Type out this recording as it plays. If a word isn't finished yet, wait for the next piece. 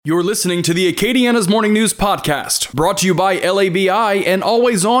You're listening to the Acadiana's Morning News Podcast, brought to you by LABI and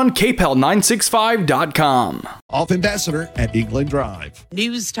always on KPEL965.com. Off Ambassador at England Drive.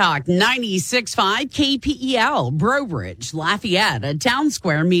 News Talk 96.5 KPEL, Breaux Bridge, Lafayette, a Town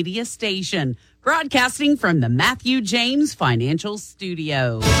Square media station, broadcasting from the Matthew James Financial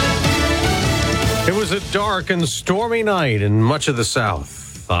Studio. It was a dark and stormy night in much of the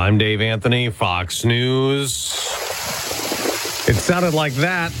South. I'm Dave Anthony, Fox News. It sounded like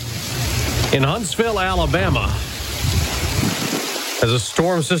that in Huntsville, Alabama, as a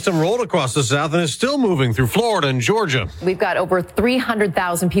storm system rolled across the South and is still moving through Florida and Georgia. We've got over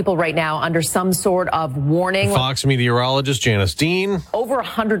 300,000 people right now under some sort of warning. Fox meteorologist Janice Dean. Over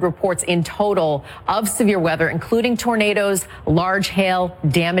 100 reports in total of severe weather, including tornadoes, large hail,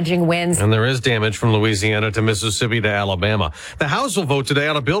 damaging winds. And there is damage from Louisiana to Mississippi to Alabama. The House will vote today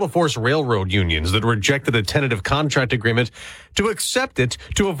on a bill to force railroad unions that rejected a tentative contract agreement to accept it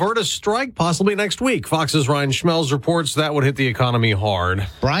to avert a strike possibly next week. Fox's Ryan Schmelz reports that would hit the economy hard.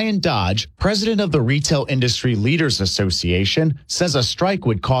 Brian Dodge, president of the Retail Industry Leaders Association, says a strike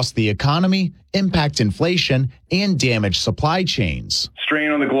would cost the economy, impact inflation, and damage supply chains.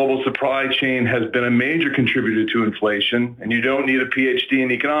 Strain on the global supply chain has been a major contributor to inflation, and you don't need a PhD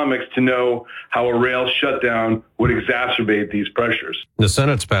in economics to know how a rail shutdown would exacerbate these pressures. The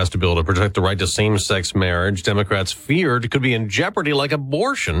Senate's passed a bill to protect the right to same-sex marriage. Democrats feared could be in jeopardy like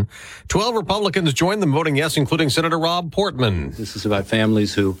abortion. 12 Republicans joined them voting yes, including Senator Rob Portman. This is about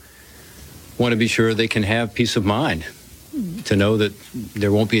families who want to be sure they can have peace of mind, to know that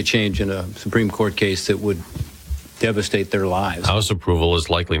there won't be a change in a Supreme Court case that would devastate their lives. House approval is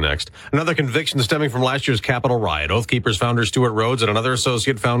likely next. Another conviction stemming from last year's Capitol riot. Oath Keepers founder Stuart Rhodes and another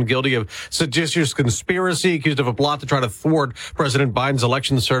associate found guilty of seditious conspiracy, accused of a plot to try to thwart President Biden's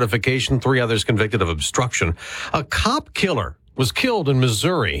election certification. 3 others convicted of obstruction. A cop killer was killed in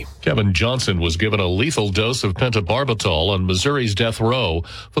Missouri. Kevin Johnson was given a lethal dose of pentobarbital on Missouri's death row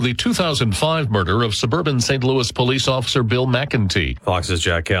for the 2005 murder of suburban St. Louis police officer Bill McEntee. Fox's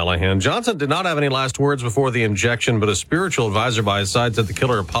Jack Callahan. Johnson did not have any last words before the injection, but a spiritual advisor by his side said the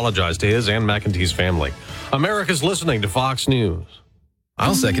killer apologized to his and McEntee's family. America's listening to Fox News.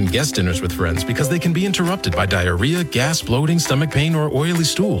 I'll second guest dinners with friends because they can be interrupted by diarrhea, gas, bloating, stomach pain, or oily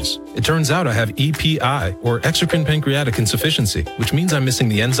stools. It turns out I have EPI, or exocrine pancreatic insufficiency, which means I'm missing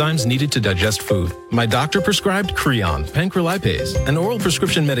the enzymes needed to digest food. My doctor prescribed Creon, pancrelipase, an oral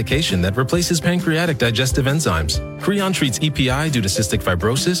prescription medication that replaces pancreatic digestive enzymes. Creon treats EPI due to cystic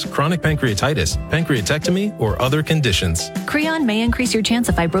fibrosis, chronic pancreatitis, pancreatectomy, or other conditions. Creon may increase your chance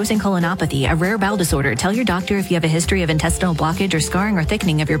of fibrosing colonopathy, a rare bowel disorder. Tell your doctor if you have a history of intestinal blockage or scarring or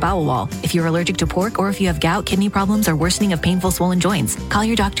thickening of your bowel wall, if you're allergic to pork, or if you have gout, kidney problems, or worsening of painful swollen joints. Call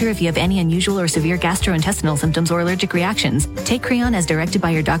your doctor if you have any unusual or severe gastrointestinal symptoms or allergic reactions. Take Creon as directed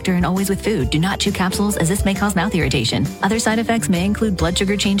by your doctor and always with food. Do not chew capsules, as this may cause mouth irritation. Other side effects may include blood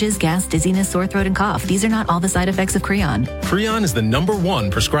sugar changes, gas, dizziness, sore throat, and cough. These are not all the side effects of Creon. Creon is the #1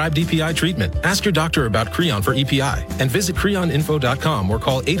 prescribed EPI treatment. Ask your doctor about Creon for EPI and visit creoninfo.com or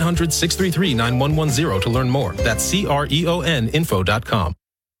call 800-633-9110 to learn more. That's CREONinfo.com.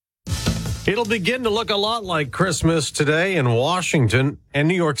 It'll begin to look a lot like Christmas today in Washington and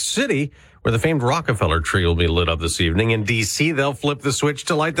New York City, where the famed Rockefeller tree will be lit up this evening. In D.C., they'll flip the switch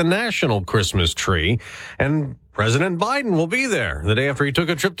to light the national Christmas tree. And President Biden will be there the day after he took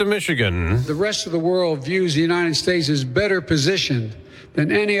a trip to Michigan. The rest of the world views the United States as better positioned than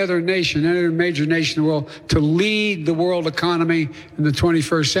any other nation, any other major nation in the world, to lead the world economy in the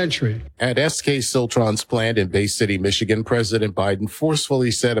 21st century. At SK Siltron's plant in Bay City, Michigan, President Biden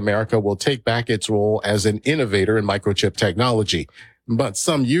forcefully said America will take back its role as an innovator in microchip technology. But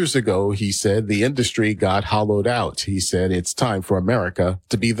some years ago, he said, the industry got hollowed out. He said it's time for America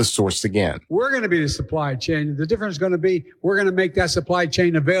to be the source again. We're going to be the supply chain. The difference is going to be we're going to make that supply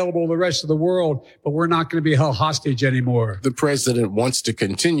chain available to the rest of the world, but we're not going to be held hostage anymore. The president wants to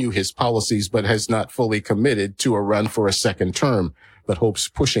continue his policies, but has not fully committed to a run for a second term, but hopes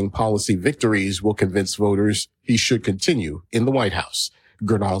pushing policy victories will convince voters he should continue in the White House.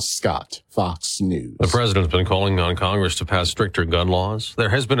 Gernal Scott, Fox News. The president's been calling on Congress to pass stricter gun laws.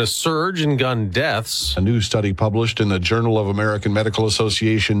 There has been a surge in gun deaths. A new study published in the Journal of American Medical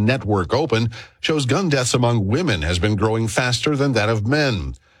Association Network Open shows gun deaths among women has been growing faster than that of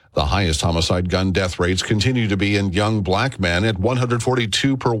men. The highest homicide gun death rates continue to be in young black men at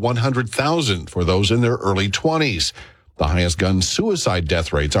 142 per 100,000 for those in their early 20s. The highest gun suicide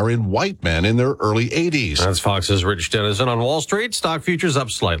death rates are in white men in their early 80s. That's Fox's Rich Dennison. On Wall Street, stock futures up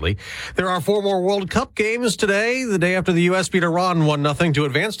slightly. There are 4 more World Cup games today, the day after the U.S. beat Iran 1-0 to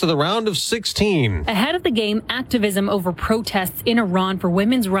advance to the round of 16. Ahead of the game, activism over protests in Iran for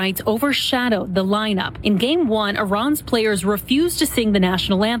women's rights overshadowed the lineup. In Game 1, Iran's players refused to sing the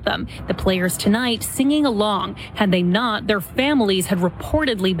national anthem. The players tonight singing along. Had they not, their families had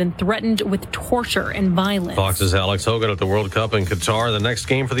reportedly been threatened with torture and violence. Fox's Alex Hogan at the World Cup in Qatar. The next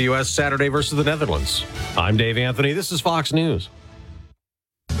game for the U.S. Saturday versus the Netherlands. I'm Dave Anthony. This is Fox News.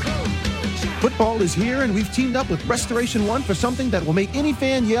 Football is here, and we've teamed up with Restoration One for something that will make any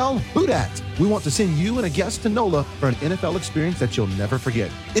fan yell, "Who dat?" We want to send you and a guest to NOLA for an NFL experience that you'll never forget.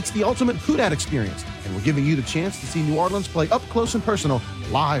 It's the ultimate Who Dat experience, and we're giving you the chance to see New Orleans play up close and personal,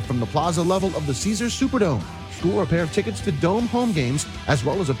 live from the plaza level of the Caesars Superdome. Score a pair of tickets to Dome home games, as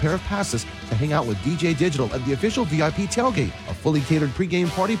well as a pair of passes to hang out with DJ Digital at the official VIP tailgate, a fully catered pregame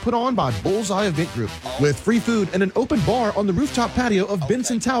party put on by Bullseye Event Group, with free food and an open bar on the rooftop patio of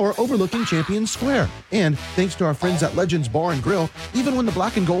Benson Tower overlooking Champions Square. And thanks to our friends at Legends Bar and Grill, even when the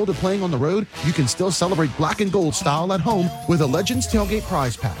Black and Gold are playing on the road, you can still celebrate Black and Gold style at home with a Legends Tailgate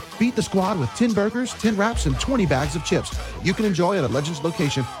prize pack. Beat the squad with 10 burgers, 10 wraps, and 20 bags of chips. You can enjoy at a Legends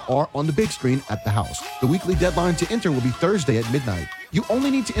location or on the big screen at the house. The weekly deadline to enter will be Thursday at midnight. You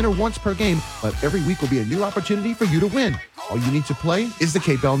only need to enter once per game, but every week will be a new opportunity for you to win. All you need to play is the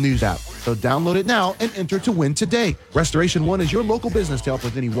KPEL News app. So download it now and enter to win today. Restoration One is your local business to help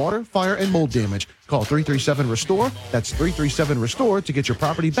with any water, fire, and mold damage. Call 337-RESTORE. That's 337-RESTORE to get your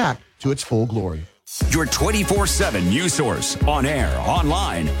property back to its full glory. Your 24/7 news source, on air,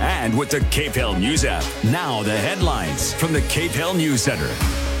 online, and with the KPEL News app. Now the headlines from the KPEL News Center.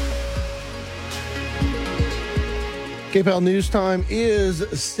 KPEL News time is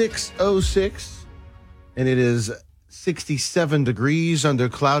 6:06, and it is 67 degrees under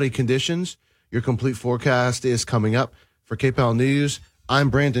cloudy conditions. Your complete forecast is coming up for KPEL News. I'm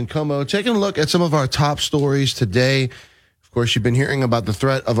Brandon Como, taking a look at some of our top stories today. Of course, you've been hearing about the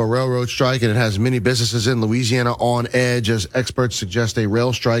threat of a railroad strike, and it has many businesses in Louisiana on edge as experts suggest a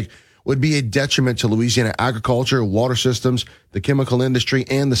rail strike would be a detriment to Louisiana agriculture, water systems, the chemical industry,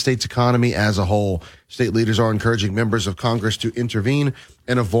 and the state's economy as a whole. State leaders are encouraging members of Congress to intervene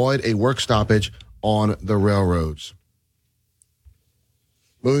and avoid a work stoppage on the railroads.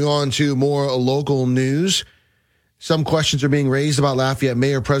 Moving on to more local news. Some questions are being raised about Lafayette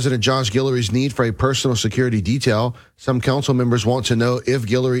Mayor President Josh Guillory's need for a personal security detail. Some council members want to know if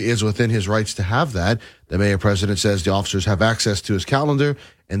Guillory is within his rights to have that. The mayor president says the officers have access to his calendar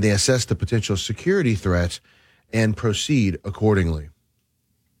and they assess the potential security threats and proceed accordingly.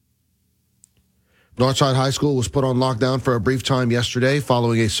 Northside High School was put on lockdown for a brief time yesterday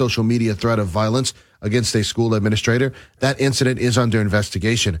following a social media threat of violence against a school administrator. That incident is under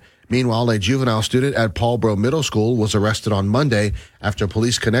investigation. Meanwhile, a juvenile student at Paulboro Middle School was arrested on Monday after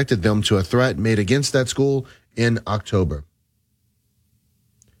police connected them to a threat made against that school in October.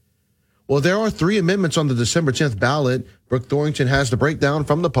 Well, there are 3 amendments on the December 10th ballot. Brooke Thorrington has the breakdown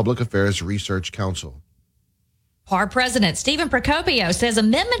from the Public Affairs Research Council. PAR President Stephen Procopio says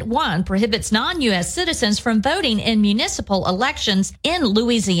Amendment 1 prohibits non-U.S. citizens from voting in municipal elections in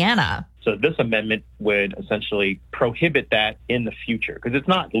Louisiana. So this amendment would essentially prohibit that in the future because it's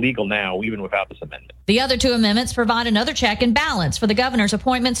not legal now, even without this amendment. The other 2 amendments provide another check and balance for the governor's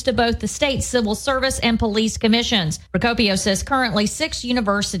appointments to both the state civil service and police commissions. Procopio says currently 6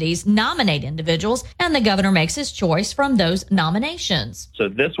 universities nominate individuals and the governor makes his choice from those nominations. So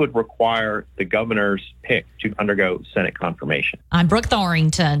this would require the governor's pick to undergo Senate confirmation. I'm Brooke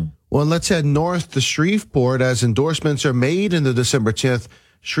Thorrington. Well, let's head north to Shreveport as endorsements are made in the December 10th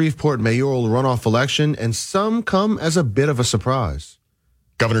Shreveport mayoral runoff election, and some come as a bit of a surprise.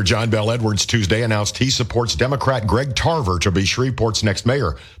 Governor John Bel Edwards Tuesday announced he supports Democrat Greg Tarver to be Shreveport's next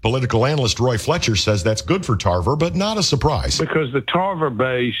mayor. Political analyst Roy Fletcher says that's good for Tarver, but not a surprise. Because the Tarver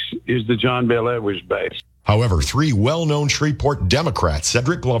base is the John Bel Edwards base. However, 3 well-known Shreveport Democrats,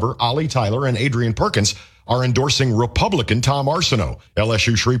 Cedric Glover, Ollie Tyler, and Adrian Perkins, are endorsing Republican Tom Arsenault.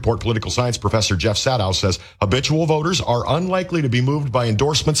 LSU Shreveport political science professor Jeff Sadow says habitual voters are unlikely to be moved by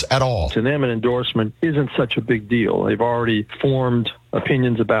endorsements at all. To them, an endorsement isn't such a big deal. They've already formed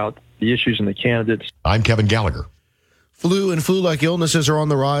opinions about the issues and the candidates. I'm Kevin Gallagher. Flu and flu-like illnesses are on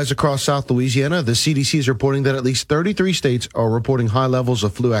the rise across South Louisiana. The CDC is reporting that at least 33 states are reporting high levels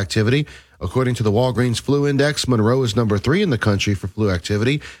of flu activity. According to the Walgreens Flu Index, Monroe is number 3 in the country for flu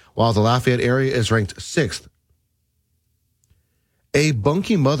activity, while the Lafayette area is ranked 6th. A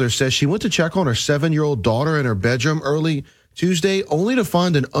Bunkie mother says she went to check on her 7-year-old daughter in her bedroom early Tuesday, only to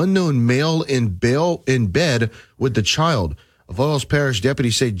find an unknown male in bed with the child. Avoyelles Parish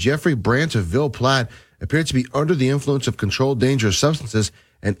deputies say Jeffrey Brandt of Ville Platte appeared to be under the influence of controlled dangerous substances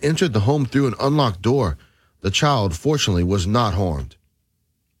and entered the home through an unlocked door. The child, fortunately, was not harmed.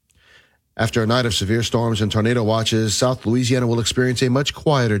 After a night of severe storms and tornado watches, South Louisiana will experience a much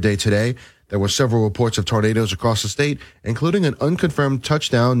quieter day today. There were several reports of tornadoes across the state, including an unconfirmed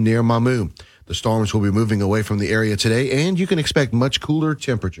touchdown near Mamou. The storms will be moving away from the area today, and you can expect much cooler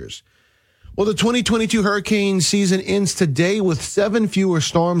temperatures. Well, the 2022 hurricane season ends today with 7 fewer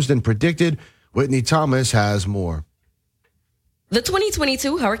storms than predicted. Whitney Thomas has more. The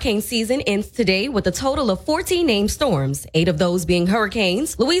 2022 hurricane season ends today with a total of 14 named storms, 8 of those being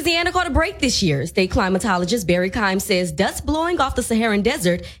hurricanes. Louisiana caught a break this year. State climatologist Barry Keim says dust blowing off the Saharan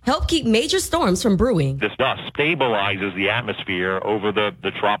desert helped keep major storms from brewing. This dust stabilizes the atmosphere over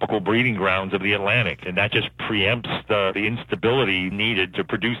the tropical breeding grounds of the Atlantic, and that just preempts the instability needed to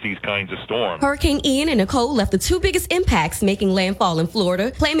produce these kinds of storms. Hurricane Ian and Nicole left the 2 biggest impacts, making landfall in Florida,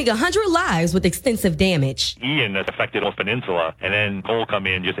 claiming 100 lives with extensive damage. Ian affected the peninsula, and then Cole come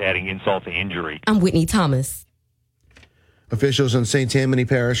in, just adding insult to injury. I'm Whitney Thomas. Officials in St. Tammany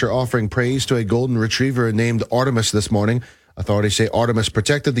Parish are offering praise to a golden retriever named Artemis this morning. Authorities say Artemis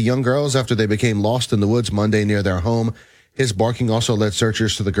protected the young girls after they became lost in the woods Monday near their home. His barking also led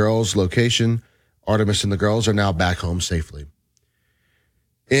searchers to the girls' location. Artemis and the girls are now back home safely.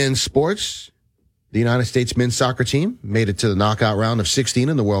 In sports, the United States men's soccer team made it to the knockout round of 16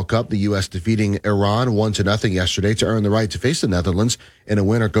 in the World Cup. The U.S. defeating Iran 1-0 yesterday to earn the right to face the Netherlands in a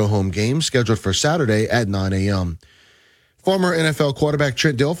win-or-go-home game scheduled for Saturday at 9 a.m. Former NFL quarterback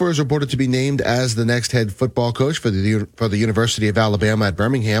Trent Dilfer is reported to be named as the next head football coach for the University of Alabama at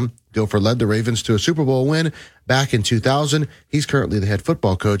Birmingham. Dilfer led the Ravens to a Super Bowl win back in 2000. He's currently the head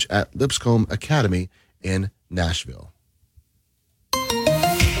football coach at Lipscomb Academy in Nashville.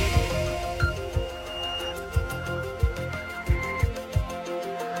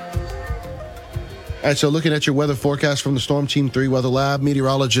 All right, so looking at your weather forecast from the Storm Team 3 Weather Lab,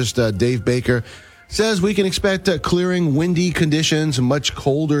 meteorologist Dave Baker says we can expect clearing, windy conditions, much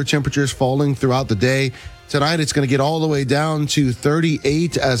colder temperatures falling throughout the day. Tonight, it's going to get all the way down to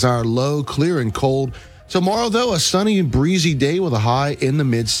 38 as our low, clear and cold. Tomorrow, though, a sunny and breezy day with a high in the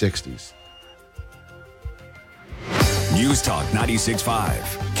mid-60s. News Talk 96.5,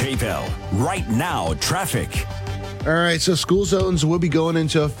 KPEL. Right now, traffic. All right, so school zones will be going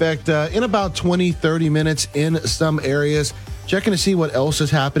into effect in about 20, 30 minutes in some areas. Checking to see what else is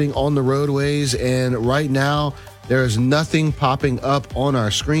happening on the roadways. And right now, there is nothing popping up on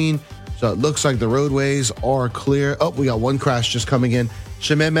our screen. So it looks like the roadways are clear. Oh, we got one crash just coming in.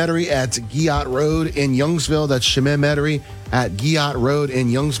 Chemin Metairie at Guillotte Road in Youngsville. That's Chemin Metairie at Guillotte Road in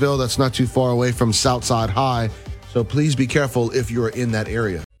Youngsville. That's not too far away from Southside High. So please be careful if you're in that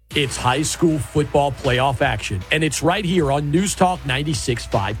area. It's high school football playoff action, and it's right here on News Talk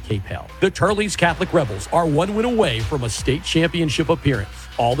 96.5 KPEL. The Turlings Catholic Rebels are 1 win away from a state championship appearance.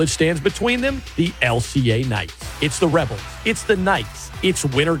 All that stands between them, the LCA Knights. It's the Rebels. It's the Knights. It's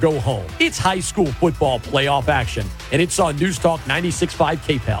win or go home. It's high school football playoff action, and it's on News Talk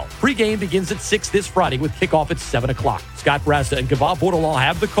 96.5 KPEL. Pre-game begins at 6 this Friday with kickoff at 7 o'clock. Scott Brassa and Gavah Bordelon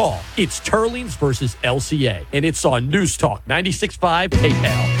have the call. It's Turlings versus LCA, and it's on News Talk 96.5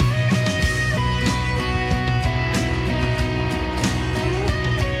 KPEL.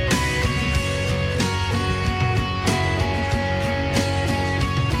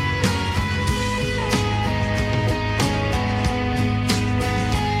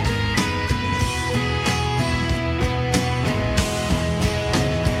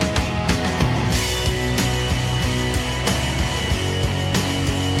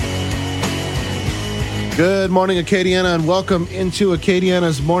 Good morning, Acadiana, and welcome into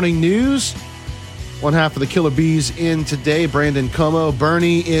Acadiana's Morning News. One half of the Killer Bees in today, Brandon Como.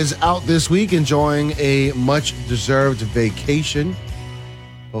 Bernie is out this week enjoying a much-deserved vacation.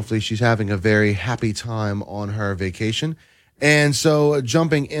 Hopefully she's having a very happy time on her vacation. And so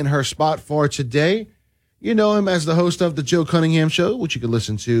jumping in her spot for today, you know him as the host of the Joe Cunningham Show, which you can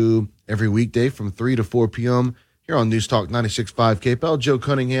listen to every weekday from 3 to 4 p.m. here on News Talk 96.5 KPEL. Joe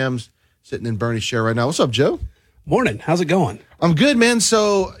Cunningham's sitting in Bernie's chair right now. What's up, Joe? Morning. How's it going? I'm good, man.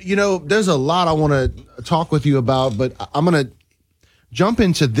 So, you know, there's a lot I want to talk with you about, but I'm going to jump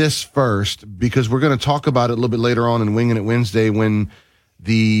into this first because we're going to talk about it a little bit later on in Winging It Wednesday when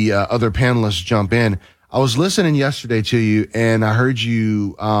the other panelists jump in. I was listening yesterday to you, and I heard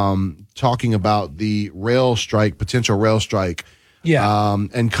you talking about the rail strike, potential rail strike. Yeah.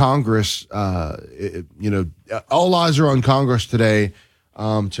 And Congress, you know, all eyes are on Congress today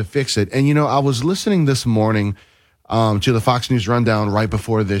to fix it. And, you know, I was listening this morning to the Fox News Rundown right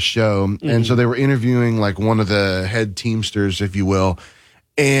before this show. Mm-hmm. And so they were interviewing like one of the head Teamsters, if you will.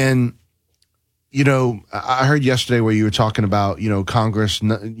 And, you know, I heard yesterday where you were talking about, you know, Congress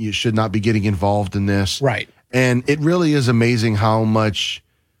you should not be getting involved in this. Right. And it really is amazing how much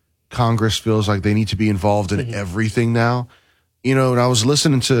Congress feels like they need to be involved in everything now. You know, and I was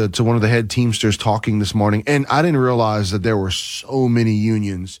listening to one of the head Teamsters talking this morning, and I didn't realize that there were so many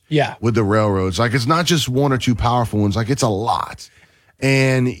unions with the railroads. Like, it's not just one or two powerful ones. Like, it's a lot.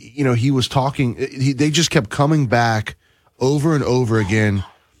 And, you know, he was talking, they just kept coming back over and over again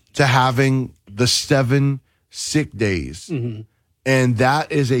to having the 7 sick days. Mm-hmm. And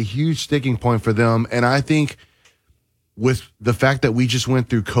that is a huge sticking point for them. And I think with the fact that we just went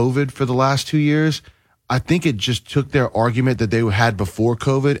through COVID for the last 2 years, I think it just took their argument that they had before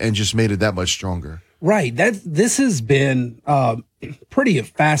COVID and just made it that much stronger. Right. This has been pretty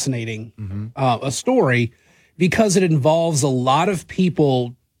fascinating, a story, because it involves a lot of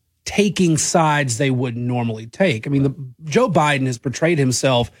people taking sides they wouldn't normally take. I mean, Joe Biden has portrayed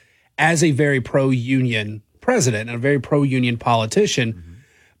himself as a very pro-union president and a very pro-union politician.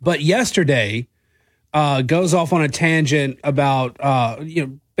 But yesterday goes off on a tangent about,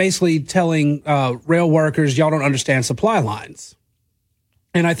 basically telling rail workers, y'all don't understand supply lines.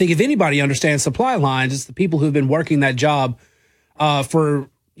 And I think if anybody understands supply lines, it's the people who've been working that job for,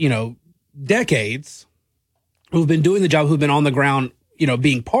 decades, who've been doing the job, who've been on the ground,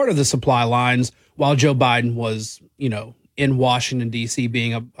 being part of the supply lines while Joe Biden was, in Washington, D.C.,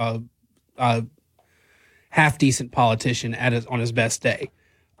 being a half-decent politician on his best day.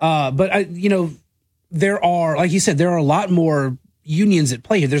 But there are, like you said, there are a lot more unions at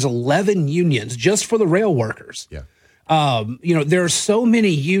play here. There's 11 unions just for the rail workers. Yeah. There are so many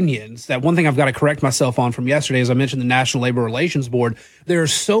unions that one thing I've got to correct myself on from yesterday, as I mentioned, the National Labor Relations Board, there are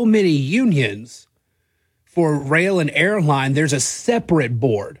so many unions for rail and airline. There's a separate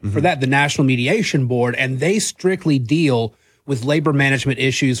board for that, the National Mediation Board, and they strictly deal with labor management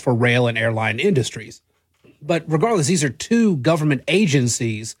issues for rail and airline industries. But regardless, these are two government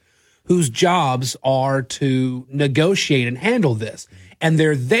agencies whose jobs are to negotiate and handle this. And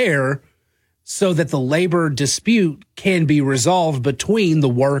they're there so that the labor dispute can be resolved between the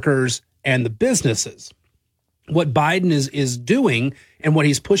workers and the businesses. What Biden is doing and what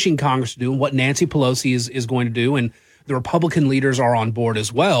he's pushing Congress to do and what Nancy Pelosi is going to do, and the Republican leaders are on board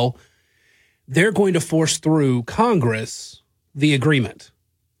as well, they're going to force through Congress the agreement.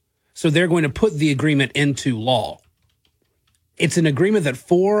 So they're going to put the agreement into law. It's an agreement that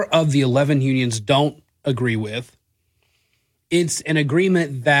 4 of the 11 unions don't agree with. It's an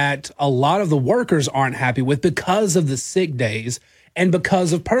agreement that a lot of the workers aren't happy with because of the sick days and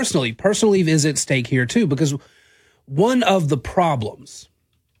because of personal leave. Personal leave is at stake here too, because one of the problems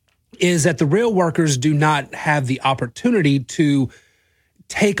is that the rail workers do not have the opportunity to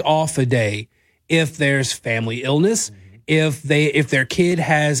take off a day if there's family illness, if their kid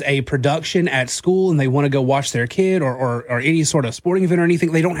has a production at school and they want to go watch their kid or any sort of sporting event or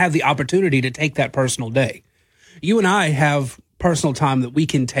anything. They don't have the opportunity to take that personal day. You and I have personal time that we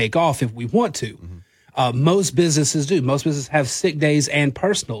can take off if we want to. Most businesses do. Most businesses have sick days and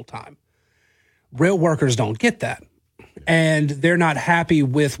personal time. Rail workers don't get that. And they're not happy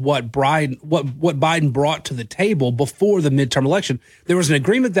with what Biden brought to the table before the midterm election. There was an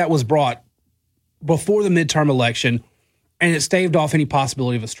agreement that was brought before the midterm election, and it staved off any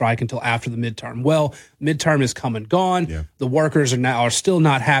possibility of a strike until after the midterm. Well, midterm is come and gone. Yeah. The workers are still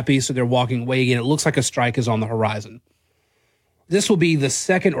not happy, so they're walking away again. It looks like a strike is on the horizon. This will be the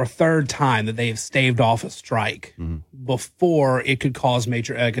second or third time that they have staved off a strike before it could cause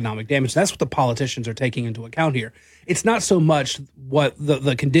major economic damage. That's what the politicians are taking into account here. It's not so much what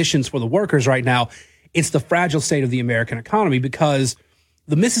the conditions for the workers right now. It's the fragile state of the American economy because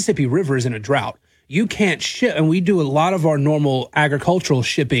the Mississippi River is in a drought. You can't ship, and we do a lot of our normal agricultural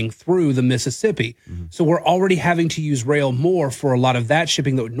shipping through the Mississippi. So we're already having to use rail more for a lot of that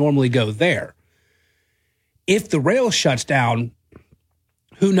shipping that would normally go there. If the rail shuts down,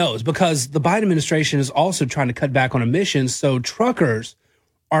 who knows? Because the Biden administration is also trying to cut back on emissions, so truckers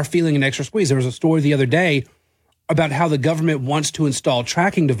are feeling an extra squeeze. There was a story the other day about how the government wants to install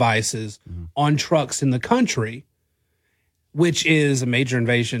tracking devices on trucks in the country, which is a major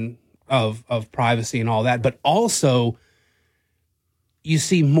invasion of privacy and all that. But also, you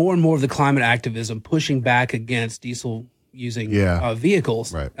see more and more of the climate activism pushing back against diesel-using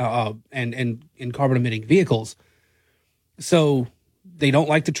vehicles and carbon-emitting vehicles. So they don't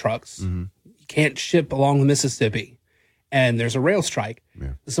like the trucks. You can't ship along the Mississippi, and there's a rail strike.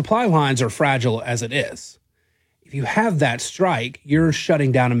 The supply lines are fragile as it is. If you have that strike, you're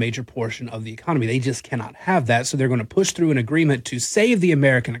shutting down a major portion of the economy. They just cannot have that. So they're going to push through an agreement to save the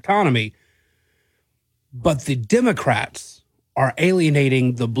American economy. But the Democrats are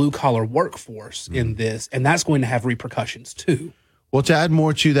alienating the blue-collar workforce in this, and that's going to have repercussions too. Well, to add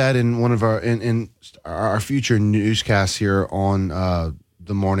more to that in one of in our future newscasts here on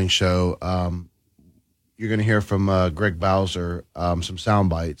the morning show, you're going to hear from Greg Bowser some sound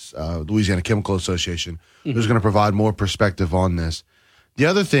bites, Louisiana Chemical Association, who's going to provide more perspective on this. The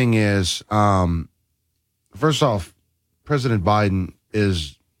other thing is, first off, President Biden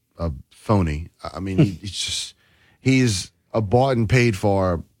is a phony. I mean, he's a bought and paid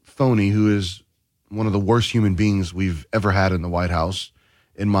for phony who is one of the worst human beings we've ever had in the White House,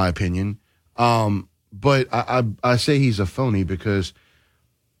 in my opinion. But I say he's a phony because,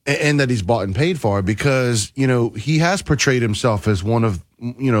 and that he's bought and paid for because, you know, he has portrayed himself as one of,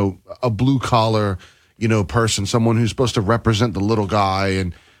 you know, a blue collar, you know, person, someone who's supposed to represent the little guy.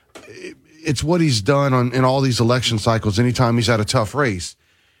 And it's what he's done in all these election cycles, anytime he's had a tough race.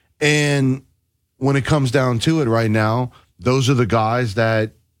 And when it comes down to it right now, those are the guys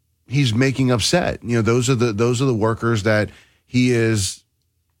that he's making upset. You know, those are the workers that he is,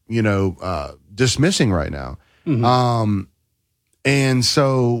 you know, dismissing right now. And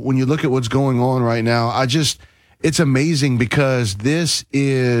so when you look at what's going on right now, it's amazing because this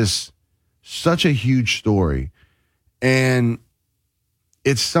is such a huge story. And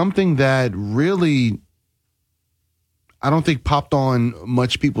it's something that really, I don't think popped on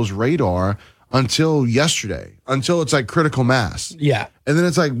much people's radar until yesterday, until it's like critical mass. Yeah. And then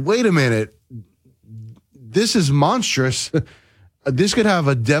it's like, wait a minute, this is monstrous. This could have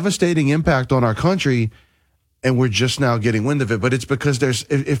a devastating impact on our country, and we're just now getting wind of it. But it's because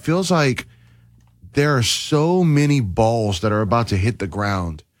it feels like there are so many balls that are about to hit the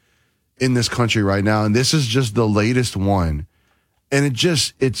ground in this country right now. And this is just the latest one. And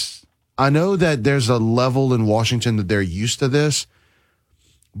I know that there's a level in Washington that they're used to this,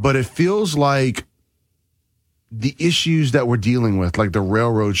 but it feels like the issues that we're dealing with, like the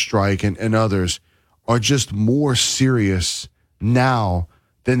railroad strike and others, are just more serious now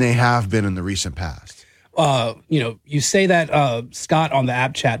than they have been in the recent past. You know, you say that Scott on the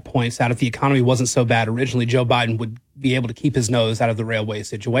app chat points out if the economy wasn't so bad originally, Joe Biden would be able to keep his nose out of the railway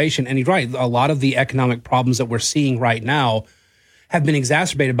situation. And he's right. A lot of the economic problems that we're seeing right now have been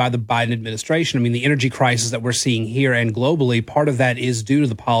exacerbated by the Biden administration. I mean, the energy crisis that we're seeing here and globally, part of that is due to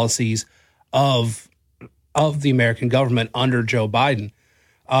the policies of the American government under Joe Biden.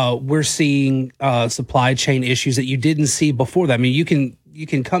 We're seeing supply chain issues that you didn't see before that. I mean, you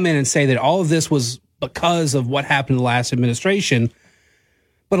can come in and say that all of this was because of what happened in the last administration,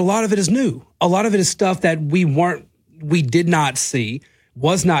 but a lot of it is new. A lot of it is stuff that we did not see,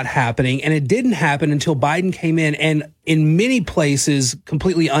 was not happening, and it didn't happen until Biden came in and in many places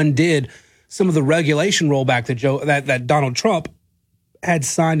completely undid some of the regulation rollback that Donald Trump had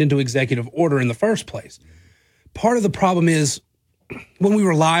signed into executive order in the first place. Part of the problem is when we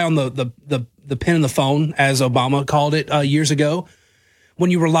rely on the pen and the phone, as Obama called it years ago, when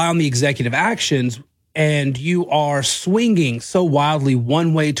you rely on the executive actions and you are swinging so wildly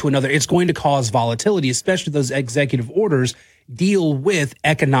one way to another, it's going to cause volatility, especially those executive orders deal with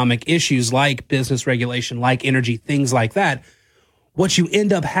economic issues like business regulation, like energy, things like that. What you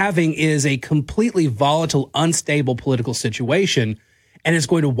end up having is a completely volatile, unstable political situation, and it's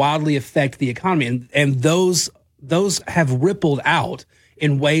going to wildly affect the economy. And those have rippled out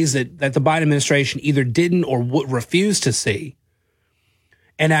in ways that the Biden administration either didn't or refused to see.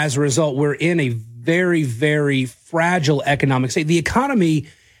 And as a result, we're in a very, very fragile economic state. The economy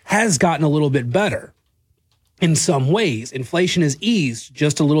has gotten a little bit better in some ways. Inflation has eased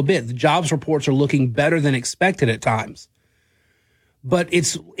just a little bit. The jobs reports are looking better than expected at times. But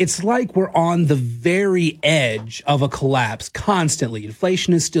it's like we're on the very edge of a collapse constantly.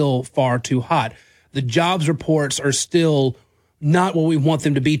 Inflation is still far too hot. The jobs reports are still not what we want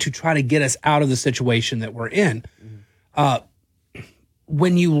them to be to try to get us out of the situation that we're in.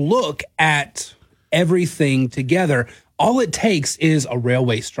 When you look at everything together, all it takes is a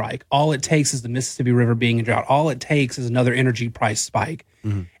railway strike. All it takes is the Mississippi River being in drought. All it takes is another energy price spike.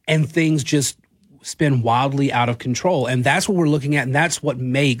 And things just spin wildly out of control. And that's what we're looking at. And that's what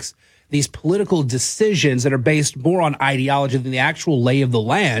makes these political decisions that are based more on ideology than the actual lay of the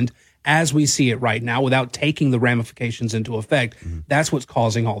land as we see it right now without taking the ramifications into effect. That's what's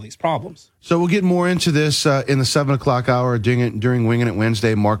causing all these problems. So we'll get more into this in the 7 o'clock hour during Winging It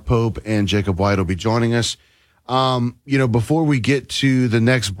Wednesday. Mark Pope and Jacob White will be joining us. Before we get to the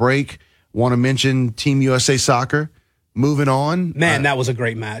next break, want to mention Team USA Soccer. moving on. Man, that was a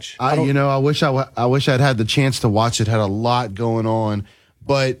great match. I wish I'd had the chance to watch it. Had a lot going on,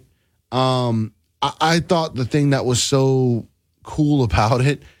 but I thought the thing that was so cool about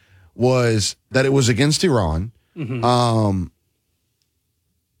it was that it was against Iran. Mm-hmm.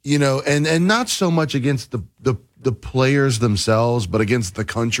 And not so much against the players themselves, but against the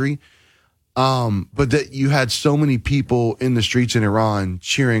country. But that you had so many people in the streets in Iran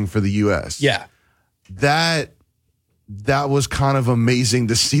cheering for the U.S. Yeah. That was kind of amazing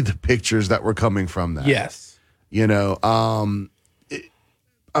to see the pictures that were coming from that. Yes. It's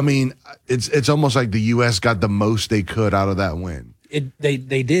almost like the U.S. got the most they could out of that win. They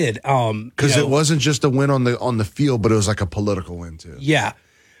did. Because it wasn't just a win on the field, but it was like a political win too. Yeah.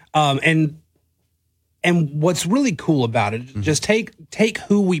 And what's really cool about it, just take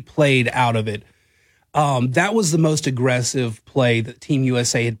who we played out of it. That was the most aggressive play that Team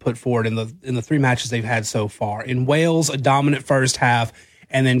USA had put forward in the 3 matches they've had so far. In Wales, a dominant first half,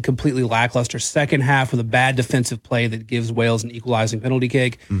 and then completely lackluster second half with a bad defensive play that gives Wales an equalizing penalty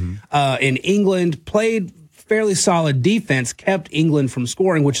kick. Mm-hmm. In England, played fairly solid defense, kept England from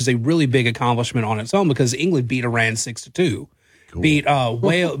scoring, which is a really big accomplishment on its own because England beat Iran 6-2. Cool. Beat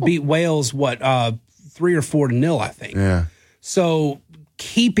Wales 3 or 4-0, I think. Yeah. So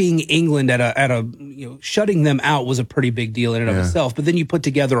keeping England at a shutting them out was a pretty big deal in and of itself. But then you put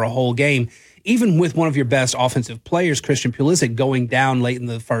together a whole game, even with one of your best offensive players, Christian Pulisic, going down late in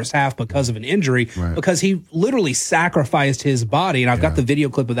the first half because of an injury, because he literally sacrificed his body. And I've got the video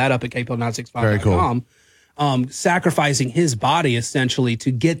clip of that up at KPEL965.com. Very cool. Sacrificing his body essentially to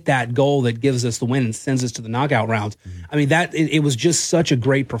get that goal that gives us the win and sends us to the knockout rounds. Mm-hmm. I mean, it was just such a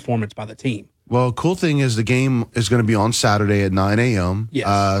great performance by the team. Well, cool thing is the game is going to be on Saturday at 9 a.m.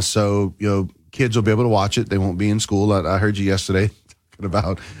 Yes. So, kids will be able to watch it. They won't be in school. I heard you yesterday talking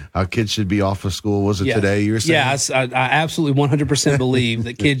about how kids should be off of school. Was it today you were saying? Yes, I absolutely 100% believe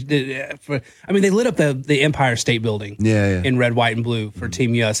that kids they lit up the Empire State Building in red, white, and blue for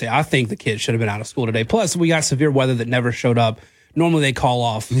Team USA. I think the kids should have been out of school today. Plus, we got severe weather that never showed up. Normally, they call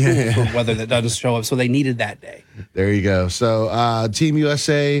off for weather that doesn't show up, so they needed that day. There you go. So, Team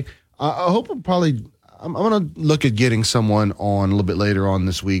USA... I hope I'm going to look at getting someone on a little bit later on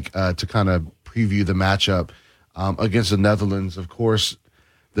this week to kind of preview the matchup against the Netherlands. Of course,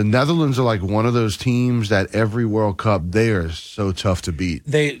 the Netherlands are like one of those teams that every World Cup, they are so tough to beat.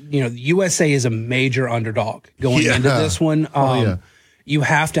 The USA is a major underdog going into this one. You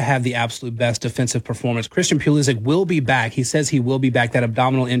have to have the absolute best defensive performance. Christian Pulisic will be back. He says he will be back. That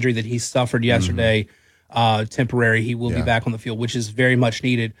abdominal injury that he suffered yesterday, temporary, he will be back on the field, which is very much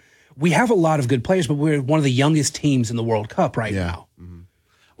needed. We have a lot of good players, but we're one of the youngest teams in the World Cup right now. Mm-hmm.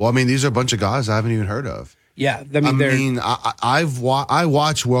 Well, these are a bunch of guys I haven't even heard of. Yeah, I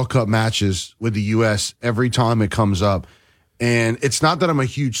watch World Cup matches with the U.S. every time it comes up, and it's not that I'm a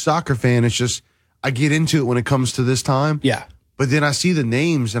huge soccer fan. It's just I get into it when it comes to this time. Yeah, but then I see the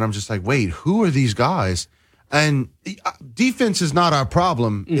names, and I'm just like, wait, who are these guys? And defense is not our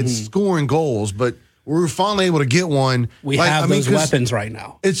problem. Mm-hmm. It's scoring goals, but we're finally able to get one. We have those weapons right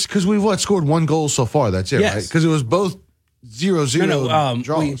now. It's because we've scored 1 goal so far. That's it, right? Because it was both 0-0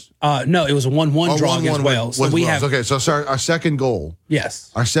 draws. No, it was a 1-1 draw against Wales. Okay, so our second goal.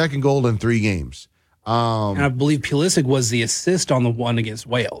 Yes. Our second goal in 3 games. And I believe Pulisic was the assist on the one against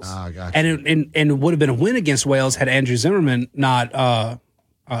Wales. Gotcha. And it would have been a win against Wales had Andrew Zimmerman not I'm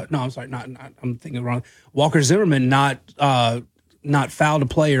thinking wrong. Walker Zimmerman not fouled a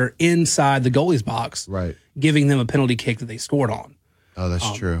player inside the goalie's box, right, giving them a penalty kick that they scored on. Oh,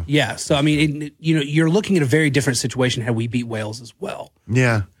 that's true. Yeah, so you're looking at a very different situation had we beat Wales as well.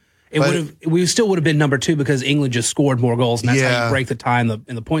 Yeah, we still would have been number 2 because England just scored more goals, and that's how you break the tie in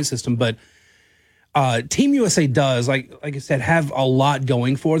the point system. But Team USA does, like I said, have a lot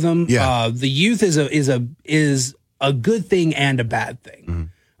going for them. Yeah. The youth is a good thing and a bad thing. Mm-hmm.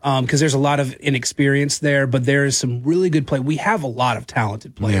 Because there's a lot of inexperience there, but there is some really good play. We have a lot of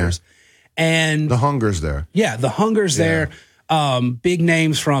talented players. And the hunger's there. Yeah, the hunger's there. Big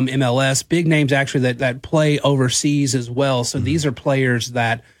names from MLS, big names actually that play overseas as well. So these are players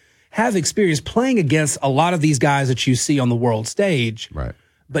that have experience playing against a lot of these guys that you see on the world stage. Right.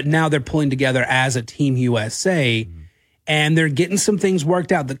 But now they're pulling together as a Team USA. And they're getting some things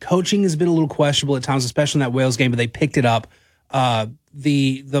worked out. The coaching has been a little questionable at times, especially in that Wales game, but they picked it up.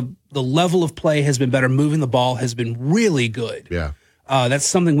 The level of play has been better. Moving the ball has been really good. Yeah. That's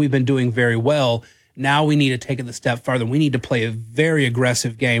something we've been doing very well. Now we need to take it a step further. We need to play a very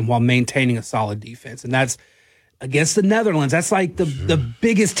aggressive game while maintaining a solid defense. And that's against the Netherlands. That's like the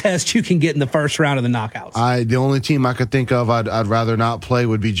biggest test you can get in the first round of the knockouts. The only team I could think of I'd rather not play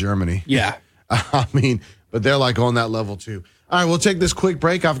would be Germany. Yeah. I mean, but they're like on that level too. All right, we'll take this quick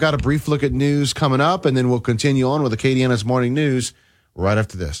break. I've got a brief look at news coming up, and then we'll continue on with Acadiana's Morning News right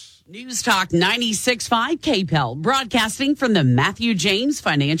after this. News Talk 96.5 KPEL, broadcasting from the Matthew James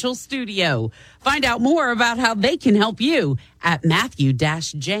Financial Studio. Find out more about how they can help you at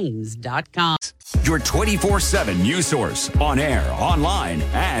matthew-james.com. Your 24/7 news source, on air, online,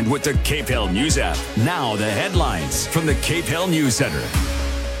 and with the KPEL News app. Now the headlines from the KPEL News Center.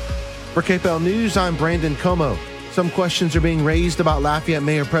 For KPEL News, I'm Brandon Como. Some questions are being raised about Lafayette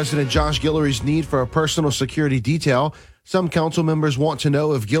Mayor President Josh Guillory's need for a personal security detail. Some council members want to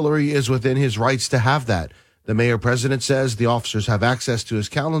know if Guillory is within his rights to have that. The mayor president says the officers have access to his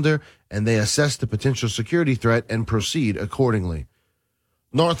calendar and they assess the potential security threat and proceed accordingly.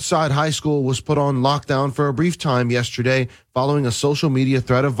 Northside High School was put on lockdown for a brief time yesterday following a social media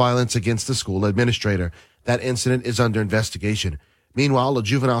threat of violence against the school administrator. That incident is under investigation. Meanwhile, a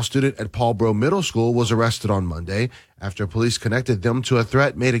juvenile student at Paulboro Middle School was arrested on Monday after police connected them to a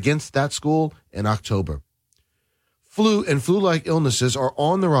threat made against that school in October. Flu and flu-like illnesses are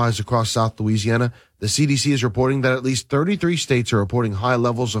on the rise across South Louisiana. The CDC is reporting that at least 33 states are reporting high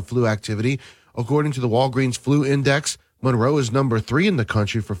levels of flu activity. According to the Walgreens Flu Index, Monroe is number 3 in the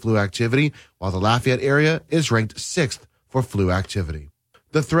country for flu activity, while the Lafayette area is ranked 6th for flu activity.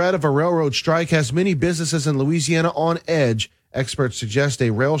 The threat of a railroad strike has many businesses in Louisiana on edge. Experts suggest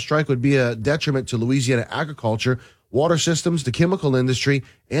a rail strike would be a detriment to Louisiana agriculture, water systems, the chemical industry,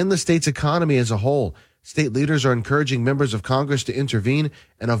 and the state's economy as a whole. State leaders are encouraging members of Congress to intervene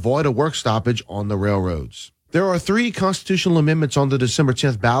and avoid a work stoppage on the railroads. There are 3 constitutional amendments on the December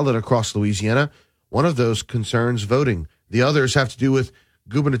 10th ballot across Louisiana. One of those concerns voting. The others have to do with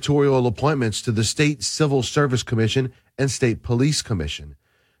gubernatorial appointments to the State Civil Service Commission and State Police Commission.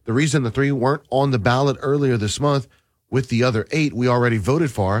 The reason the 3 weren't on the ballot earlier this month with the other 8 we already voted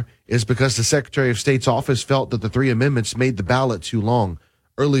for is because the Secretary of State's office felt that the 3 amendments made the ballot too long.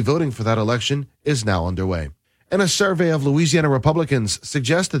 Early voting for that election is now underway. And a survey of Louisiana Republicans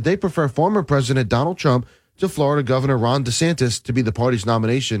suggests that they prefer former President Donald Trump to Florida Governor Ron DeSantis to be the party's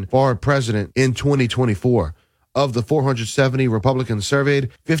nomination for president in 2024. Of the 470 Republicans surveyed,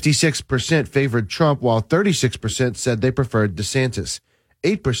 56% favored Trump, while 36% said they preferred DeSantis.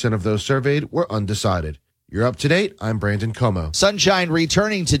 8% of those surveyed were undecided. You're up to date. I'm Brandon Como. Sunshine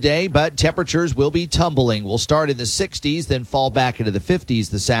returning today, but temperatures will be tumbling. We'll start in the 60s, then fall back into the 50s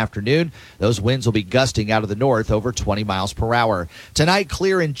this afternoon. Those winds will be gusting out of the north over 20 miles per hour. Tonight,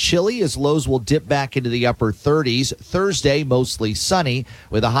 clear and chilly as lows will dip back into the upper 30s. Thursday, mostly sunny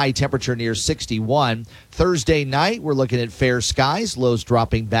with a high temperature near 61. Thursday night, we're looking at fair skies, lows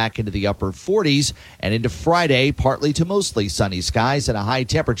dropping back into the upper 40s. And into Friday, partly to mostly sunny skies and a high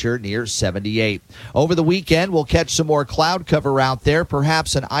temperature near 78. Over the weekend, we'll catch some more cloud cover out there,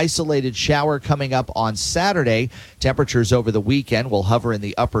 perhaps an isolated shower coming up on Saturday. Temperatures over the weekend will hover in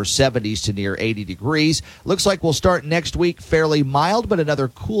the upper 70s to near 80 degrees. Looks like we'll start next week fairly mild, but another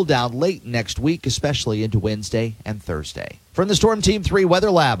cool down late next week, especially into Wednesday and Thursday. From the Storm Team 3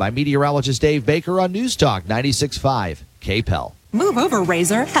 Weather Lab, I'm meteorologist Dave Baker on News Talk 96.5 KPEL. Move over,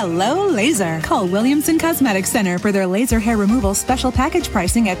 Razor. Hello, Laser. Call Williamson Cosmetic Center for their laser hair removal special package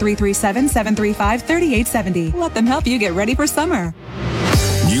pricing at 337-735-3870. Let them help you get ready for summer.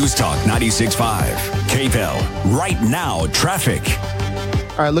 News Talk 96.5 KPEL. Right now, traffic.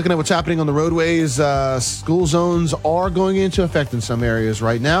 All right, looking at what's happening on the roadways, school zones are going into effect in some areas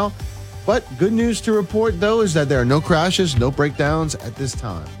right now. But good news to report, though, is that there are no crashes, no breakdowns at this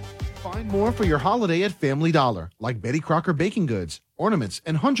time. Find more for your holiday at Family Dollar, like Betty Crocker baking goods, ornaments,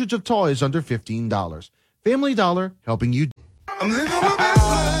 and hundreds of toys under $15. Family Dollar, helping you. I'm living my best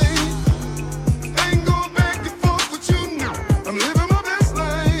life. Ain't going back and forth with you now. I'm living my best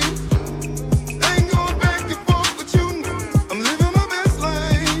life. Ain't going back and forth with you now. I'm living my best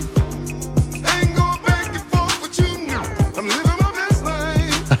life. Ain't going back and forth with you now. I'm living my best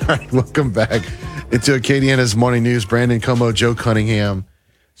life. All right, welcome back into Acadiana's Morning News. Brandon Como, Joe Cunningham.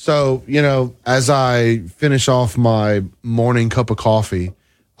 So, as I finish off my morning cup of coffee,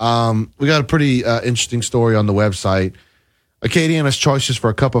 we got a pretty interesting story on the website. Acadiana's choices for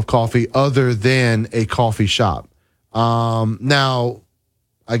a cup of coffee other than a coffee shop. Now,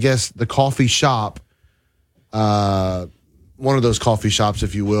 I guess the coffee shop, one of those coffee shops,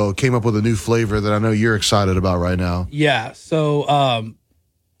 if you will, came up with a new flavor that I know you're excited about right now. Yeah. So,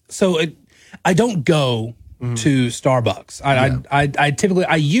 I don't go to Starbucks.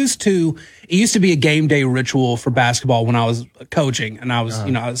 I used to, it used to be a game day ritual for basketball when I was coaching and I was,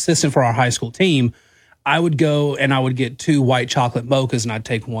 assistant for our high school team. I would go and I would get 2 white chocolate mochas and I'd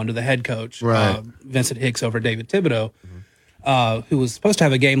take one to the head coach, Vincent Hicks over David Thibodeau. who was supposed to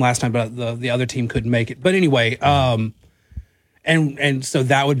have a game last night, but the other team couldn't make it. But anyway, and so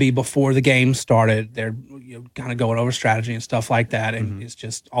that would be before the game started. They're kind of going over strategy and stuff like that, and it's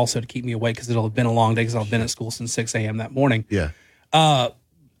just also to keep me awake because it'll have been a long day because I've been at school since 6 a.m. that morning. Yeah.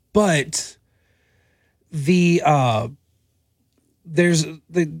 But there's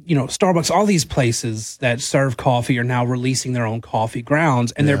Starbucks, all these places that serve coffee are now releasing their own coffee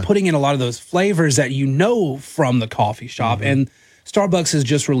grounds, and they're putting in a lot of those flavors that from the coffee shop. And Starbucks has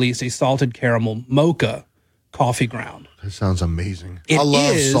just released a salted caramel mocha coffee ground. That sounds amazing. I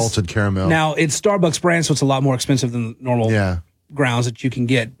love salted caramel. Now, it's Starbucks brand, so it's a lot more expensive than the normal grounds that you can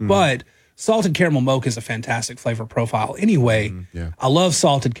get. But salted caramel mocha is a fantastic flavor profile. Anyway, I love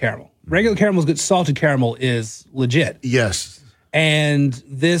salted caramel. Regular caramel is good. Salted caramel is legit. Yes. And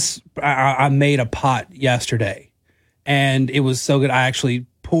this, I made a pot yesterday, and it was so good. I actually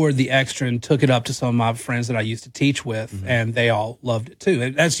poured the extra and took it up to some of my friends that I used to teach with, and they all loved it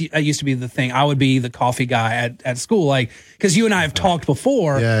too. That used to be the thing. I would be the coffee guy at school, like, because you and I have talked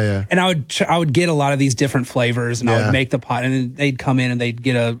before, and I would get a lot of these different flavors, and I would make the pot, and then they'd come in and they'd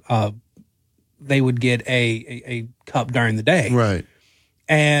get a cup during the day, right?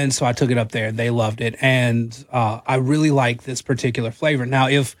 And so I took it up there, and they loved it, and I really like this particular flavor. Now,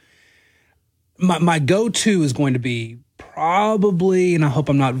 if my go-to is going to be probably, and I hope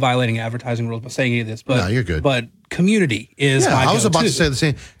I'm not violating advertising rules by saying any of this, but no, you're good. But Community is my go-to. I was about to say the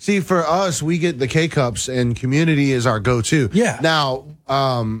same. See, for us, we get the K-Cups, and Community is our go-to. Yeah. Now,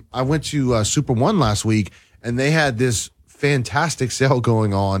 I went to Super One last week, and they had this fantastic sale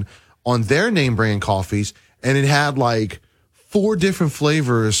going on their name brand coffees, and it had like 4 different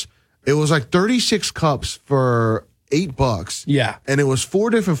flavors. It was like 36 cups for $8. Yeah. And it was 4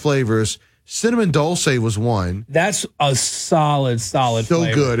 different flavors. Cinnamon Dulce was one. That's a solid so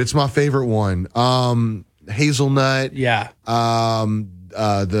flavor. Good. It's my favorite one. Hazelnut. Yeah.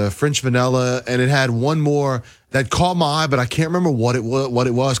 The French vanilla, and it had one more that caught my eye, but I can't remember what it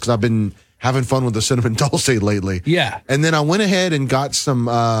was because I've been having fun with the Cinnamon Dulce lately. Yeah. And then I went ahead and got some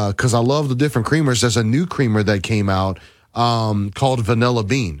because I love the different creamers. There's a new creamer that came out called Vanilla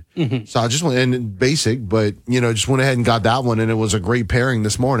Bean. So I just went in basic, but just went ahead and got that one, and it was a great pairing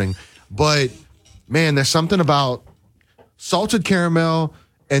this morning. But man, there's something about salted caramel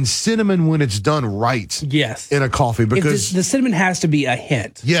and cinnamon when it's done right. Yes. In a coffee, because the cinnamon has to be a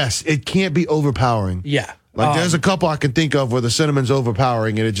hint. Yes, it can't be overpowering. Yeah. Like there's a couple I can think of where the cinnamon's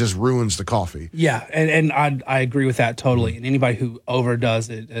overpowering and it just ruins the coffee. Yeah, and I agree with that totally. And anybody who overdoes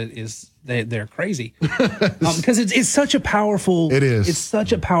it they're crazy because it's such a powerful. It is. It's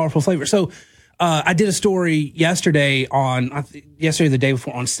such a powerful flavor. So I did a story yesterday yesterday or the day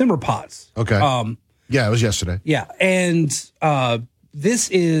before on simmer pots. Okay. Yeah, it was yesterday. Yeah, and this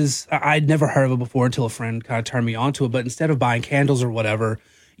is I'd never heard of it before until a friend kind of turned me onto it. But instead of buying candles or whatever,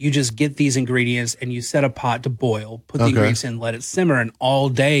 you just get these ingredients and you set a pot to boil, put the ingredients in, let it simmer, and all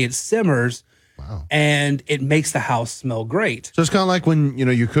day it simmers. Wow. And it makes the house smell great. So it's kind of like when,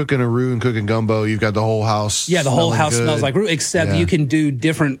 you're cooking a roux and cooking gumbo, you've got the whole house. Yeah, the whole house good. smells like roux, except you can do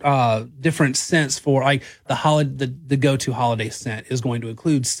different scents for like the go-to holiday scent is going to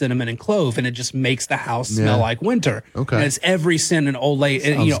include cinnamon and clove, and it just makes the house smell like winter. Okay. And it's every scent an old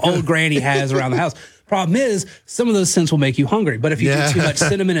old granny has around the house. Problem is, some of those scents will make you hungry. But if you do too much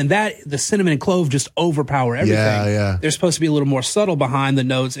cinnamon and the cinnamon and clove just overpower everything. Yeah. They're supposed to be a little more subtle behind the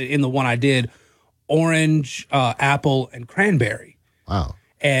notes. In the one I did, orange, apple, and cranberry. Wow.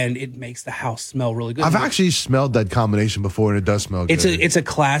 And it makes the house smell really good. I've actually smelled that combination before, and it does smell good. It's a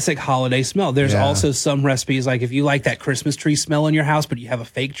classic holiday smell. There's also some recipes, like if you like that Christmas tree smell in your house, but you have a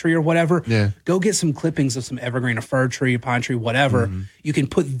fake tree or whatever, go get some clippings of some evergreen, a fir tree, a pine tree, whatever. You can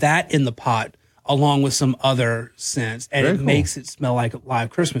put that in the pot along with some other scents, and it makes it smell like a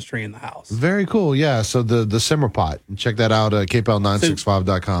live Christmas tree in the house. Very cool, yeah. So the simmer pot, check that out at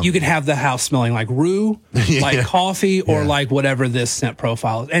kpel965.com. You can have the house smelling like roux, like coffee, or like whatever this scent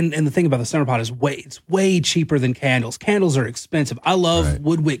profile is. And the thing about the simmer pot is it's way cheaper than candles. Candles are expensive. I love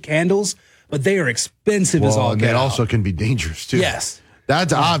woodwick candles, but they are expensive as all and get they out. also can be dangerous too. Yes.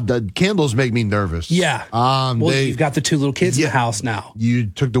 The candles make me nervous. Yeah. You've got the 2 little kids in the house now. You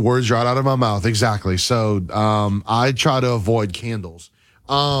took the words right out of my mouth. Exactly. So I try to avoid candles.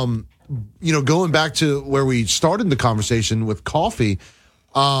 Going back to where we started the conversation with coffee.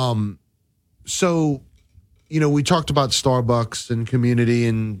 So, we talked about Starbucks and Community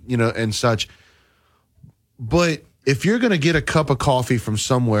and, and such. But if you're going to get a cup of coffee from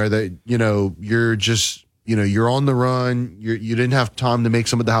somewhere that, you're just... you're on the run, you didn't have time to make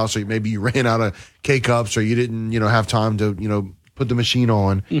some at the house, or maybe you ran out of K-Cups, or you didn't, have time to, put the machine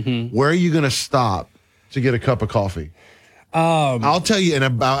on. Where are you going to stop to get a cup of coffee? I'll tell you, and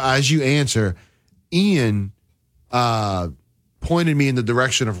about as you answer, Ian pointed me in the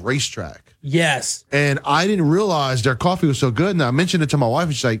direction of Racetrack. Yes. And I didn't realize their coffee was so good. And I mentioned it to my wife,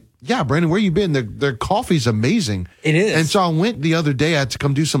 and she's like, yeah, Brandon, where you been? Their coffee's amazing. It is. And so I went the other day. I had to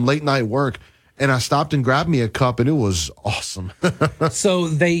come do some late night work, and I stopped and grabbed me a cup, and it was awesome. So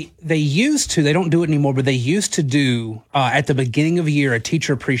they used to, they don't do it anymore, but they used to do at the beginning of a year a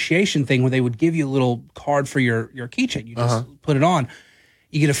teacher appreciation thing where they would give you a little card for your keychain. You just put it on.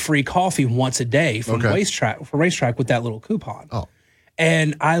 You get a free coffee once a day from Racetrack with that little coupon. Oh.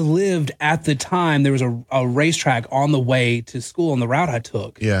 And I lived at the time, there was a Racetrack on the way to school on the route I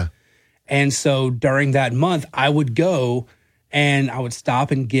took. Yeah. And so during that month, I would go and I would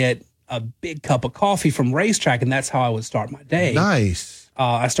stop and get a big cup of coffee from Racetrack, and that's how I would start my day. Nice.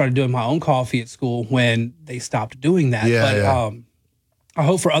 I started doing my own coffee at school when they stopped doing that. Yeah, I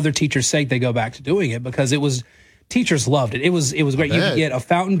hope for other teachers' sake they go back to doing it because teachers loved it. It was great. You could get a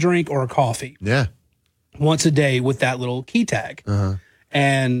fountain drink or a coffee. Yeah. Once a day with that little key tag.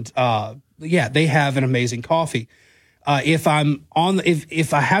 And they have an amazing coffee. If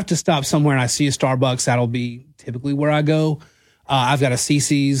I have to stop somewhere and I see a Starbucks, that'll be typically where I go. I've got a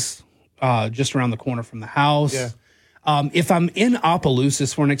CC's just around the corner from the house. Yeah. If I'm in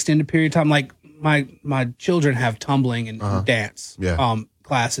Opelousas for an extended period of time, like my children have tumbling and dance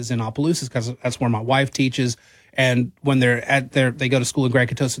classes in Opelousas because that's where my wife teaches. And when they go to school in Grand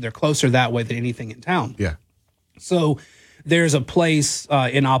Cotosa, they're closer that way than anything in town. Yeah. So there's a place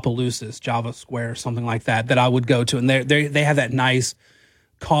in Opelousas, Java Square, something like that I would go to, and they have that nice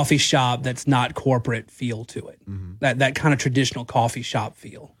coffee shop that's not corporate feel to it. That kind of traditional coffee shop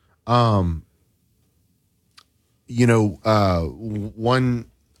feel. One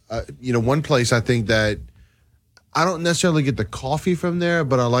place I think that I don't necessarily get the coffee from there,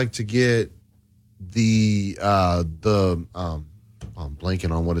 but I like to get I'm blanking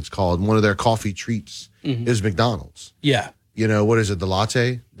on what it's called. One of their coffee treats is McDonald's. Yeah. What is it? The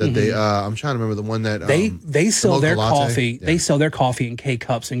latte that they, I'm trying to remember the one that they sell their coffee. Yeah. They sell their coffee in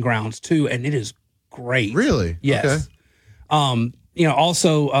K-cups and grounds too. And it is great. Really? Yes. Okay.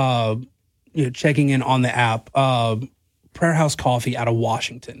 Also, checking in on the app, Prayer House Coffee out of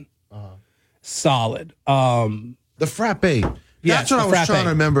Washington. Solid. The frappe. That's what I was trying to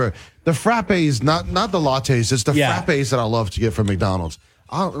remember. The frappes, not the lattes. It's the frappes that I love to get from McDonald's.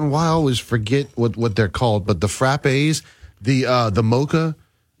 I don't know why I always forget what they're called, but the frappes, the mocha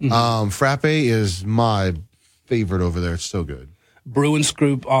frappe is my favorite over there. It's so good. Brew and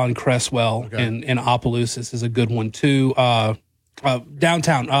Scoop on Cresswell in Opelousas is a good one too.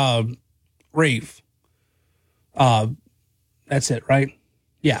 Downtown, Reeve. That's it, right?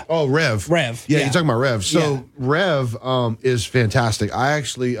 Yeah. Oh, Rev. Yeah, you're talking about Rev. So Rev is fantastic. I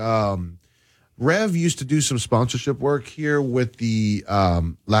actually Rev used to do some sponsorship work here with the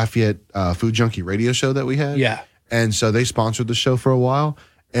Lafayette Food Junkie radio show that we had. Yeah. And so they sponsored the show for a while.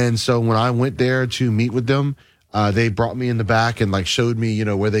 And so when I went there to meet with them, they brought me in the back and showed me,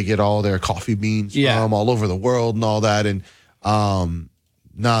 where they get all their coffee beans from all over the world and all that. And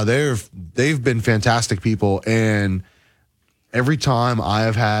they've been fantastic people. And every time I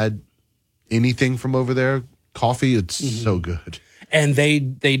have had anything from over there, coffee, it's so good. And they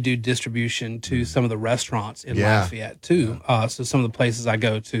do distribution to some of the restaurants in Lafayette too. So some of the places I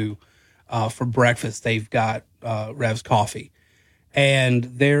go to for breakfast, they've got Rev's coffee. And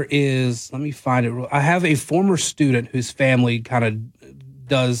there is, let me find it. I have a former student whose family kind of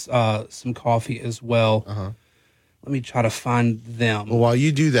does some coffee as well. Let me try to find them. Well, while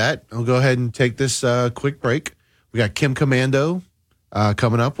you do that, I'll go ahead and take this quick break. We got Kim Commando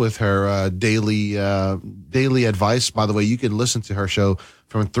coming up with her daily advice. By the way, you can listen to her show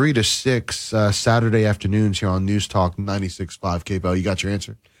from 3 to 6 Saturday afternoons here on News Talk 96.5 KPEL. You got your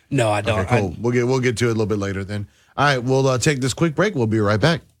answer? No, I don't. Okay, cool. We'll get to it a little bit later then. All right, we'll take this quick break. We'll be right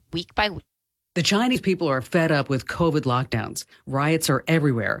back. Week by week. The Chinese people are fed up with COVID lockdowns. Riots are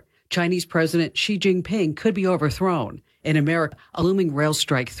everywhere. Chinese President Xi Jinping could be overthrown. In America, a looming rail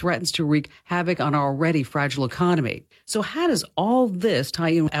strike threatens to wreak havoc on our already fragile economy. So how does all this tie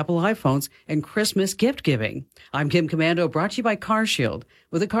in with Apple iPhones and Christmas gift giving? I'm Kim Commando, brought to you by CarShield.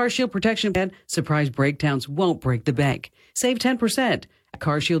 With a CarShield protection plan, surprise breakdowns won't break the bank. Save 10% at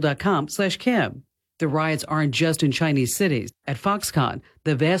carshield.com/Kim. The riots aren't just in Chinese cities. At Foxconn,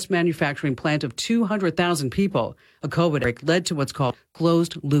 the vast manufacturing plant of 200,000 people, a COVID outbreak led to what's called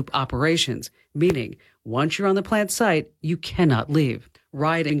closed-loop operations, meaning once you're on the plant site, you cannot leave.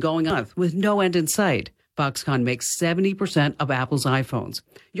 Rioting going on with no end in sight. Foxconn makes 70% of Apple's iPhones.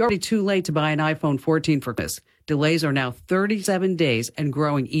 You're already too late to buy an iPhone 14 for Christmas. Delays are now 37 days and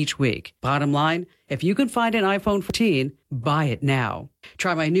growing each week. Bottom line, if you can find an iPhone 14, buy it now.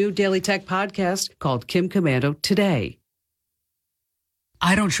 Try my new Daily Tech podcast called Kim Commando today.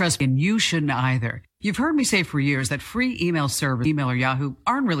 I don't trust, and you shouldn't either. You've heard me say for years that free email service, email or Yahoo,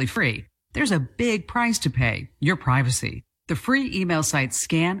 aren't really free. There's a big price to pay, your privacy. The free email sites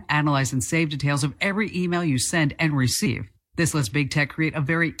scan, analyze, and save details of every email you send and receive. This lets big tech create a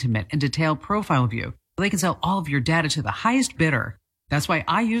very intimate and detailed profile of you. They can sell all of your data to the highest bidder. That's why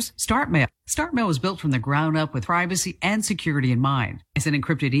I use StartMail. StartMail was built from the ground up with privacy and security in mind. It's send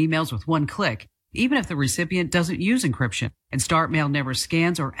encrypted emails with one click, even if the recipient doesn't use encryption. And StartMail never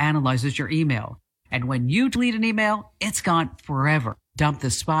scans or analyzes your email. And when you delete an email, it's gone forever. Dump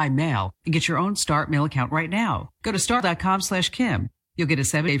the spy mail and get your own StartMail account right now. Go to start.com/Kim. You'll get a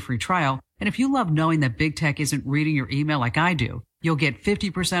 7-day free trial. And if you love knowing that big tech isn't reading your email like I do, you'll get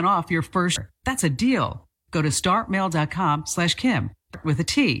 50% off your first. That's a deal. Go to startmail.com/Kim with a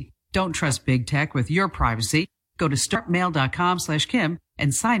T. Don't trust big tech with your privacy. Go to startmail.com/Kim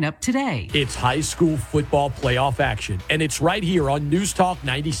and sign up today. It's high school football playoff action, and it's right here on News Talk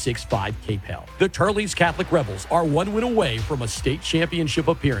 96.5 KPEL. The Turley's Catholic Rebels are one win away from a state championship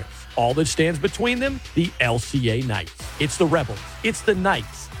appearance. All that stands between them, the LCA Knights. It's the Rebels. It's the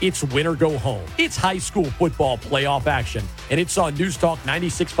Knights. It's win or go home. It's high school football playoff action, and it's on News Talk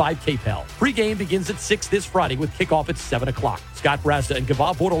 96.5 KPEL. Pre-game begins at 6 this Friday with kickoff at 7 o'clock. Scott Brassa and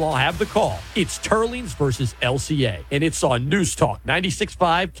Gavad Bordelon have the call. It's Turlings versus LCA, and it's on News Talk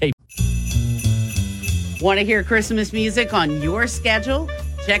 96.5 KPEL. Want to hear Christmas music on your schedule?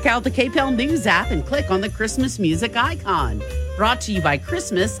 Check out the KPEL News app and click on the Christmas music icon. Brought to you by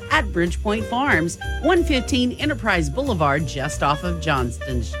Christmas at Bridgepoint Farms, 115 Enterprise Boulevard, just off of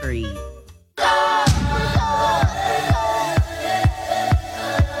Johnston Street.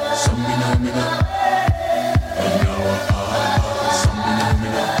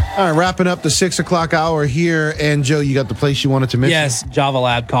 All right, wrapping up the 6 o'clock hour here. And Joe, you got the place you wanted to mention? Yes, Java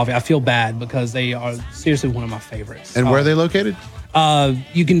Lab Coffee. I feel bad because they are seriously one of my favorites. And where are they located?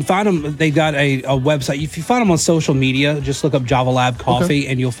 You can find them. They got a website. If you find them on social media, just look up Java Lab Coffee,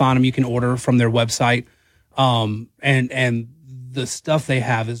 and you'll find them. You can order from their website. And the stuff they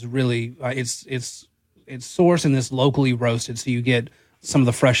have is really it's sourced and it's locally roasted, so you get some of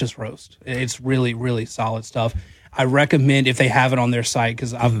the freshest roast. It's really, really solid stuff. I recommend, if they have it on their site,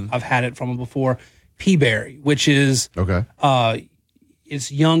 because I've had it from them before, Peaberry, which is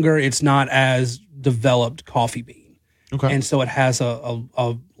it's younger. It's not as developed coffee bean. Okay. And so it has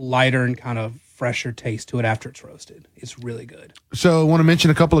a lighter and kind of fresher taste to it after it's roasted. It's really good. So I want to mention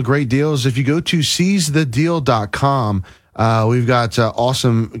a couple of great deals. If you go to seizethedeal.com, we've got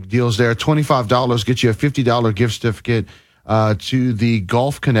awesome deals there. $25 gets you a $50 gift certificate to the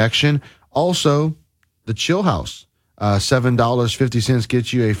Golf Connection. Also, the Chill House, $7.50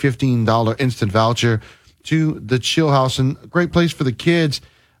 gets you a $15 instant voucher to the Chill House. And a great place for the kids.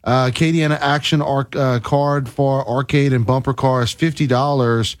 Acadiana Action card for arcade and bumper cars,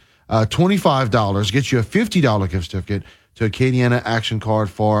 $50. $25 gets you a $50 gift certificate to Acadiana Action card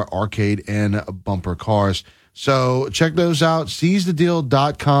for arcade and bumper cars. So check those out,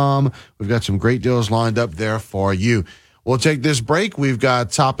 seizethedeal.com. We've got some great deals lined up there for you. We'll take this break. We've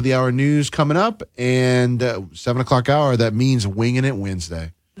got top of the hour news coming up, and 7 o'clock hour. That means Winging It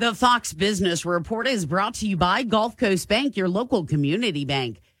Wednesday. The Fox Business Report is brought to you by Gulf Coast Bank, your local community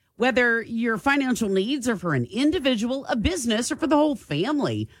bank. Whether your financial needs are for an individual, a business, or for the whole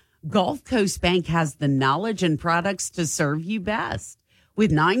family, Gulf Coast Bank has the knowledge and products to serve you best.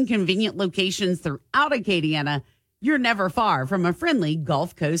 With 9 convenient locations throughout Acadiana, you're never far from a friendly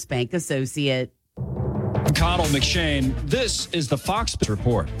Gulf Coast Bank associate. Connell McShane, this is the Fox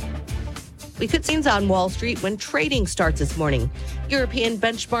Report. We could see on Wall Street when trading starts this morning. European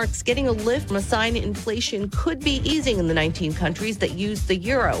benchmarks getting a lift from a sign inflation could be easing in the 19 countries that use the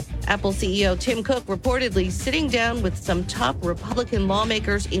euro. Apple CEO Tim Cook reportedly sitting down with some top Republican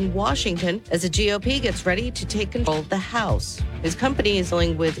lawmakers in Washington as the GOP gets ready to take control of the House. His company is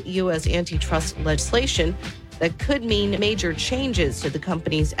dealing with U.S. antitrust legislation that could mean major changes to the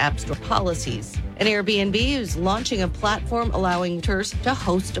company's App Store policies. And Airbnb is launching a platform allowing renters to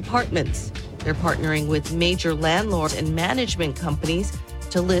host apartments. They're partnering with major landlords and management companies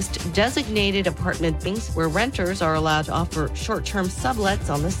to list designated apartment buildings where renters are allowed to offer short-term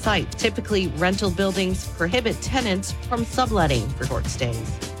sublets on the site. Typically, rental buildings prohibit tenants from subletting for short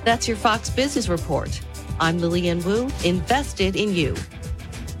stays. That's your Fox Business Report. I'm Lillian Wu, invested in you.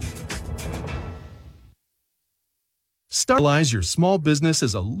 Realize your small business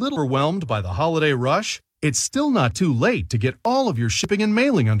is a little overwhelmed by the holiday rush? It's still not too late to get all of your shipping and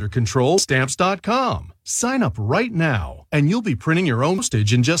mailing under control. Stamps.com. Sign up right now, and you'll be printing your own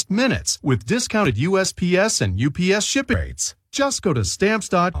postage in just minutes with discounted USPS and UPS shipping rates. Just go to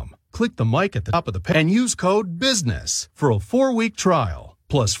Stamps.com, click the mic at the top of the page, and use code BUSINESS for a 4-week trial,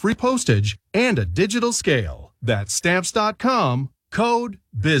 plus free postage and a digital scale. That's Stamps.com, code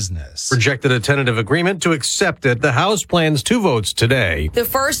BUSINESS. Rejected a tentative agreement to accept it. The House plans 2 votes today. The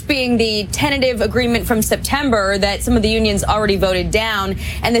first being the tentative agreement from September that some of the unions already voted down,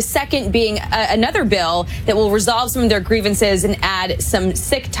 and the second being another bill that will resolve some of their grievances and add some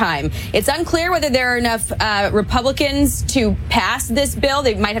sick time. It's unclear whether there are enough Republicans to pass this bill.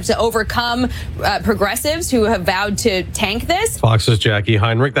 They might have to overcome progressives who have vowed to tank this. Fox's Jackie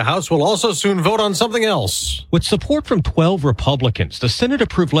Heinrich. The House will also soon vote on something else. With support from 12 Republicans, the Senate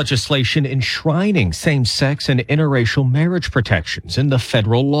approved legislation enshrining same-sex and interracial marriage protections in the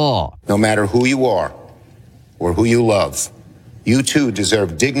federal law. No matter who you are or who you love, you too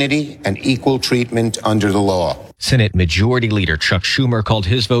deserve dignity and equal treatment under the law. Senate Majority Leader Chuck Schumer called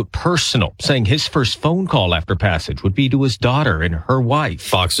his vote personal, saying his first phone call after passage would be to his daughter and her wife.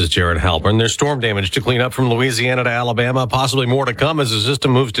 Fox's Jared Halpern. There's storm damage to clean up from Louisiana to Alabama, possibly more to come as the system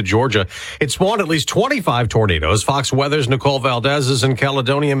moves to Georgia. It spawned at least 25 tornadoes. Fox Weather's Nicole Valdez is in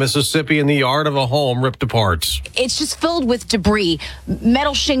Caledonia, Mississippi, in the yard of a home ripped apart. It's just filled with debris,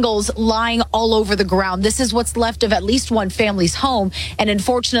 metal shingles lying all over the ground. This is what's left of at least one family's home. And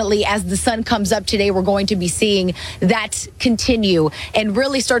unfortunately, as the sun comes up today, we're going to be seeing that continue and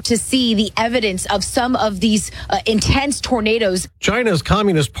really start to see the evidence of some of these intense tornadoes. China's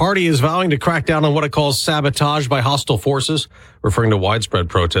Communist Party is vowing to crack down on what it calls sabotage by hostile forces, referring to widespread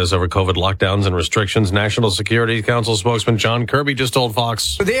protests over COVID lockdowns and restrictions. National Security Council spokesman John Kirby just told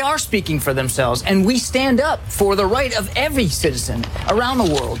Fox. They are speaking for themselves, and we stand up for the right of every citizen around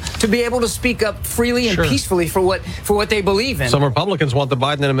the world to be able to speak up freely and peacefully for what they believe in. Some Republicans want the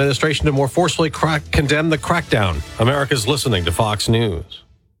Biden administration to more forcefully condemn the crackdown. America's listening to Fox News.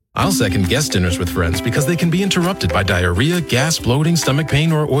 I'll second guest dinners with friends because they can be interrupted by diarrhea, gas, bloating, stomach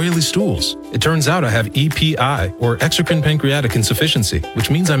pain, or oily stools. It turns out I have EPI, or exocrine pancreatic insufficiency,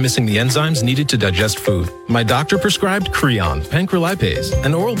 which means I'm missing the enzymes needed to digest food. My doctor prescribed Creon, pancrelipase,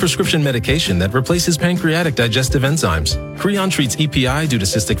 an oral prescription medication that replaces pancreatic digestive enzymes. Creon treats EPI due to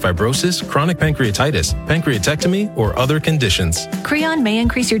cystic fibrosis, chronic pancreatitis, pancreatectomy, or other conditions. Creon may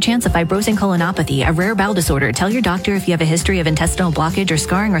increase your chance of fibrosing colonopathy, a rare bowel disorder. Tell your doctor if you have a history of intestinal blockage or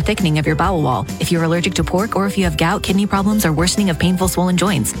scarring or thickening of your bowel wall, if you're allergic to pork, or if you have gout, kidney problems, or worsening of painful swollen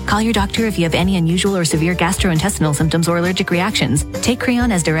joints. Call your doctor if you have any unusual or severe gastrointestinal symptoms or allergic reactions. Take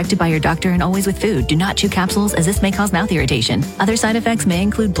Creon as directed by your doctor and always with food. Do not chew capsules, as this may cause mouth irritation. Other side effects may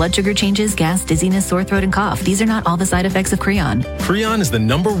include blood sugar changes, gas, dizziness, sore throat, and cough. These are not all the side effects of Creon. Creon is the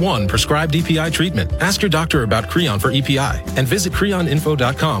 #1 prescribed EPI treatment. Ask your doctor about Creon for EPI and visit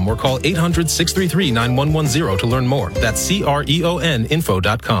creoninfo.com or call 800-633-9110 to learn more. That's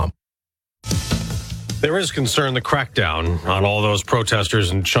CREONinfo.com. There is concern the crackdown on all those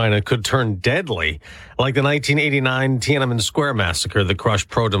protesters in China could turn deadly, like the 1989 Tiananmen Square massacre that crushed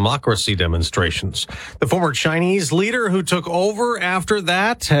pro-democracy demonstrations. The former Chinese leader who took over after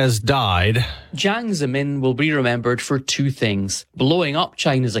that has died. Jiang Zemin will be remembered for 2 things: blowing up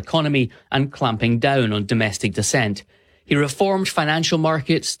China's economy and clamping down on domestic dissent. He reformed financial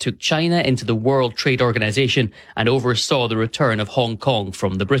markets, took China into the World Trade Organization, and oversaw the return of Hong Kong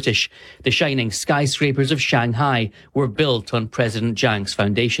from the British. The shining skyscrapers of Shanghai were built on President Jiang's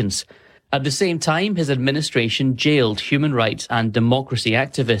foundations. At the same time, his administration jailed human rights and democracy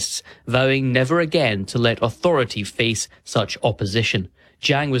activists, vowing never again to let authority face such opposition.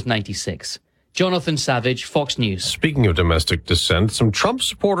 Jiang was 96. Jonathan Savage, Fox News. Speaking of domestic dissent, some Trump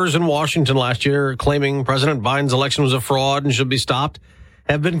supporters in Washington last year claiming President Biden's election was a fraud and should be stopped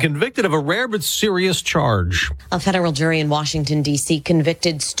have been convicted of a rare but serious charge. A federal jury in Washington, D.C.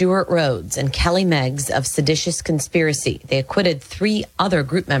 convicted Stuart Rhodes and Kelly Meggs of seditious conspiracy. They acquitted 3 other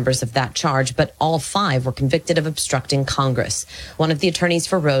group members of that charge, but all 5 were convicted of obstructing Congress. One of the attorneys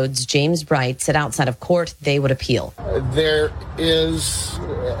for Rhodes, James Bright, said outside of court they would appeal. There is,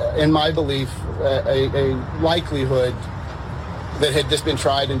 in my belief, a likelihood that had this been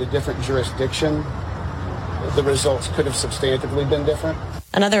tried in a different jurisdiction, the results could have substantively been different.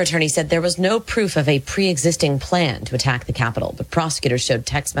 Another attorney said there was no proof of a pre-existing plan to attack the Capitol, but prosecutors showed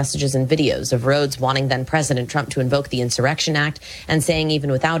text messages and videos of Rhodes wanting then-President Trump to invoke the Insurrection Act and saying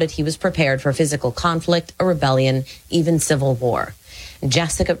even without it, he was prepared for physical conflict, a rebellion, even civil war.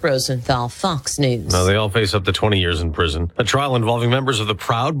 Jessica Rosenthal, Fox News. Now, they all face up to 20 years in prison. A trial involving members of the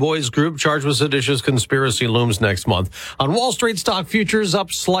Proud Boys group charged with seditious conspiracy looms next month. On Wall Street, stock futures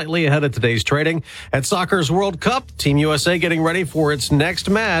up slightly ahead of today's trading. At soccer's World Cup, Team USA getting ready for its next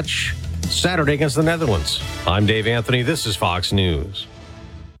match Saturday against the Netherlands. I'm Dave Anthony. This is Fox News.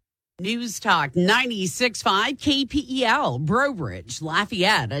 News Talk 96.5 KPEL, Breaux Bridge,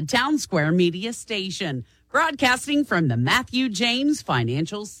 Lafayette, a Town Square media station. Broadcasting from the Matthew James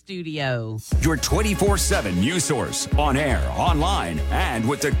Financial Studio. Your 24/7 news source, on air, online, and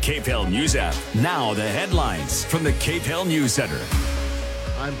with the Cape Hill News app. Now the headlines from the Cape Hill News Center.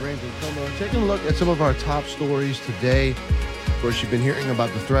 I'm Brandon Comer. Taking a look at some of our top stories today. Of course, you've been hearing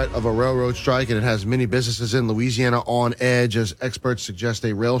about the threat of a railroad strike, and it has many businesses in Louisiana on edge as experts suggest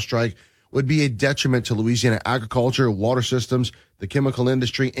a rail strike would be a detriment to Louisiana agriculture, water systems, the chemical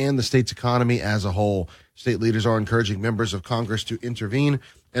industry, and the state's economy as a whole. State leaders are encouraging members of Congress to intervene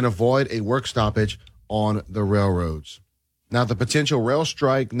and avoid a work stoppage on the railroads. Now, the potential rail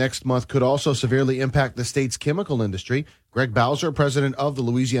strike next month could also severely impact the state's chemical industry. Greg Bowser, president of the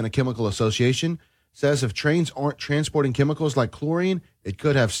Louisiana Chemical Association, says if trains aren't transporting chemicals like chlorine, it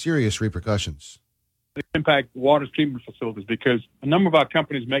could have serious repercussions. Impact water treatment facilities because a number of our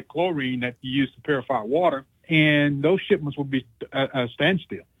companies make chlorine that you use to purify water, and those shipments will be a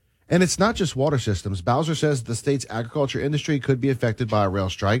standstill. And it's not just water systems. Bowser says the state's agriculture industry could be affected by a rail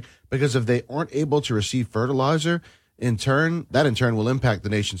strike because if they aren't able to receive fertilizer, that in turn will impact the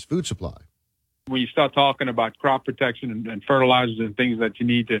nation's food supply. When you start talking about crop protection and fertilizers and things that you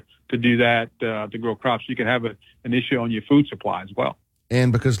need to do that, to grow crops, you can have an issue on your food supply as well.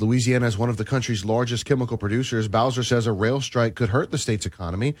 And because Louisiana is one of the country's largest chemical producers, Bowser says a rail strike could hurt the state's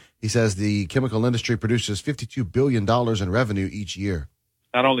economy. He says the chemical industry produces $52 billion in revenue each year.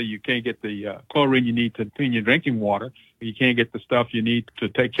 Not only you can't get the chlorine you need to clean your drinking water, but you can't get the stuff you need to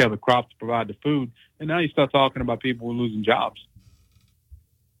take care of the crops to provide the food. And now you start talking about people who are losing jobs.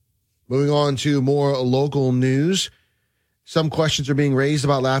 Moving on to more local news. Some questions are being raised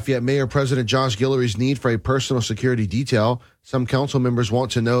about Lafayette Mayor President Josh Guillory's need for a personal security detail. Some council members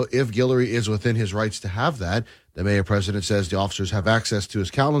want to know if Guillory is within his rights to have that. The mayor president says the officers have access to his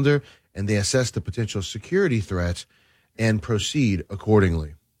calendar and they assess the potential security threat and proceed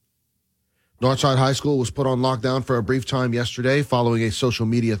accordingly. Northside High School was put on lockdown for a brief time yesterday following a social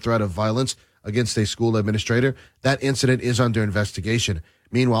media threat of violence against a school administrator. That incident is under investigation.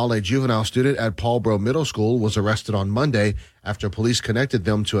 Meanwhile, a juvenile student at Paulboro Middle School was arrested on Monday after police connected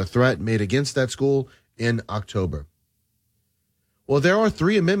them to a threat made against that school in October. Well, there are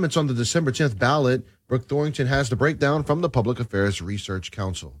 3 amendments on the December 10th ballot. Brooke Thorrington has the breakdown from the Public Affairs Research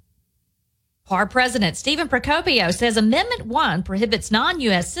Council. PAR President Stephen Procopio says Amendment 1 prohibits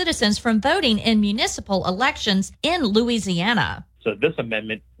non-U.S. citizens from voting in municipal elections in Louisiana. So this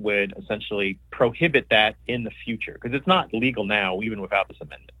amendment would essentially prohibit that in the future because it's not legal now, even without this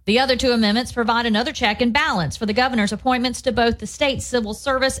amendment. The other 2 amendments provide another check and balance for the governor's appointments to both the state civil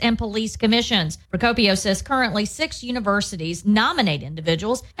service and police commissions. Procopio says currently 6 universities nominate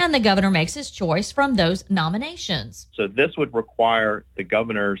individuals and the governor makes his choice from those nominations. So this would require the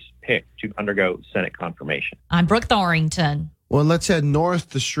governor's pick to undergo Senate confirmation. I'm Brooke Thorrington. Well, let's head north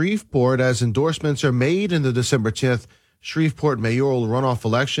to Shreveport as endorsements are made in the December 10th Shreveport mayoral runoff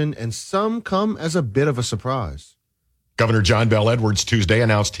election, and some come as a bit of a surprise. Governor John Bell Edwards Tuesday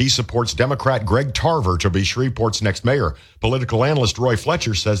announced he supports Democrat Greg Tarver to be Shreveport's next mayor. Political analyst Roy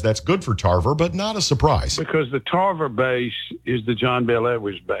Fletcher says that's good for Tarver, but not a surprise. Because the Tarver base is the John Bell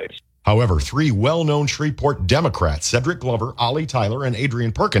Edwards base. However, 3 well-known Shreveport Democrats, Cedric Glover, Ollie Tyler, and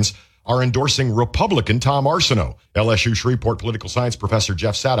Adrian Perkins, are endorsing Republican Tom Arsenault. LSU Shreveport political science professor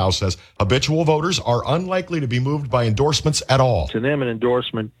Jeff Sadow says habitual voters are unlikely to be moved by endorsements at all. To them, an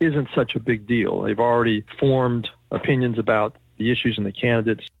endorsement isn't such a big deal. They've already formed opinions about the issues and the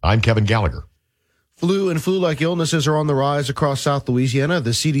candidates. I'm Kevin Gallagher. Flu and flu-like illnesses are on the rise across South Louisiana. The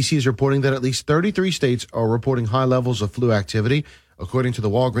CDC is reporting that at least 33 states are reporting high levels of flu activity. According to the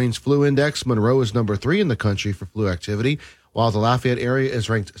Walgreens Flu Index, Monroe is number 3 in the country for flu activity, while the Lafayette area is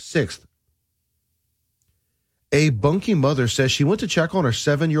ranked 6th. A Bunkie mother says she went to check on her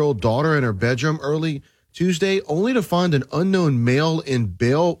 7-year-old daughter in her bedroom early Tuesday, only to find an unknown male in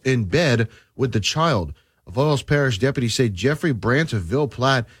bed with the child. Avoyelles Parish deputies say Jeffrey Brandt of Ville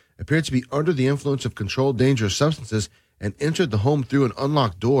Platte appeared to be under the influence of controlled dangerous substances and entered the home through an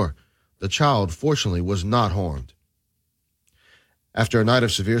unlocked door. The child, fortunately, was not harmed. After a night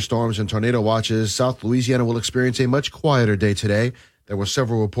of severe storms and tornado watches, South Louisiana will experience a much quieter day today. There were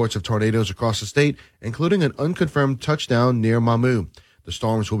several reports of tornadoes across the state, including an unconfirmed touchdown near Mamou. The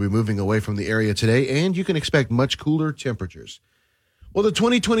storms will be moving away from the area today, and you can expect much cooler temperatures. Well, the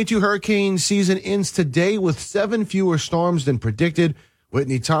 2022 hurricane season ends today with 7 fewer storms than predicted.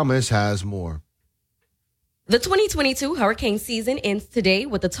 Whitney Thomas has more. The 2022 hurricane season ends today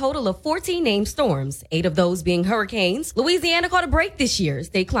with a total of 14 named storms, 8 of those being hurricanes. Louisiana caught a break this year.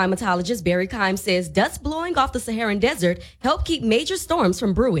 State climatologist Barry Keim says dust blowing off the Saharan desert helped keep major storms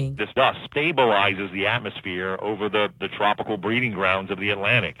from brewing. This dust stabilizes the atmosphere over the tropical breeding grounds of the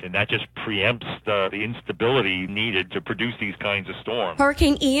Atlantic, and that just preempts the instability needed to produce these kinds of storms.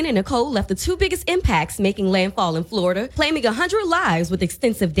 Hurricane Ian and Nicole left the 2 biggest impacts, making landfall in Florida, claiming 100 lives with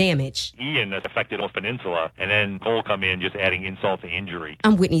extensive damage. Ian has affected North Peninsula, and then Nicole come in, just adding insult to injury.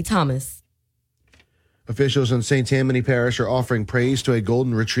 I'm Whitney Thomas. Officials in St. Tammany Parish are offering praise to a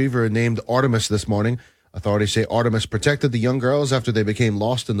golden retriever named Artemis this morning. Authorities say Artemis protected the young girls after they became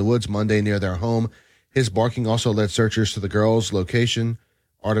lost in the woods Monday near their home. His barking also led searchers to the girls' location.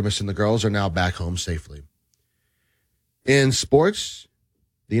 Artemis and the girls are now back home safely. In sports,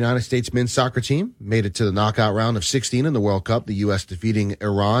 the United States men's soccer team made it to the knockout round of 16 in the World Cup, the U.S. defeating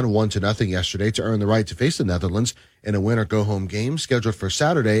Iran 1-0 yesterday to earn the right to face the Netherlands in a win-or-go-home game scheduled for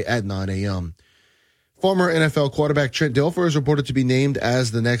Saturday at 9 a.m. Former NFL quarterback Trent Dilfer is reported to be named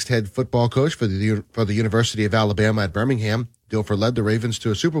as the next head football coach for the University of Alabama at Birmingham. Dilfer led the Ravens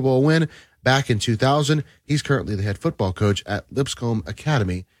to a Super Bowl win back in 2000. He's currently the head football coach at Lipscomb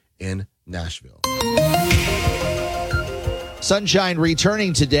Academy in Nashville. Sunshine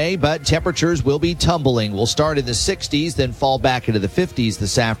returning today, but temperatures will be tumbling. We'll start in the 60s, then fall back into the 50s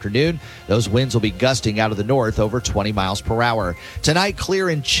this afternoon. Those winds will be gusting out of the north over 20 miles per hour. Tonight, clear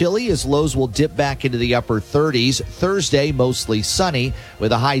and chilly as lows will dip back into the upper 30s. Thursday, mostly sunny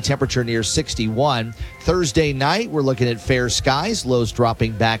with a high temperature near 61. Thursday night, we're looking at fair skies, lows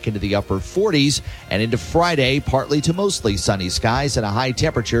dropping back into the upper 40s. And into Friday, partly to mostly sunny skies and a high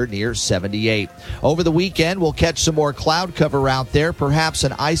temperature near 78. Over the weekend, we'll catch some more cloud cover out there, perhaps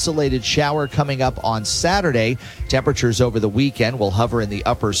an isolated shower coming up on Saturday. Temperatures over the weekend will hover in the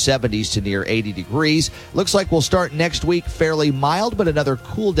upper 70s to near 80 degrees. Looks like we'll start next week fairly mild, but another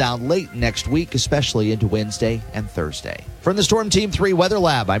cool down late next week, especially into Wednesday and Thursday. From the Storm Team 3 Weather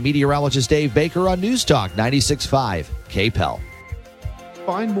Lab, I'm meteorologist Dave Baker on News Talk 96.5 KPEL.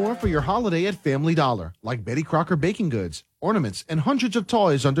 Find more for your holiday at Family Dollar, like Betty Crocker baking goods, ornaments, and hundreds of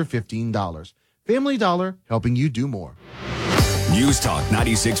toys under $15. Family Dollar, helping you do more. News Talk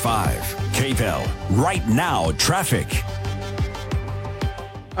 96.5 KPEL. Right now, traffic.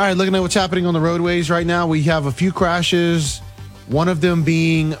 All right, looking at what's happening on the roadways right now, we have a few crashes. One of them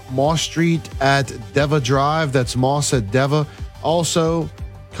being Moss Street at Deva Drive. That's Moss at Deva. Also,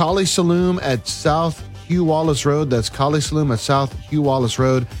 Kali Saloom at South Hugh Wallace Road. That's Kali Saloom at South Hugh Wallace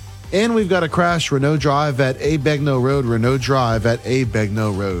Road. And we've got a crash, Renault Drive at A. Begnaud Road. Renault Drive at A.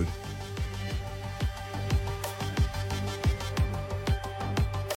 Begnaud Road.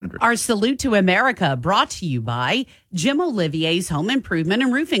 Our salute to America brought to you by Jim Olivier's Home Improvement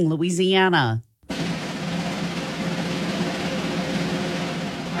and Roofing, Louisiana.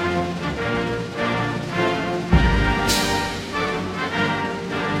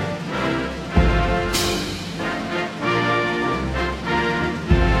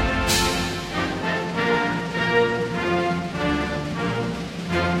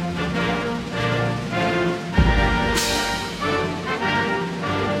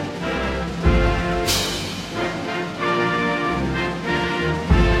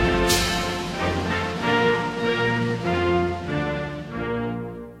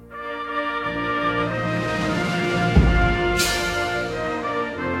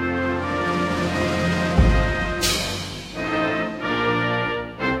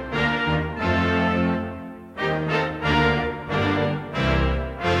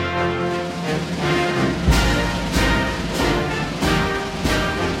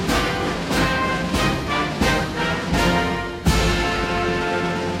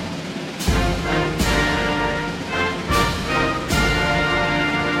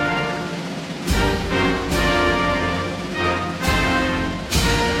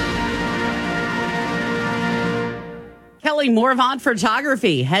 Kelly Morvant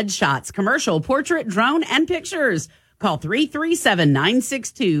Photography, headshots, commercial, portrait, drone, and pictures. Call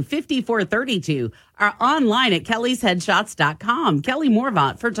 337-962-5432 or online at kellysheadshots.com. Kelly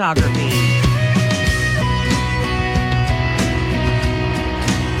Morvant Photography.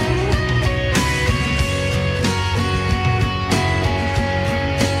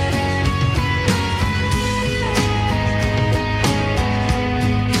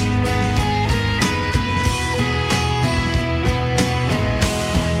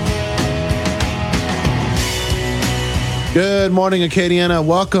 Good morning, Acadiana.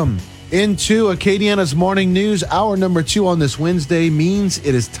 Welcome Into Acadiana's Morning News. Hour number 2 on this Wednesday means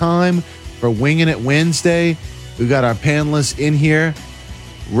it is time for Winging It Wednesday. We've got our panelists in here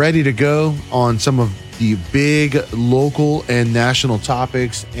ready to go on some of the big local and national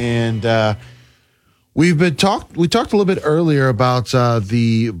topics. And we talked a little bit earlier about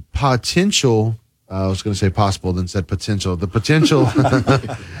the potential. I was going to say possible, then said potential. The potential,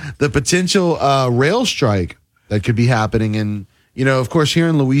 the potential rail strike that could be happening. And, you know, of course, here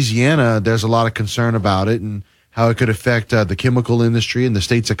in Louisiana, there's a lot of concern about it and how it could affect the chemical industry and the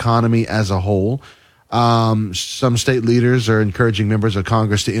state's economy as a whole. Some state leaders are encouraging members of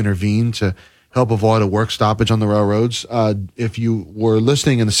Congress to intervene to help avoid a work stoppage on the railroads. If you were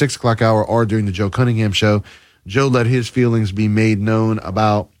listening in the 6 o'clock hour or during the Joe Cunningham show, Joe let his feelings be made known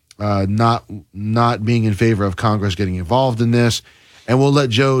about not being in favor of Congress getting involved in this. And we'll let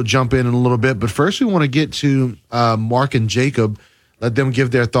Joe jump in a little bit. But first, we want to get to Mark and Jacob, let them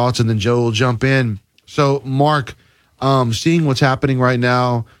give their thoughts, and then Joe will jump in. So, Mark, seeing what's happening right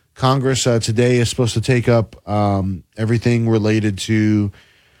now, Congress today is supposed to take up everything related to,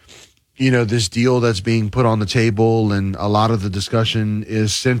 you know, this deal that's being put on the table. And a lot of the discussion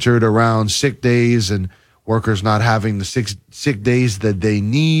is centered around sick days and workers not having the sick days that they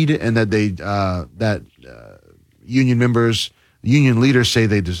need and that union leaders say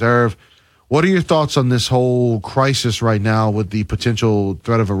they deserve. What are your thoughts on this whole crisis right now with the potential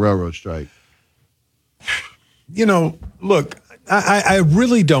threat of a railroad strike? You know, look, I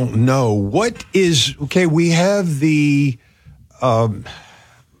really don't know. What is, okay, we have the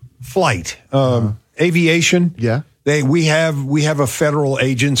flight, aviation. Yeah. We have a federal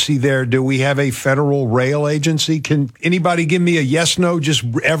agency there. Do we have a federal rail agency? Can anybody give me a yes, no, just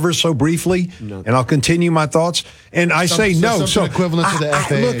ever so briefly? No. And I'll continue my thoughts. And I say no. So equivalent to the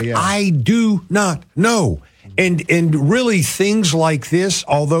FAA. I do not know. And really things like this,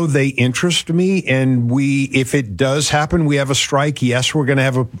 although they interest me, and if it does happen, we have a strike. Yes, we're going to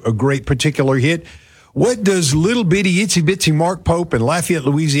have a great particular hit. What does little bitty itsy bitsy Mark Pope in Lafayette,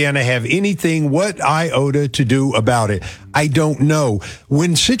 Louisiana have what iota to do about it? I don't know.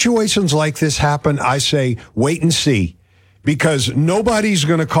 When situations like this happen, I say, wait and see. Because nobody's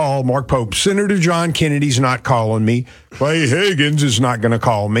going to call Mark Pope. Senator John Kennedy's not calling me. Clay Higgins is not going to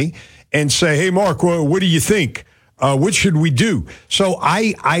call me and say, hey, Mark, what do you think? What should we do? So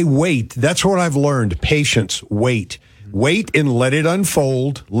I wait. That's what I've learned. Patience. Wait and let it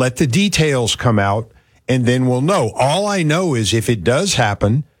unfold. Let the details come out. And then we'll know. All I know is if it does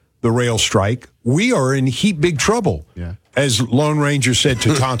happen, the rail strike, we are in big trouble. Yeah. As Lone Ranger said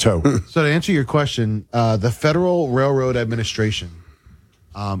to Tonto. So to answer your question, the Federal Railroad Administration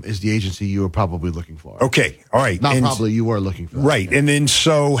is the agency you were probably looking for. Okay. All right. You were looking for. Right. And then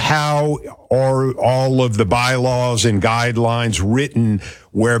so how are all of the bylaws and guidelines written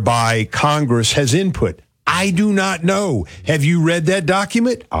whereby Congress has input? I do not know. Have you read that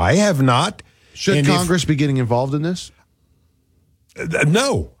document? I have not. Should Congress be getting involved in this?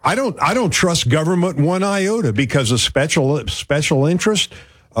 No, I don't trust government one iota because of special interest.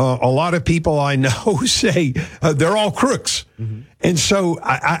 A lot of people I know say they're all crooks. Mm-hmm. And so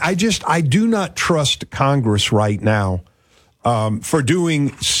I do not trust Congress right now for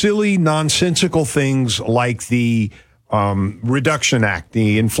doing silly, nonsensical things like the Reduction Act,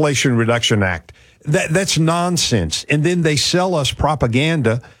 the Inflation Reduction Act. That's nonsense. And then they sell us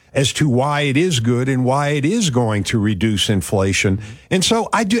propaganda as to why it is good and why it is going to reduce inflation. And so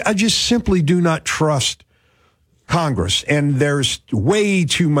I just simply do not trust Congress. And there's way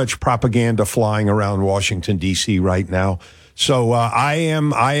too much propaganda flying around Washington, D.C. right now. So I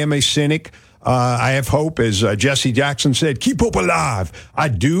am a cynic. I have hope, as Jesse Jackson said, keep hope alive. I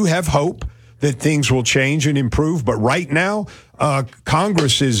do have hope that things will change and improve. But right now,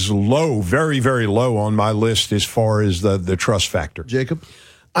 Congress is low, very, very low on my list as far as the trust factor. Jacob?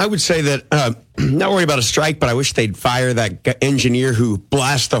 I would say that not worry about a strike, but I wish they'd fire that engineer who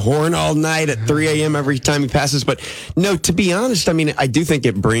blasts the horn all night at 3 a.m. every time he passes. But no, to be honest, I mean, I do think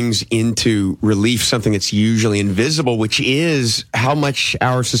it brings into relief something that's usually invisible, which is how much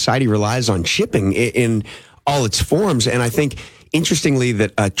our society relies on shipping in all its forms. And I think, interestingly,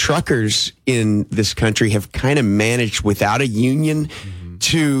 that truckers in this country have kind of managed without a union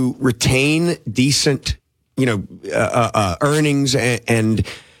to retain decent earnings and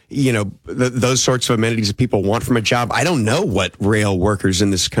those sorts of amenities that people want from a job. I don't know what rail workers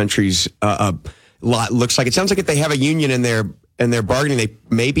in this country's lot looks like. It sounds like if they have a union and they're bargaining, they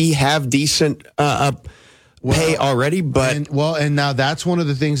maybe have decent pay already. But and now that's one of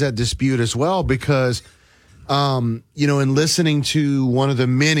the things that dispute as well, because in listening to one of the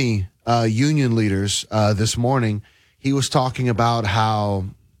many union leaders this morning, he was talking about how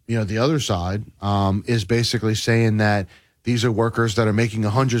the other side is basically saying that these are workers that are making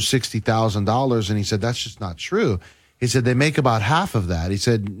 $160,000. And he said, that's just not true. He said, they make about half of that. He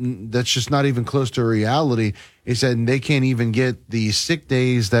said, that's just not even close to reality. He said, they can't even get the sick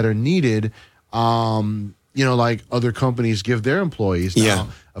days that are needed, like other companies give their employees. Now,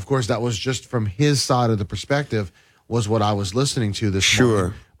 of course, that was just from his side of the perspective was what I was listening to this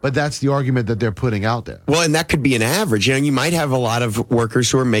morning. But that's the argument that they're putting out there. Well, and that could be an average. You might have a lot of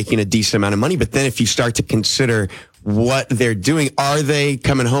workers who are making a decent amount of money, but then if you start to consider what they're doing, are they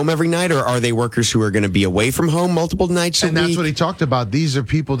coming home every night, or are they workers who are going to be away from home multiple nights a week? And that's what he talked about. These are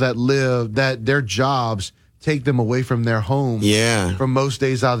people that their jobs take them away from their home for most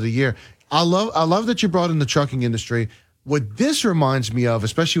days out of the year. I love that you brought in the trucking industry. What this reminds me of,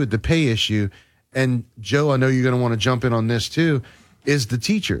 especially with the pay issue, and Joe, I know you're going to want to jump in on this too, is the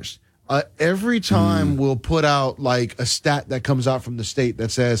teachers. Every time we'll put out like a stat that comes out from the state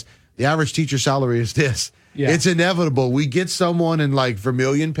that says the average teacher salary is this. Yeah. It's inevitable. We get someone in like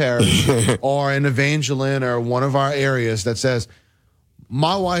Vermilion Parish or in Evangeline or one of our areas that says,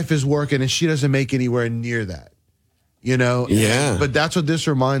 my wife is working and she doesn't make anywhere near that. Yeah. But that's what this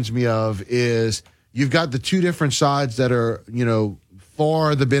reminds me of is you've got the two different sides that are,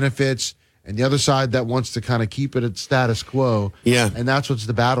 for the benefits, and the other side that wants to kind of keep it at status quo. Yeah. And that's what's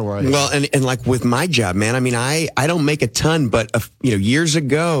the battle right now. Well, and like with my job, man, I don't make a ton, but, years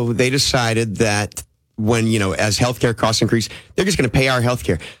ago, they decided that when, as healthcare costs increase, they're just going to pay our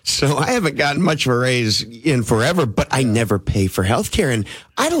healthcare. So I haven't gotten much of a raise in forever, but I never pay for healthcare. And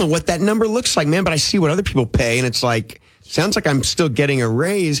I don't know what that number looks like, man, but I see what other people pay, and it's like, sounds like I'm still getting a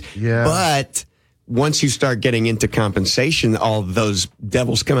raise. Yeah. But once you start getting into compensation, all those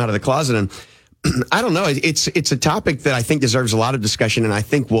devils come out of the closet. And I don't know. It's a topic that I think deserves a lot of discussion, and I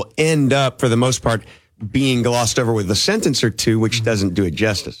think will end up, for the most part, being glossed over with a sentence or two, which doesn't do it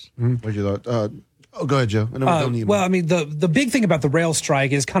justice. What'd you thought? Go ahead, Joe. The big thing about the rail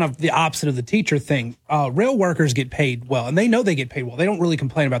strike is kind of the opposite of the teacher thing. Rail workers get paid well, and they know they get paid well. They don't really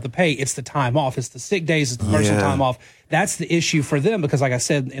complain about the pay. It's the time off. It's the sick days. It's the personal time off. That's the issue for them because, like I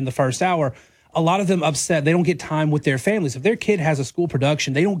said in the first hour, a lot of them upset. They don't get time with their families. If their kid has a school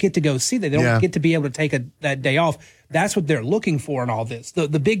production, they don't get to go see that. They don't get to be able to take that day off. That's what they're looking for in all this. The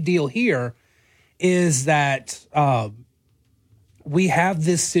big deal here is that we have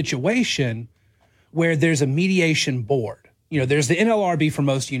this situation where there's a mediation board. There's the NLRB for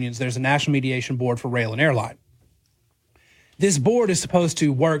most unions. There's a National Mediation Board for rail and airline. This board is supposed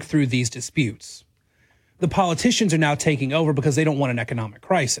to work through these disputes. The politicians are now taking over because they don't want an economic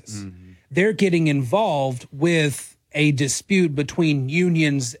crisis. Mm-hmm. They're getting involved with a dispute between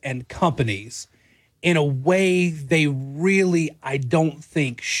unions and companies in a way they really, I don't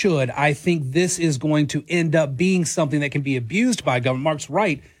think, should. I think this is going to end up being something that can be abused by government. Mark's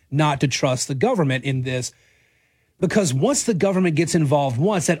right not to trust the government in this, because once the government gets involved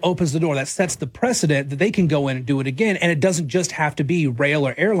once, that opens the door. That sets the precedent that they can go in and do it again. And it doesn't just have to be rail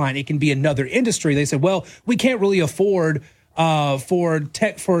or airline. It can be another industry. They said, well, we can't really afford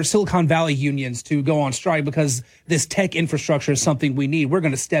for Silicon Valley unions to go on strike because this tech infrastructure is something we need. We're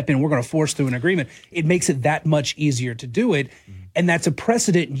going to step in. We're going to force through an agreement. It makes it that much easier to do it. And that's a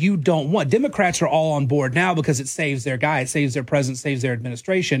precedent you don't want. Democrats are all on board now because it saves their guy. It saves their president, saves their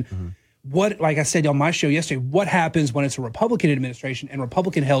administration. What, like I said on my show yesterday, what happens when it's a Republican administration and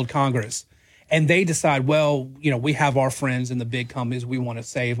Republican-held Congress, and they decide, well, we have our friends in the big companies we want to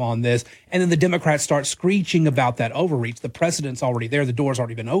save on this, and then the Democrats start screeching about that overreach. The precedent's already there. The door's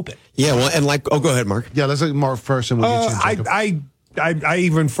already been opened. Yeah, well, and go ahead, Mark. Yeah, let's let Mark first, and we'll get you. I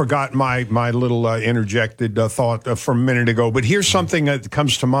even forgot my little interjected thought from a minute ago, but here's something that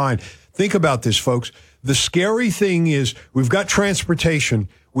comes to mind. Think about this, folks. The scary thing is we've got transportation.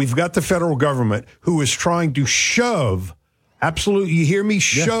 We've got the federal government who is trying to shove, absolutely, you hear me,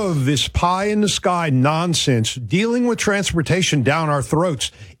 shove this pie in the sky nonsense, dealing with transportation down our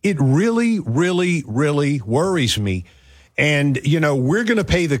throats. It really, really, really worries me. And, we're going to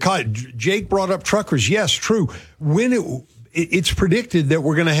pay the cost. Jake brought up truckers. Yes, true. When it's predicted that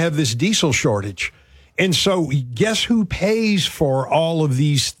we're going to have this diesel shortage. And so guess who pays for all of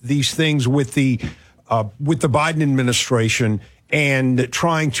these things with the Biden administration and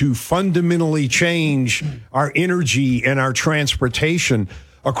trying to fundamentally change our energy and our transportation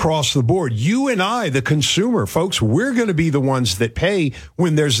across the board? You and I, the consumer, folks, we're going to be the ones that pay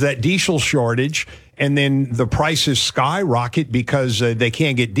when there's that diesel shortage and then the prices skyrocket because they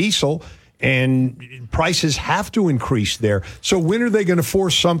can't get diesel. And prices have to increase there. So when are they going to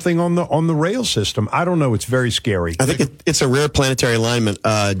force something on the rail system? I don't know. It's very scary. I think it's a rare planetary alignment.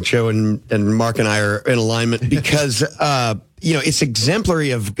 Joe and Mark and I are in alignment because it's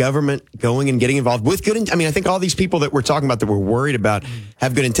exemplary of government going and getting involved with good. I think all these people that we're talking about that we're worried about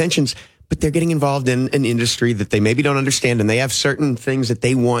have good intentions, but they're getting involved in an industry that they maybe don't understand, and they have certain things that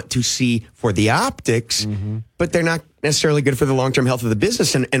they want to see for the optics, but they're not necessarily good for the long-term health of the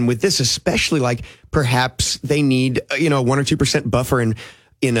business. And with this, especially, like perhaps they need, 1 or 2% buffer in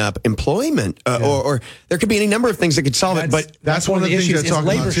employment, or there could be any number of things that could solve it. But that's one of the issues is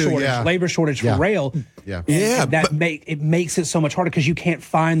labor shortage. Labor shortage for rail. It makes it so much harder because you can't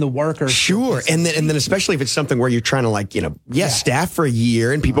find the workers. Sure, and then especially if it's something where you're trying to staff for a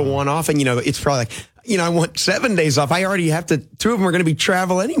year and people want off, and it's probably like, I want 7 days off. I already have to. 2 of them are going to be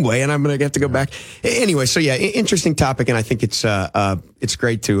travel anyway, and I'm going to have to go back anyway. So interesting topic, and I think it's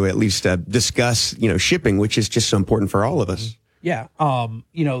great to at least discuss shipping, which is just so important for all of us. Yeah.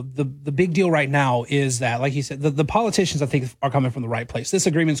 The big deal right now is that, like you said, the politicians, I think, are coming from the right place. This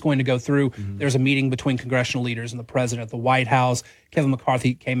agreement's going to go through. There's a meeting between congressional leaders and the president at the White House. Kevin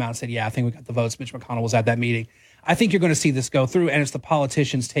McCarthy came out and said, I think we got the votes. Mitch McConnell was at that meeting. I think you're going to see this go through, and it's the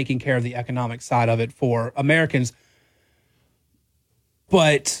politicians taking care of the economic side of it for Americans.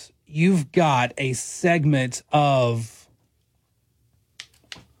 But you've got a segment of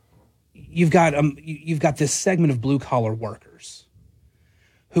you've got this segment of blue collar workers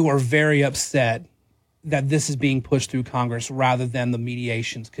who are very upset that this is being pushed through Congress rather than the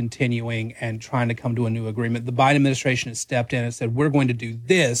mediations continuing and trying to come to a new agreement. The Biden administration has stepped in and said, we're going to do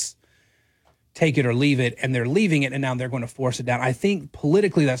this, take it or leave it, and they're leaving it, and now they're going to force it down. I think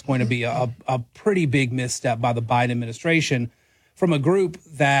politically that's going to be a pretty big misstep by the Biden administration from a group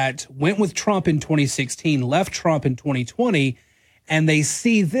that went with Trump in 2016, left Trump in 2020, and they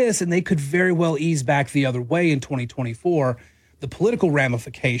see this, and they could very well ease back the other way in 2024. The political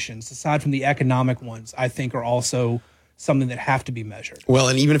ramifications, aside from the economic ones, I think are also something that have to be measured. Well,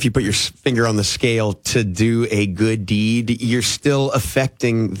 and even if you put your finger on the scale to do a good deed, you're still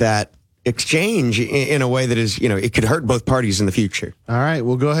affecting that exchange in a way that is, it could hurt both parties in the future. All right,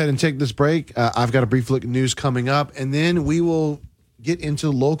 we'll go ahead and take this break. I've got a brief look at news coming up, and then we will get into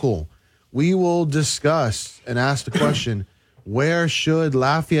local. We will discuss and ask the question, where should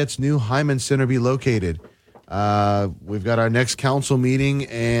Lafayette's new Hyman Center be located? We've got our next council meeting,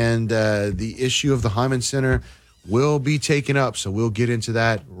 and the issue of the Hyman Center will be taken up. So we'll get into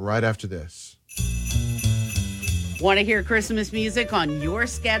that right after this. Want to hear Christmas music on your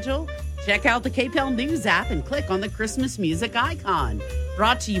schedule? Check out the KPEL News app and click on the Christmas music icon.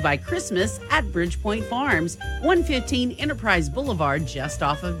 Brought to you by Christmas at Bridgepoint Farms, 115 Enterprise Boulevard, just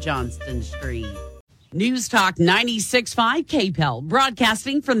off of Johnston Street. News Talk 96.5 KPEL,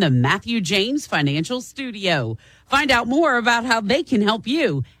 broadcasting from the Matthew James Financial Studio. Find out more about how they can help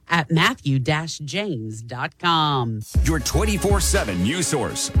you at matthew-james.com. Your 24/7 news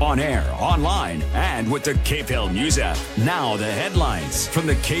source, on air, online, and with the KPEL News app. Now the headlines from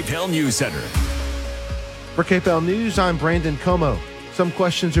the KPEL News Center. For KPEL News, I'm Brandon Como. Some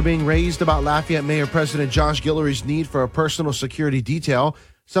questions are being raised about Lafayette Mayor President Josh Guillory's need for a personal security detail.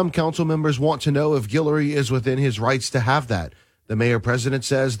 Some council members want to know if Guillory is within his rights to have that. The mayor-president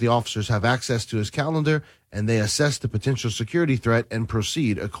says the officers have access to his calendar and they assess the potential security threat and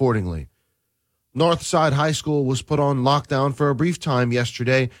proceed accordingly. Northside High School was put on lockdown for a brief time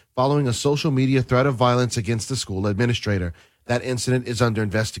yesterday following a social media threat of violence against the school administrator. That incident is under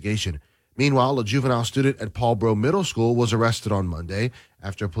investigation. Meanwhile, a juvenile student at Paul Breaux Middle School was arrested on Monday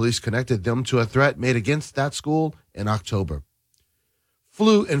after police connected them to a threat made against that school in October.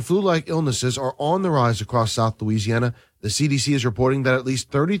 Flu and flu-like illnesses are on the rise across South Louisiana. The CDC is reporting that at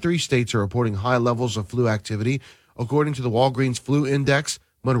least 33 states are reporting high levels of flu activity. According to the Walgreens Flu Index,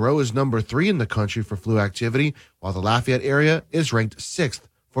 Monroe is number 3 in the country for flu activity, while the Lafayette area is ranked 6th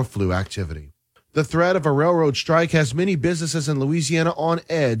for flu activity. The threat of a railroad strike has many businesses in Louisiana on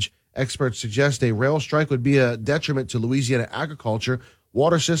edge. Experts suggest a rail strike would be a detriment to Louisiana agriculture,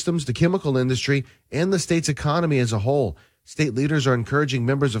 water systems, the chemical industry, and the state's economy as a whole. State leaders are encouraging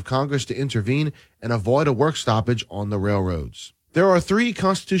members of Congress to intervene and avoid a work stoppage on the railroads. There are 3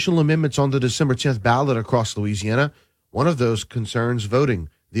 constitutional amendments on the December 10th ballot across Louisiana. One of those concerns voting.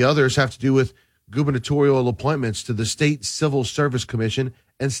 The others have to do with gubernatorial appointments to the State Civil Service Commission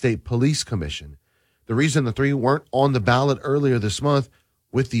and State Police Commission. The reason the 3 weren't on the ballot earlier this month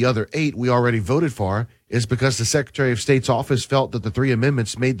with the other 8 we already voted for is because the Secretary of State's office felt that the 3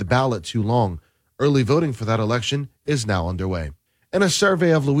 amendments made the ballot too long. Early voting for that election is now underway. And a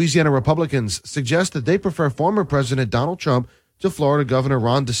survey of Louisiana Republicans suggests that they prefer former President Donald Trump to Florida Governor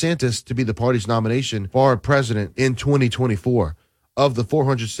Ron DeSantis to be the party's nomination for president in 2024. Of the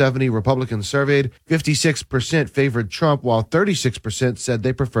 470 Republicans surveyed, 56% favored Trump, while 36% said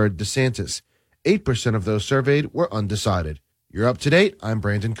they preferred DeSantis. 8% of those surveyed were undecided. You're up to date. I'm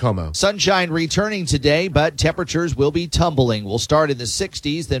Brandon Como. Sunshine returning today, but temperatures will be tumbling. We'll start in the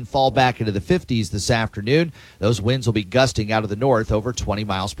 60s, then fall back into the 50s this afternoon. Those winds will be gusting out of the north over 20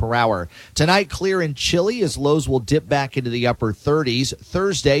 miles per hour. Tonight, clear and chilly as lows will dip back into the upper 30s.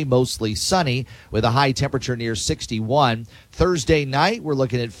 Thursday, mostly sunny with a high temperature near 61. Thursday night, we're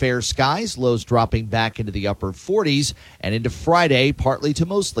looking at fair skies, lows dropping back into the upper 40s. And into Friday, partly to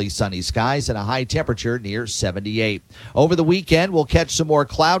mostly sunny skies and a high temperature near 78. Over the weekend, we'll catch some more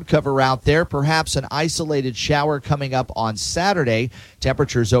cloud cover out there, perhaps an isolated shower coming up on Saturday.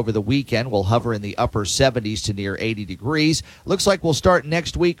 Temperatures over the weekend will hover in the upper 70s to near 80 degrees. Looks like we'll start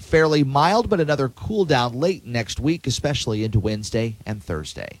next week fairly mild, but another cool down late next week, especially into Wednesday and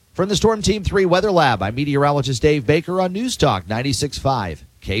Thursday. From the Storm Team 3 Weather Lab, I'm meteorologist Dave Baker on News Talk 96.5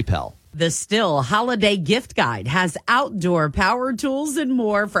 KPEL. The Still Holiday Gift Guide has outdoor power tools and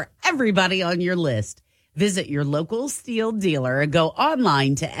more for everybody on your list. Visit your local Stihl dealer and go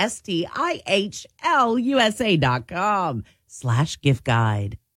online to stihlusa.com/gift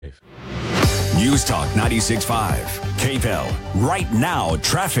guide. News Talk 96.5 KPEL. Right now,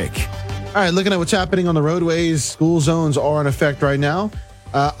 traffic. All right, looking at what's happening on the roadways, school zones are in effect right now.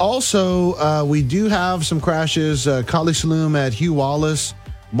 Also, we do have some crashes. Kali Saloom at Hugh Wallace,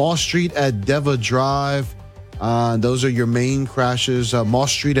 Moss Street at Deva Drive. Those are your main crashes.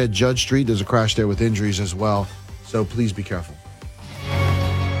 Moss Street at Judge Street, there's a crash there with injuries as well. So please be careful.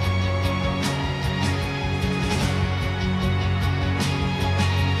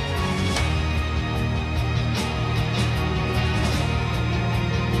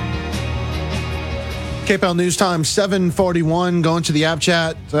 KPEL News Time, 7:41. Going to the app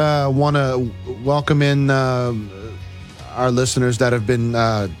chat. Want to welcome in our listeners that have been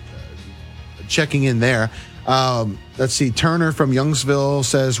checking in there. Let's see. Turner from Youngsville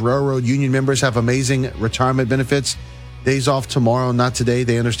says railroad union members have amazing retirement benefits. Days off tomorrow, not today.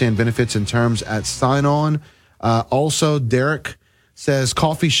 They understand benefits and terms at sign-on. Also, Derek says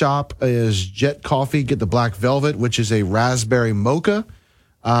coffee shop is Jet Coffee. Get the Black Velvet, which is a raspberry mocha.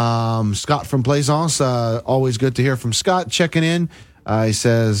 Scott from Plaisance, always good to hear from Scott checking in. He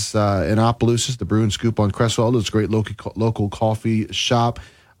says in Opelousas, the Brew and Scoop on Crestwell, it's a great local coffee shop.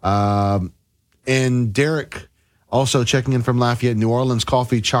 And Derek also checking in from Lafayette, New Orleans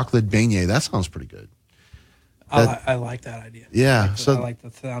coffee chocolate beignet. That sounds pretty good. I like that idea. Yeah. I like the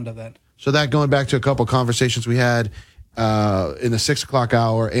sound of that. So that going back to a couple conversations we had in the 6 o'clock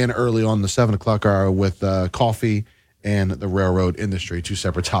hour and early on the 7 o'clock hour with coffee and the railroad industry, two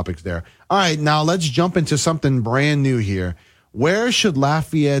separate topics there. All right, now let's jump into something brand new here. Where should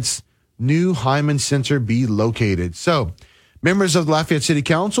Lafayette's new Hyman Center be located? So, members of the Lafayette City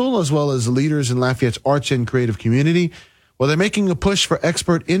Council, as well as leaders in Lafayette's arts and creative community, well, they're making a push for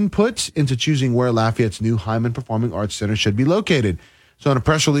expert input into choosing where Lafayette's new Hyman Performing Arts Center should be located. So, in a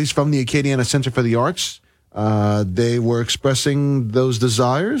press release from the Acadiana Center for the Arts, they were expressing those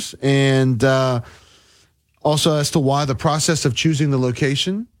desires and also as to why the process of choosing the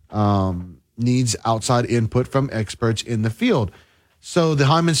location needs outside input from experts in the field. So the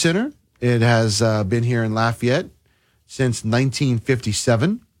Hyman Center, it has been here in Lafayette since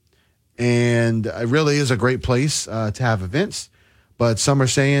 1957, and it really is a great place to have events. But some are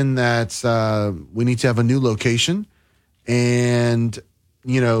saying that we need to have a new location, and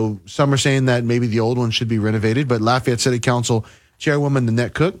some are saying that maybe the old one should be renovated. But Lafayette City Council Chairwoman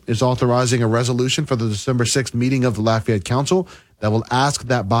Nanette Cook is authorizing a resolution for the December 6th meeting of the Lafayette Council that will ask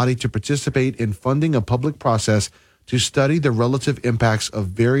that body to participate in funding a public process to study the relative impacts of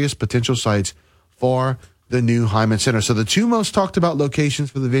various potential sites for the new Hyman Center. So the two most talked about locations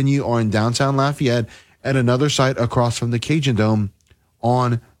for the venue are in downtown Lafayette and another site across from the Cajun Dome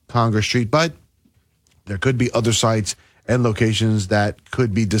on Congress Street. But there could be other sites and locations that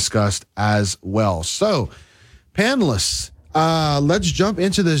could be discussed as well. So, panelists, let's jump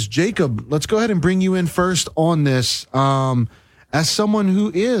into this. Jacob, let's go ahead and bring you in first on this. As someone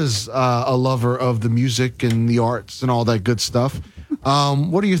who is a lover of the music and the arts and all that good stuff,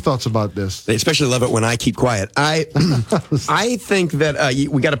 what are your thoughts about this? They especially love it when I keep quiet. I think that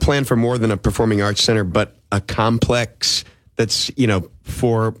we got to plan for more than a performing arts center, but a complex that's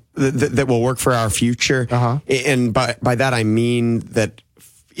for that will work for our future. And by that I mean that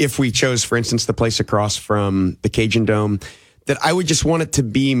if we chose, for instance, the place across from the Cajun Dome, that I would just want it to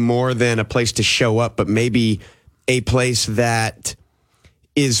be more than a place to show up, but maybe a place that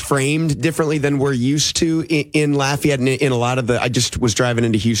is framed differently than we're used to in Lafayette and in a lot of I just was driving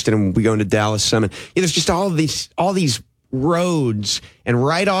into Houston and we go into Dallas Summit. There's just all these roads, and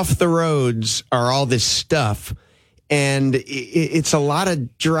right off the roads are all this stuff. And it's a lot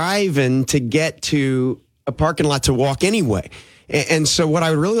of driving to get to a parking lot to walk anyway. And so what I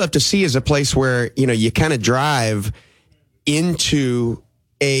would really love to see is a place where, you kind of drive into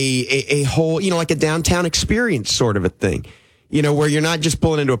a whole, like a downtown experience sort of a thing, where you're not just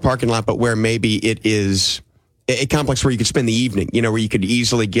pulling into a parking lot, but where maybe it is a complex where you could spend the evening, where you could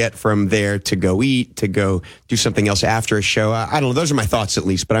easily get from there to go eat, to go do something else after a show. I don't know. Those are my thoughts at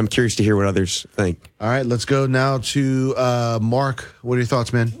least, but I'm curious to hear what others think. All right, let's go now to Mark. What are your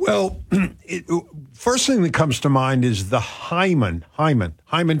thoughts, man? Well, first thing that comes to mind is the Hyman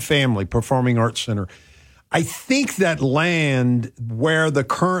Family Performing Arts Center. I think that land where the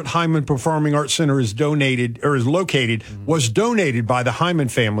current Hyman Performing Arts Center is located was donated by the Hyman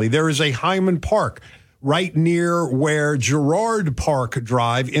family. There is a Hyman Park right near where Girard Park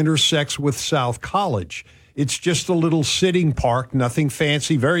Drive intersects with South College. It's just a little sitting park, nothing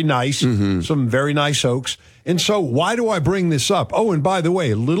fancy, very nice, some very nice oaks. And so why do I bring this up? Oh, and by the way,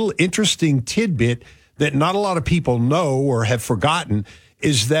 a little interesting tidbit that not a lot of people know or have forgotten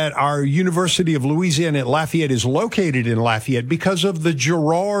is that our University of Louisiana at Lafayette is located in Lafayette because of the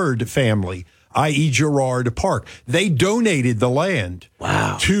Girard family, i.e. Girard Park. They donated the land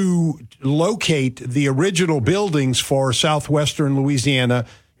to locate the original buildings for Southwestern Louisiana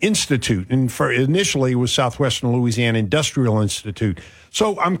Institute. And initially it was Southwestern Louisiana Industrial Institute.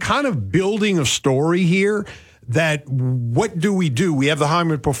 So I'm kind of building a story here that what do? We have the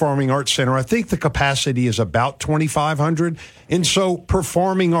Hyman Performing Arts Center. I think the capacity is about 2,500. And so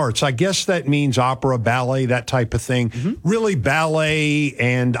performing arts, I guess that means opera, ballet, that type of thing. Really ballet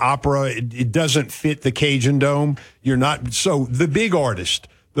and opera, it doesn't fit the Cajun Dome. So the big artists,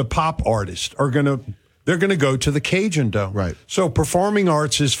 the pop artists they're going to go to the Cajun Dome. Right. So performing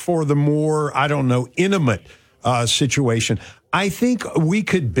arts is for the more, intimate situation. I think we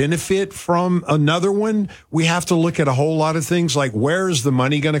could benefit from another one. We have to look at a whole lot of things like where is the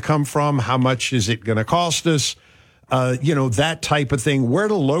money going to come from? How much is it going to cost us? That type of thing, where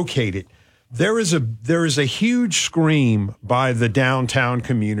to locate it. There is a huge scream by the downtown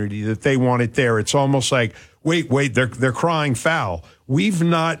community that they want it there. It's almost like, wait, they're crying foul. We've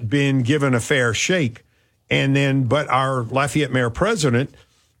not been given a fair shake. But our Lafayette Mayor President,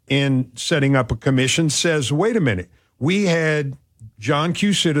 in setting up a commission, says, wait a minute. We had John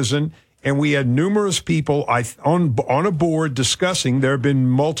Q. Citizen, and we had numerous people on a board discussing. There have been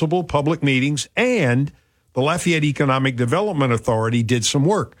multiple public meetings, and the Lafayette Economic Development Authority did some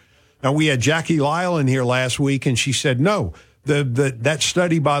work. Now, we had Jackie Lyle in here last week, and she said, no, that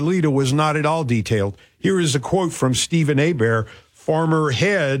study by Lita was not at all detailed. Here is a quote from Stephen Hebert, former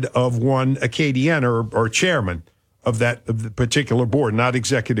head of one Acadiana or chairman of the particular board, not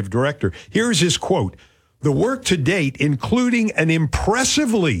executive director. Here's his quote. The work to date, including an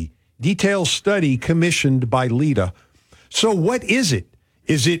impressively detailed study commissioned by Lita. So what is it?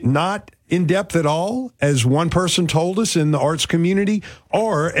 Is it not in depth at all, as one person told us in the arts community,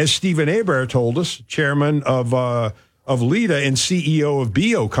 or as Stephen Hebert told us, chairman of Lita and CEO of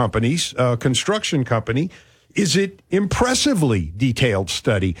BO Companies, construction company, is it impressively detailed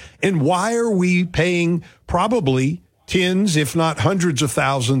study? And why are we paying probably tens, if not hundreds of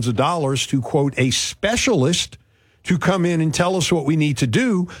thousands of dollars to, quote, a specialist to come in and tell us what we need to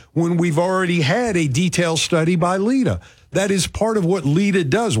do when we've already had a detailed study by Lita? That is part of what Lita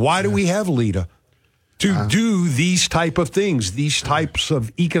does. Why do we have Lita? To do these type of things, these types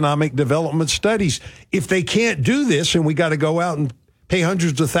of economic development studies. If they can't do this and we got to go out and pay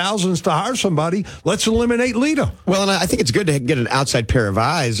hundreds of thousands to hire somebody, let's eliminate Lita. Well, and I think it's good to get an outside pair of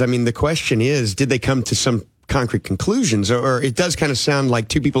eyes. I mean, the question is, did they come to some concrete conclusions, or it does kind of sound like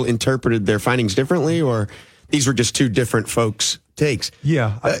two people interpreted their findings differently, or these were just two different folks' takes.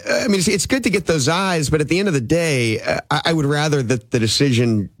 Yeah. I mean, it's good to get those eyes, but at the end of the day, I would rather that the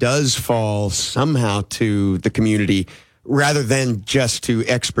decision does fall somehow to the community rather than just to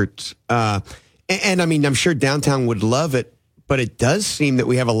experts. And I mean, I'm sure downtown would love it, but it does seem that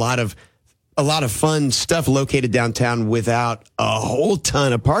we have a lot of fun stuff located downtown without a whole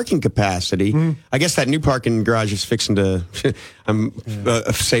ton of parking capacity. I guess that new parking garage is fixing to, I'm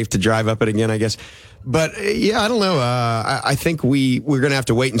safe to drive up it again, I guess. But yeah, I don't know. I think we're going to have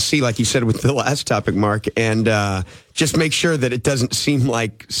to wait and see, like you said with the last topic, Mark, and just make sure that it doesn't seem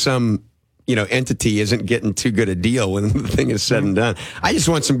like some entity isn't getting too good a deal when the thing is said and done. I just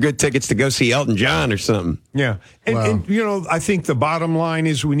want some good tickets to go see Elton John or something. Yeah. And I think the bottom line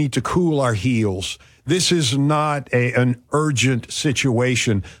is we need to cool our heels. This is not an urgent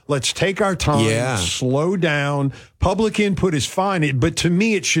situation. Let's take our time, slow down. Public input is fine, but to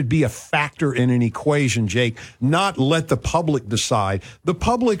me, it should be a factor in an equation, Jake, not let the public decide. The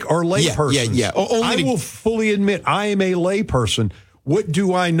public are laypersons. Yeah. I will fully admit I am a layperson. what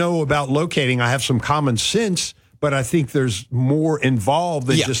do I know about locating? I have some common sense, but I think there's more involved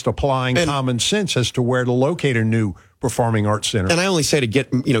than just applying common sense as to where to locate a new performing arts center. And I only say to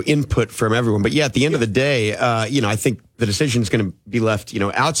get, input from everyone. But at the end of the day, I think the decision is going to be left,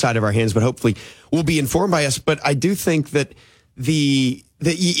 outside of our hands, but hopefully we'll be informed by us. But I do think that we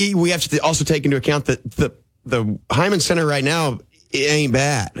have to also take into account that the Hyman Center right now, it ain't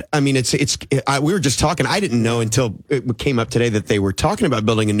bad. I mean, we were just talking. I didn't know until it came up today that they were talking about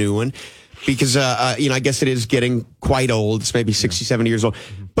building a new one. Because, I guess it is getting quite old. It's maybe 60, 70 years old.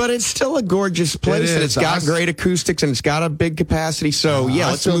 But it's still a gorgeous place, and it's got great acoustics, and it's got a big capacity. So,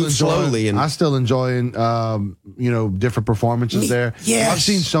 let's move slowly. And I still enjoy, different performances there. Yes. I've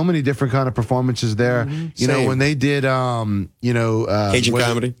seen so many different kind of performances there. Same. When they did, Cajun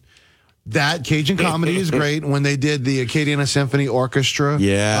comedy. That Cajun comedy is great. When they did the Acadiana Symphony Orchestra,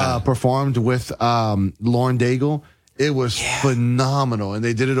 performed with Lauren Daigle. It was phenomenal, and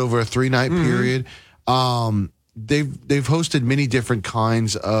they did it over a 3-night period. They've hosted many different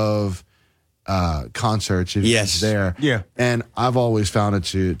kinds of concerts. There, and I've always found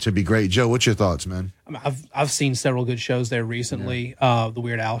it to be great. Joe, what's your thoughts, man? I've seen several good shows there recently. The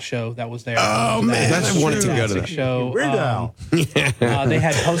Weird Al show that was there. Oh man, I wanted to go to that show. Weird Al. They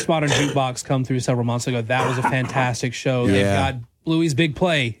had Postmodern Jukebox come through several months ago. That was a fantastic show. They've got Bluey's Big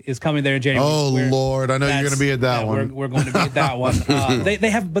Play is coming there in January. Oh Lord, I know you're going to be at that one. We're going to be at that one.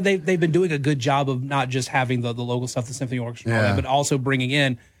 They've been doing a good job of not just having the local stuff, the symphony orchestra, but also bringing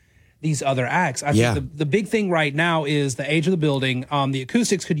in these other acts. I think the big thing right now is the age of the building. The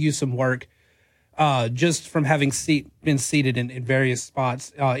acoustics could use some work, just from having been seated in various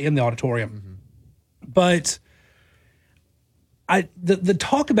spots in the auditorium. But the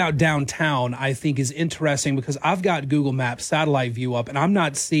talk about downtown, I think, is interesting because I've got Google Maps satellite view up, and I'm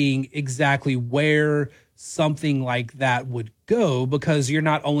not seeing exactly where something like that would go, because you're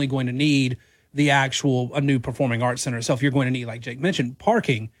not only going to need a new performing arts center itself, you're going to need, like Jake mentioned,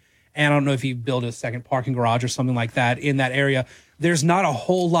 parking. And I don't know if you build a second parking garage or something like that in that area. There's not a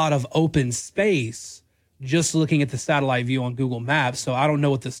whole lot of open space just looking at the satellite view on Google Maps. So I don't know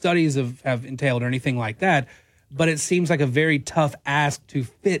what the studies have entailed or anything like that. But it seems like a very tough ask to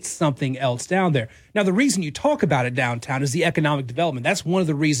fit something else down there. Now, the reason you talk about it downtown is the economic development. That's one of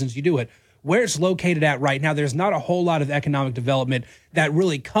the reasons you do it. Where it's located at right now, there's not a whole lot of economic development that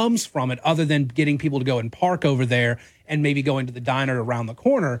really comes from it other than getting people to go and park over there and maybe going to the diner around the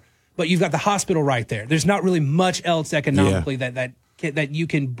corner. But you've got the hospital right there. There's not really much else economically that you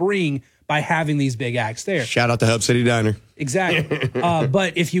can bring by having these big acts there. Shout out to Hub City Diner. Exactly.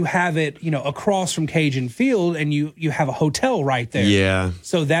 But if you have it, across from Cajun Field and you have a hotel right there. Yeah.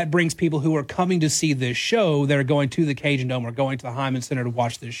 So that brings people who are coming to see this show, that are going to the Cajun Dome or going to the Hyman Center to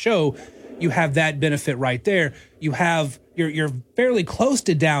watch this show. You have that benefit right there. You're fairly close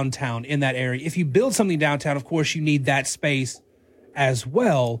to downtown in that area. If you build something downtown, of course, you need that space as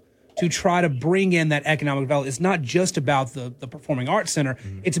well to try to bring in that economic development. It's not just about the Performing Arts Center.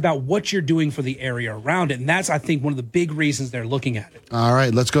 It's about what you're doing for the area around it. And that's, I think, one of the big reasons they're looking at it. All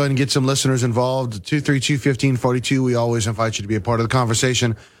right, let's go ahead and get some listeners involved. 232-1542. We always invite you to be a part of the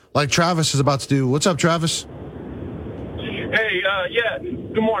conversation, like Travis is about to do. What's up, Travis? Hey,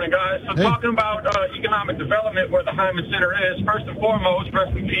 good morning, guys. So talking about economic development where the Hyman Center is, first and foremost,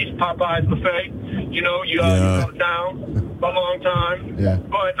 rest in peace, Popeye's Buffet. You held it down a long time. Yeah.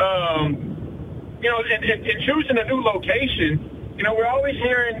 But, in choosing a new location, we're always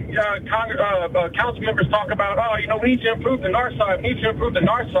hearing council members talk about, we need to improve the north side,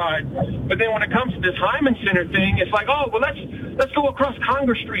 But then when it comes to this Hyman Center thing, it's like, let's go across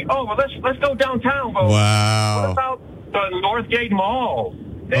Congress Street. Let's go downtown. Wow. What about the Northgate Mall?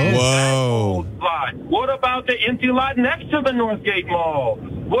 Whoa. Lot. What about the empty lot next to the Northgate Mall?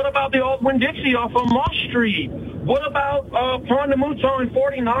 What about the old Winn-Dixie off of Moss Street? What about Pond de Mouton and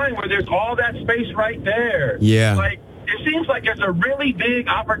 49 where there's all that space right there? Yeah. It seems like there's a really big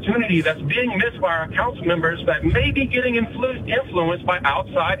opportunity that's being missed by our council members that may be getting influenced by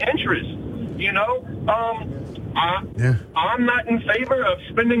outside interests. I'm not in favor of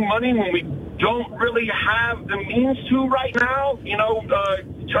spending money when we don't really have the means to right now.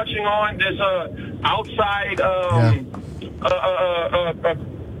 Touching on this outside,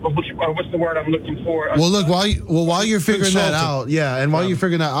 what's the word I'm looking for? Well, look, while you're figuring that out, while you're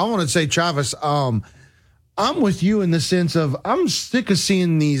figuring that, I want to say, Travis, I'm with you in the sense of I'm sick of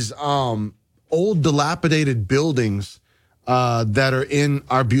seeing these old dilapidated buildings that are in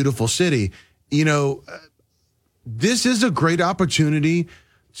our beautiful city. This is a great opportunity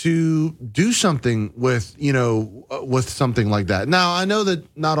to do something with something like that. Now, I know that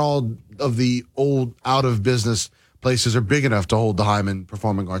not all of the old out of business places are big enough to hold the Hyman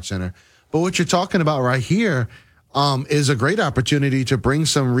Performing Arts Center. But what you're talking about right here is a great opportunity to bring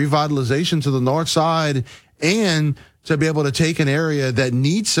some revitalization to the north side and to be able to take an area that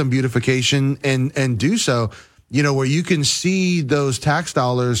needs some beautification and do so, where you can see those tax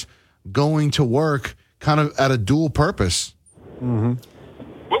dollars going to work kind of at a dual purpose. Mm-hmm.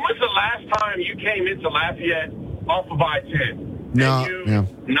 When was the last time you came into Lafayette off of I-10?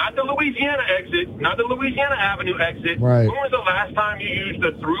 Not the Louisiana exit, not the Louisiana Avenue exit. Right. When was the last time you used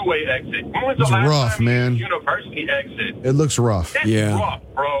the Thruway exit? When was the last rough, time man. you used University exit? It looks rough. It's rough,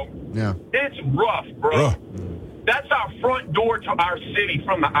 bro. Yeah. It's rough, bro. That's our front door to our city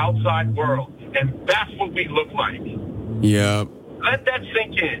from the outside world, and that's what we look like. Yeah. Let that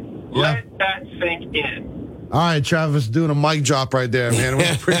sink in. Yeah. Let that sink in. All right, Travis, doing a mic drop right there, man. We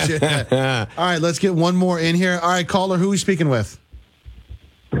appreciate that. All right, let's get one more in here. All right, caller, who are we speaking with?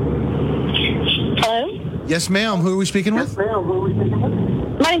 Hello? Yes, ma'am. Who are we speaking with?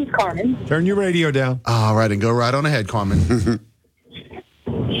 My name's Carmen. Turn your radio down. All right, and go right on ahead, Carmen.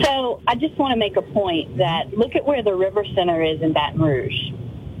 So I just want to make a point that look at where the River Center is in Baton Rouge.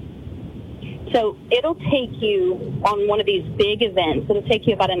 So it'll take you on one of these big events, it'll take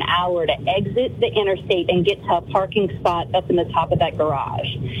you about an hour to exit the interstate and get to a parking spot up in the top of that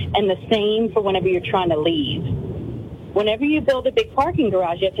garage. And the same for whenever you're trying to leave. Whenever you build a big parking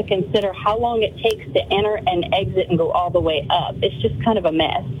garage, you have to consider how long it takes to enter and exit and go all the way up. It's just kind of a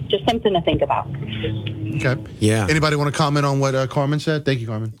mess. Just something to think about. Okay. Yeah. Anybody want to comment on what Carmen said? Thank you,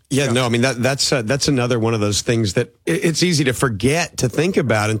 Carmen. Yeah, no, I mean, that's another one of those things that it's easy to forget to think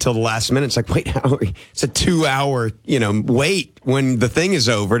about until the last minute. It's like, wait, it's a 2-hour, wait when the thing is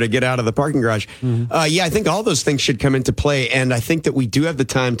over to get out of the parking garage. Mm-hmm. I think all those things should come into play. And I think that we do have the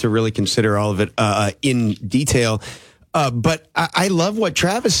time to really consider all of it in detail. But I love what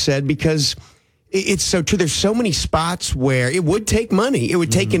Travis said because it's so true. There's so many spots where it would take money. It would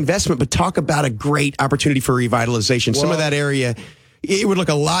take investment, but talk about a great opportunity for revitalization. Some of that area, it would look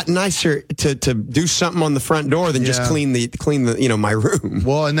a lot nicer to do something on the front door than just clean the my room.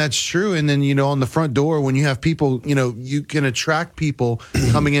 Well, and that's true. And then, on the front door, when you have people, you can attract people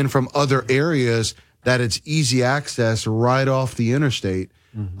coming in from other areas that it's easy access right off the interstate.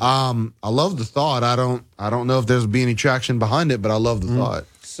 Mm-hmm. I love the thought. I don't know if there's be any traction behind it, but I love the thought.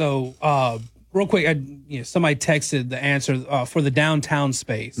 So, real quick, somebody texted the answer for the downtown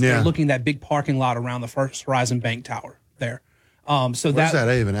space. Yeah. They're looking at that big parking lot around the First Horizon Bank Tower there. Where's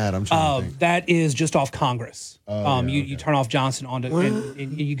that even at? I'm trying to think. That is just off Congress. You turn off Johnson onto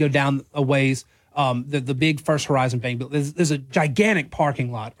and you go down a ways. The big First Horizon Bank. There's a gigantic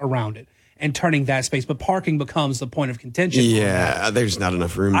parking lot around it. And turning that space, but parking becomes the point of contention. Yeah, there's not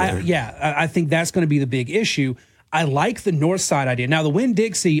enough room there. I think that's going to be the big issue. I like the north side idea. Now, the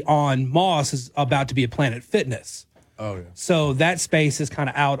Winn-Dixie on Moss is about to be a Planet Fitness. Oh, yeah. So that space is kind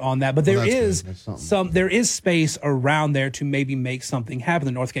of out on that. But there is space around there to maybe make something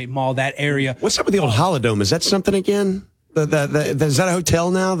happen. The Northgate Mall, that area. What's up with the old Holodome? Is that something again? Is that a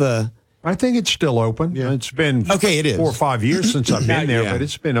hotel now? I think it's still open. Yeah. It's been it is 4 or 5 years since I've been there, but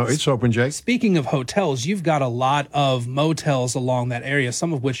it's open, Jake. Speaking of hotels, you've got a lot of motels along that area,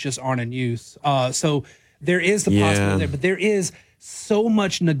 some of which just aren't in use. So there is the possibility there, but there is so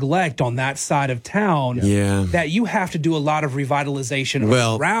much neglect on that side of town that you have to do a lot of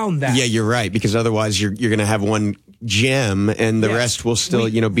revitalization around that. Yeah, you're right, because otherwise you're going to have one gem and the rest will still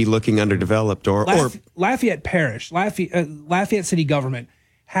be looking underdeveloped or Lafayette Parish, Lafayette City government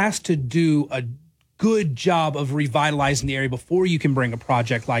has to do a good job of revitalizing the area before you can bring a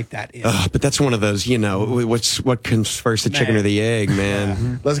project like that in. But that's one of those, what comes first, the chicken or the egg,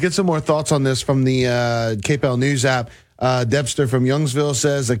 man? Let's get some more thoughts on this from the KPEL News app. Debster from Youngsville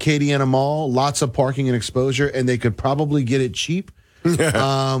says Acadiana Mall, lots of parking and exposure, and they could probably get it cheap.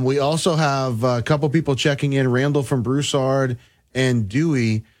 We also have a couple people checking in, Randall from Broussard and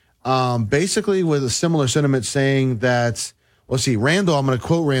Dewey, basically with a similar sentiment saying that, let's see, Randall, I'm going to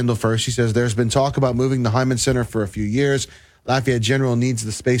quote Randall first. He says, there's been talk about moving the Hyman Center for a few years. Lafayette General needs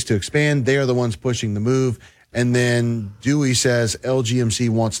the space to expand. They are the ones pushing the move. And then Dewey says LGMC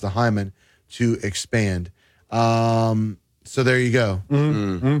wants the Hyman to expand. So there you go.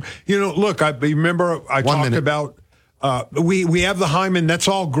 Mm-hmm. Look, I remember I talked about we have the Hyman. That's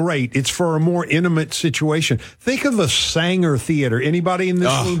all great. It's for a more intimate situation. Think of the Sanger Theater. Anybody in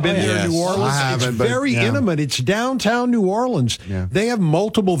this room been there in New Orleans? I haven't, it's very intimate. It's downtown New Orleans. Yeah. They have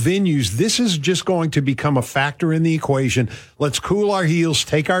multiple venues. This is just going to become a factor in the equation. Let's cool our heels,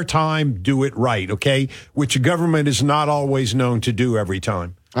 take our time, do it right, okay? Which government is not always known to do every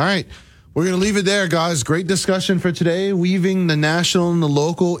time. All right. We're going to leave it there, guys. Great discussion for today, weaving the national and the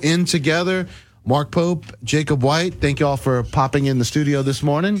local in together. Mark Pope, Jacob White, thank you all for popping in the studio this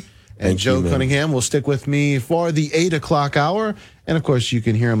morning. And Joe Cunningham will stick with me for the 8 o'clock hour. And, of course, you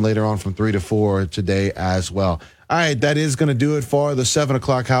can hear him later on from 3 to 4 today as well. All right, that is going to do it for the 7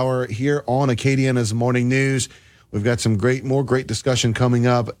 o'clock hour here on Acadiana's Morning News. We've got some more great discussion coming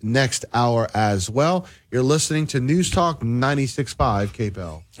up next hour as well. You're listening to News Talk 96.5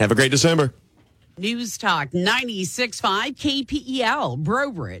 KPEL. Have a great December. News Talk 96.5 KPEL,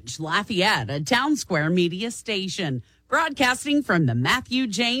 Brobridge, Lafayette, a Town Square media station, broadcasting from the Matthew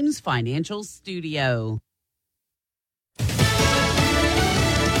James Financial Studio.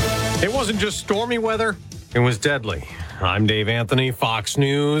 It wasn't just stormy weather, it was deadly. I'm Dave Anthony, Fox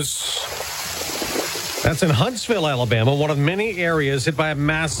News. That's in Huntsville, Alabama, one of many areas hit by a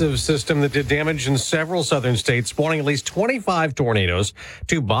massive system that did damage in several southern states, spawning at least 25 tornadoes.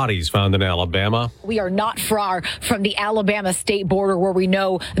 2 bodies found in Alabama. We are not far from the Alabama state border where we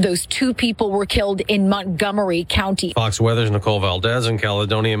know those 2 people were killed in Montgomery County. Fox Weather's Nicole Valdez in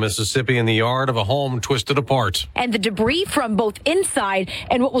Caledonia, Mississippi, in the yard of a home twisted apart. And the debris from both inside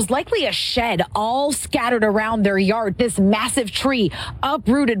and what was likely a shed all scattered around their yard. This massive tree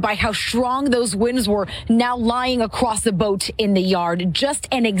uprooted by how strong those winds were, now lying across the boat in the yard. Just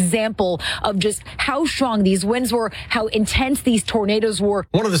an example of just how strong these winds were, how intense these tornadoes were.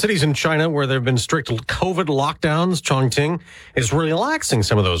 One of the cities in China where there have been strict COVID lockdowns, Chongqing, is relaxing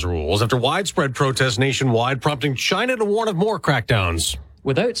some of those rules after widespread protests nationwide, prompting China to warn of more crackdowns.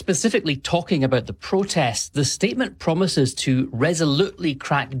 Without specifically talking about the protests, the statement promises to resolutely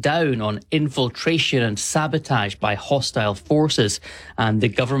crack down on infiltration and sabotage by hostile forces, and the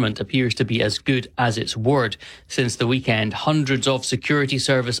government appears to be as good as its word. Since the weekend, hundreds of security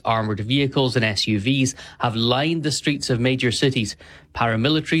service armoured vehicles and SUVs have lined the streets of major cities.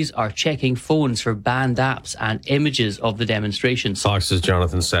 Paramilitaries are checking phones for banned apps and images of the demonstrations. Fox's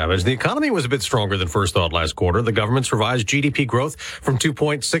Jonathan Savage. The economy was a bit stronger than first thought last quarter. The government's revised GDP growth from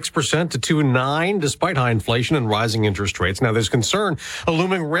 2.6% to 2.9%, despite high inflation and rising interest rates. Now, there's concern a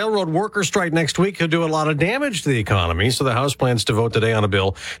looming railroad worker strike next week could do a lot of damage to the economy. So the House plans to vote today on a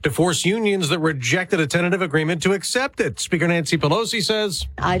bill to force unions that rejected a tentative agreement to accept it. Speaker Nancy Pelosi says,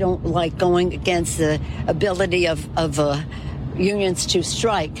 I don't like going against the ability of unions to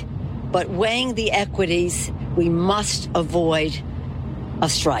strike, but weighing the equities, we must avoid a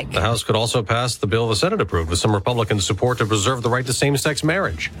strike. The House could also pass the bill the Senate approved with some Republican support to preserve the right to same-sex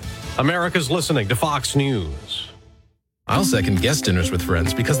marriage. America's listening to Fox News. I'll second guest dinners with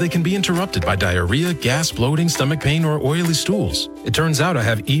friends because they can be interrupted by diarrhea, gas, bloating, stomach pain, or oily stools. It turns out I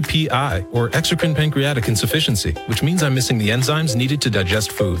have EPI, or exocrine pancreatic insufficiency, which means I'm missing the enzymes needed to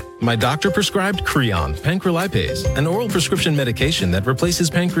digest food. My doctor prescribed Creon, pancrelipase, an oral prescription medication that replaces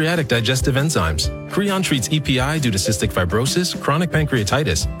pancreatic digestive enzymes. Creon treats EPI due to cystic fibrosis, chronic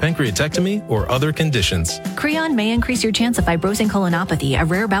pancreatitis, pancreatectomy, or other conditions. Creon may increase your chance of fibrosing colonopathy, a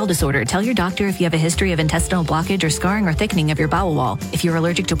rare bowel disorder. Tell your doctor if you have a history of intestinal blockage or scarring or thickening of your bowel wall, if you're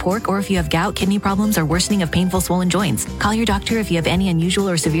allergic to pork, or if you have gout, kidney problems, or worsening of painful swollen joints. Call your doctor if you have any unusual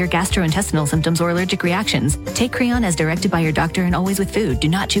or severe gastrointestinal symptoms or allergic reactions. Take Creon as directed by your doctor and always with food. Do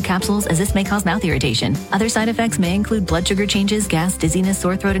not chew capsules as this may cause mouth irritation. Other side effects may include blood sugar changes, gas, dizziness,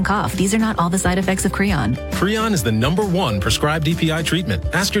 sore throat, and cough. These are not all the side effects of Creon. Creon is the #1 prescribed EPI treatment.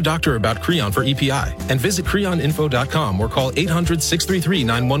 Ask your doctor about Creon for EPI and visit creoninfo.com or call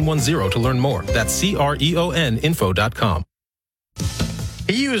 800-633-9110 to learn more. That's CREONinfo.com.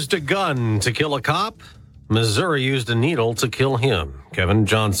 He used a gun to kill a cop. Missouri used a needle to kill him. Kevin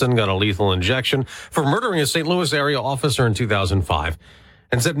Johnson got a lethal injection for murdering a St. Louis area officer in 2005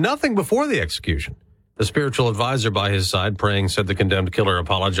 and said nothing before the execution. The spiritual advisor by his side, praying, said the condemned killer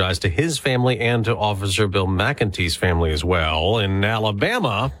apologized to his family and to Officer Bill McEntee's family as well. In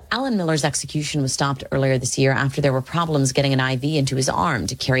Alabama, Alan Miller's execution was stopped earlier this year after there were problems getting an IV into his arm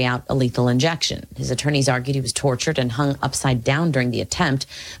to carry out a lethal injection. His attorneys argued he was tortured and hung upside down during the attempt,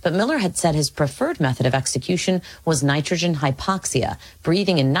 but Miller had said his preferred method of execution was nitrogen hypoxia,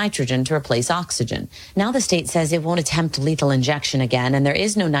 breathing in nitrogen to replace oxygen. Now the state says it won't attempt lethal injection again, and there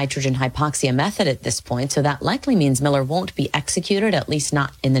is no nitrogen hypoxia method at this point, so that likely means Miller won't be executed, at least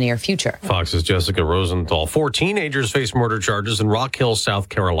not in the near future. Fox's Jessica Rosenthal. 4 teenagers face murder charges in Rock Hill, South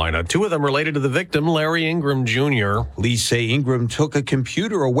Carolina. 2 of them related to the victim, Larry Ingram Jr. Police say Ingram took a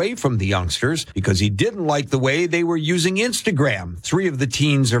computer away from the youngsters because he didn't like the way they were using Instagram. 3 of the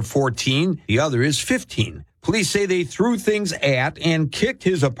teens are 14. The other is 15. Police say they threw things at and kicked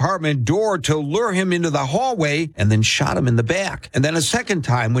his apartment door to lure him into the hallway and then shot him in the back. And then a second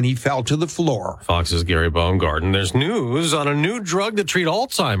time when he fell to the floor. Fox's Gary Baumgarten. There's news on a new drug to treat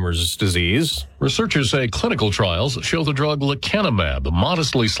Alzheimer's disease. Researchers say clinical trials show the drug lecanemab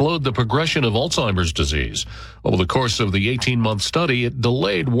modestly slowed the progression of Alzheimer's disease. Over the course of the 18-month study, it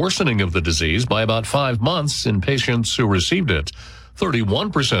delayed worsening of the disease by about 5 months in patients who received it.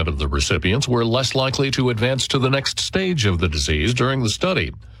 31% of the recipients were less likely to advance to the next stage of the disease during the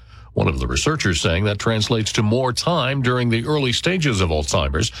study. One of the researchers saying that translates to more time during the early stages of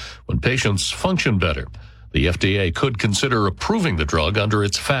Alzheimer's when patients function better. The FDA could consider approving the drug under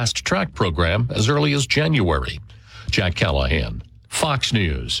its Fast Track program as early as January. Jack Callahan, Fox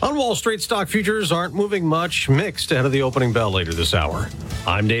News. On Wall Street, stock futures aren't moving much, mixed ahead of the opening bell later this hour.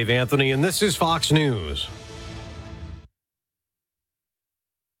 I'm Dave Anthony, and this is Fox News.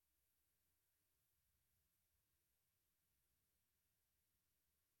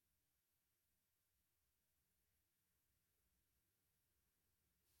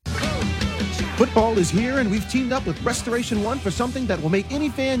 Football is here, and we've teamed up with Restoration One for something that will make any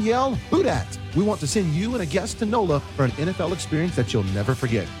fan yell, "Who dat?" We want to send you and a guest to NOLA for an NFL experience that you'll never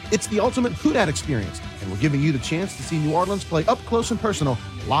forget. It's the ultimate Who Dat experience, and we're giving you the chance to see New Orleans play up close and personal,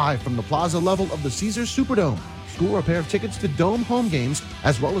 live from the plaza level of the Caesars Superdome. Score a pair of tickets to Dome home games,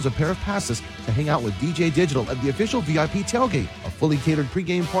 as well as a pair of passes to hang out with DJ Digital at the official VIP tailgate, a fully catered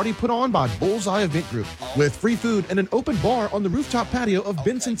pregame party put on by Bullseye Event Group, with free food and an open bar on the rooftop patio of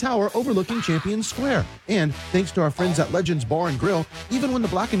Benson Tower overlooking Champions Square. And thanks to our friends at Legends Bar and Grill, even when the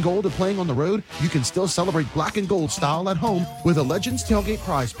Black and Gold are playing on the road, you can still celebrate Black and Gold style at home with a Legends tailgate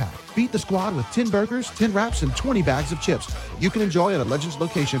prize pack. Beat the squad with 10 burgers, 10 wraps, and 20 bags of chips. You can enjoy at a Legends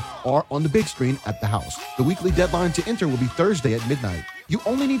location or on the big screen at the house. The weekly deadline to enter will be Thursday at midnight. You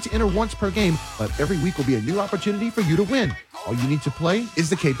only need to enter once per game, but every week will be a new opportunity for you to win. All you need to play is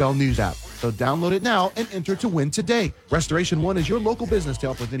the KPEL News app. So download it now and enter to win today. Restoration One is your local business to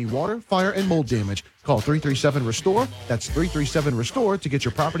help with any water, fire, and mold damage. Call 337-RESTORE. That's 337-RESTORE to get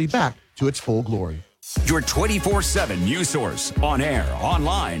your property back to its full glory. Your 24/7 news source, on air,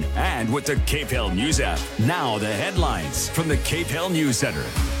 online, and with the KPEL News app. Now the headlines from the KPEL News Center.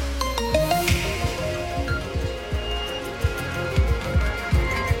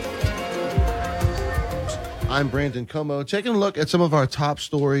 I'm Brandon Como, taking a look at some of our top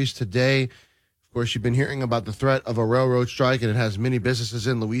stories today. Of course, you've been hearing about the threat of a railroad strike, and it has many businesses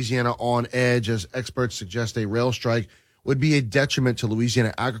in Louisiana on edge as experts suggest a rail strike would be a detriment to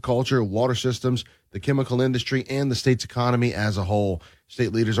Louisiana agriculture, water systems, the chemical industry, and the state's economy as a whole.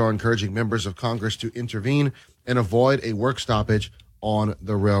 State leaders are encouraging members of Congress to intervene and avoid a work stoppage on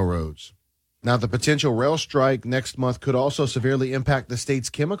the railroads. Now, the potential rail strike next month could also severely impact the state's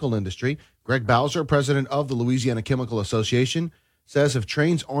chemical industry. Greg Bowser, president of the Louisiana Chemical Association, says if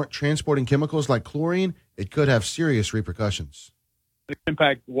trains aren't transporting chemicals like chlorine, it could have serious repercussions. It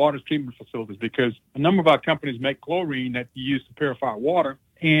impact water treatment facilities because a number of our companies make chlorine that you use to purify water,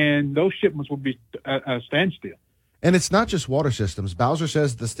 and those shipments will be at a standstill. And it's not just water systems. Bowser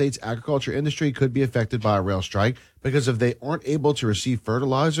says the state's agriculture industry could be affected by a rail strike because if they aren't able to receive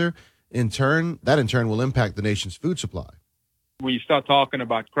fertilizer, that in turn will impact the nation's food supply. When you start talking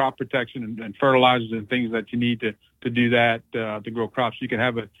about crop protection and fertilizers and things that you need to do that to grow crops, you can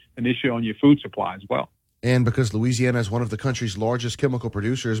have an issue on your food supply as well. And because Louisiana is one of the country's largest chemical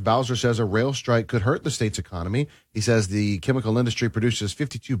producers, Bowser says a rail strike could hurt the state's economy. He says the chemical industry produces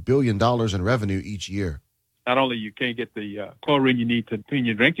 $52 billion in revenue each year. Not only you can't get the chlorine you need to clean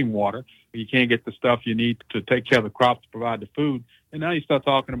your drinking water, you can't get the stuff you need to take care of the crops to provide the food. And now you start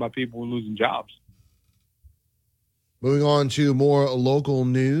talking about people who are losing jobs. Moving on to more local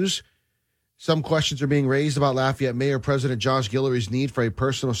news. Some questions are being raised about Lafayette Mayor President Josh Guillory's need for a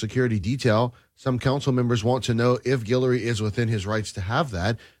personal security detail. Some council members want to know if Guillory is within his rights to have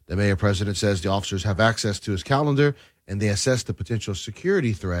that. The mayor president says the officers have access to his calendar and they assess the potential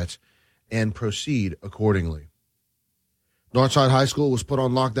security threats and proceed accordingly. Northside High School was put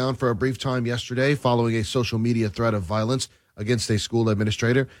on lockdown for a brief time yesterday following a social media threat of violence against a school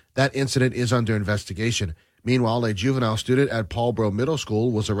administrator. That incident is under investigation. Meanwhile, a juvenile student at Paulboro Middle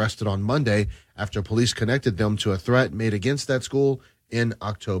School was arrested on Monday after police connected them to a threat made against that school in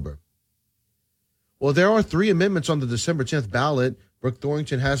October. Well, there are 3 amendments on the December 10th ballot. Brooke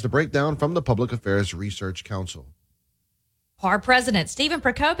Thorrington has the breakdown from the Public Affairs Research Council. PAR President Stephen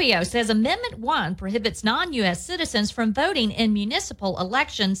Procopio says Amendment 1 prohibits non-U.S. citizens from voting in municipal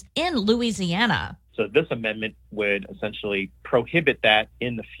elections in Louisiana. So this amendment would essentially prohibit that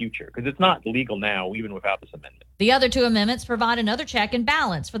in the future because it's not legal now, even without this amendment. The other two amendments provide another check and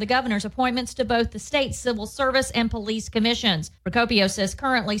balance for the governor's appointments to both the state civil service and police commissions. Procopio says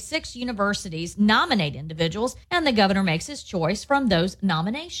currently 6 universities nominate individuals, and the governor makes his choice from those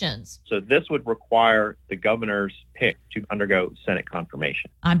nominations. So this would require the governor's pick to undergo Senate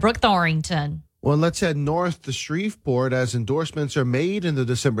confirmation. I'm Brooke Thorington. Well, let's head north to Shreveport as endorsements are made in the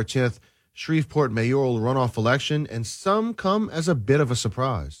December 10th Shreveport mayoral runoff election, and some come as a bit of a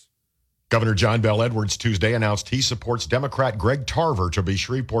surprise. Governor John Bel Edwards Tuesday announced he supports Democrat Greg Tarver to be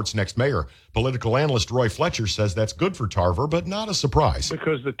Shreveport's next mayor. Political analyst Roy Fletcher says that's good for Tarver, but not a surprise.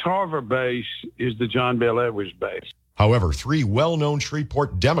 Because the Tarver base is the John Bel Edwards base. However, 3 well-known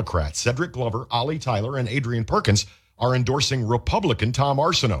Shreveport Democrats, Cedric Glover, Ollie Tyler, and Adrian Perkins, are endorsing Republican Tom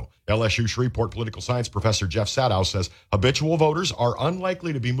Arsenault. LSU Shreveport political science professor Jeff Sadow says habitual voters are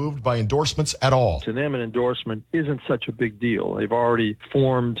unlikely to be moved by endorsements at all. To them, an endorsement isn't such a big deal. They've already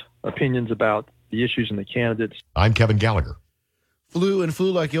formed opinions about the issues and the candidates. I'm Kevin Gallagher. Flu and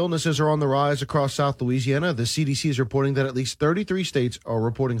flu-like illnesses are on the rise across South Louisiana. The CDC is reporting that at least 33 states are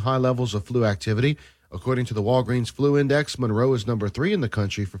reporting high levels of flu activity. According to the Walgreens Flu Index, Monroe is number 3 in the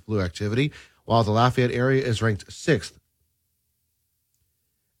country for flu activity, while the Lafayette area is ranked 6th.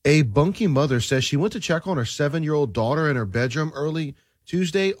 A Bunkie mother says she went to check on her 7-year-old daughter in her bedroom early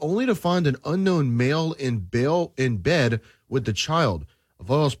Tuesday, only to find an unknown male in bed with the child. A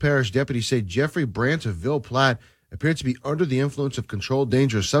Voiles Parish deputies say Jeffrey Brandt of Ville Platte appeared to be under the influence of controlled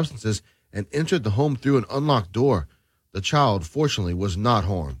dangerous substances and entered the home through an unlocked door. The child, fortunately, was not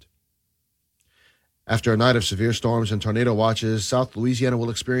harmed. After a night of severe storms and tornado watches, South Louisiana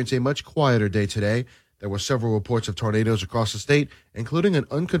will experience a much quieter day today. There were several reports of tornadoes across the state, including an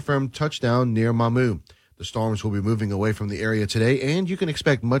unconfirmed touchdown near Mamou. The storms will be moving away from the area today, and you can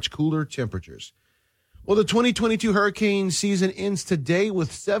expect much cooler temperatures. Well, the 2022 hurricane season ends today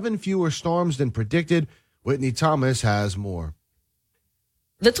with 7 fewer storms than predicted. Whitney Thomas has more.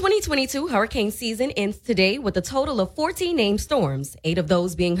 The 2022 hurricane season ends today with a total of 14 named storms, 8 of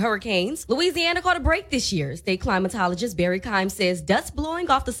those being hurricanes. Louisiana caught a break this year. State climatologist Barry Keim says dust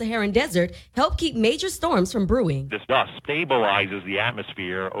blowing off the Saharan desert helped keep major storms from brewing. This dust stabilizes the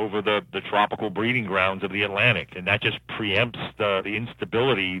atmosphere over the tropical breeding grounds of the Atlantic, and that just preempts the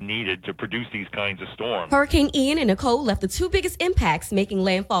instability needed to produce these kinds of storms. Hurricane Ian and Nicole left the 2 biggest impacts, making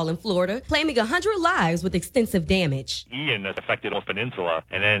landfall in Florida, claiming 100 lives with extensive damage. Ian affected the peninsula,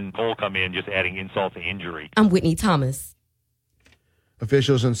 and then Cole come in, just adding insult to injury. I'm Whitney Thomas.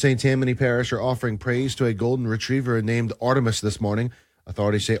 Officials in St. Tammany Parish are offering praise to a golden retriever named Artemis this morning.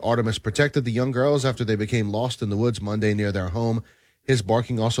 Authorities say Artemis protected the young girls after they became lost in the woods Monday near their home. His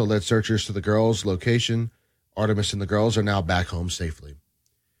barking also led searchers to the girls' location. Artemis and the girls are now back home safely.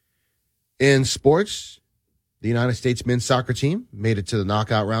 In sports, the United States men's soccer team made it to the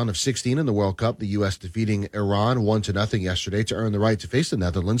knockout round of 16 in the World Cup, the U.S. defeating Iran 1-0 yesterday to earn the right to face the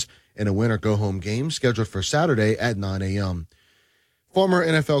Netherlands in a win-or-go-home game scheduled for Saturday at 9 a.m. Former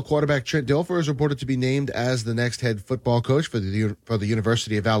NFL quarterback Trent Dilfer is reported to be named as the next head football coach for the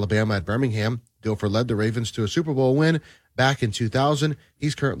University of Alabama at Birmingham. Dilfer led the Ravens to a Super Bowl win back in 2000.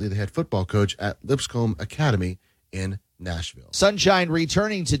 He's currently the head football coach at Lipscomb Academy in Nashville. Sunshine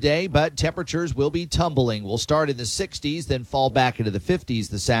returning today, but temperatures will be tumbling. We'll start in the 60s, then fall back into the 50s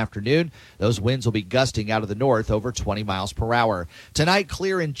this afternoon. Those winds will be gusting out of the north over 20 miles per hour. Tonight,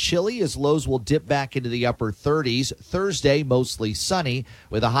 clear and chilly as lows will dip back into the upper 30s. Thursday, mostly sunny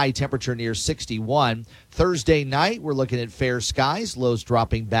with a high temperature near 61. Thursday night, we're looking at fair skies, lows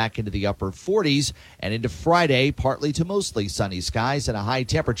dropping back into the upper 40s. And into Friday, partly to mostly sunny skies and a high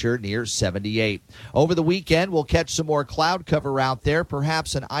temperature near 78. Over the weekend, we'll catch some more cloud cover out there,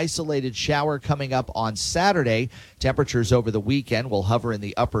 perhaps an isolated shower coming up on Saturday. Temperatures over the weekend will hover in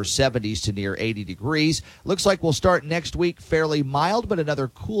the upper 70s to near 80 degrees. Looks like we'll start next week fairly mild, but another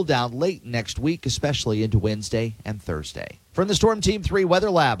cool down late next week, especially into Wednesday and Thursday. From the Storm Team 3 Weather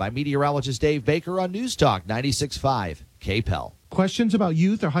Lab, I'm meteorologist Dave Baker on News Talk 96.5 KPEL. Questions about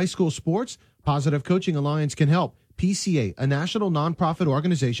youth or high school sports? Positive Coaching Alliance can help. PCA, a national nonprofit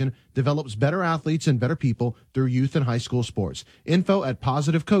organization, develops better athletes and better people through youth and high school sports. Info at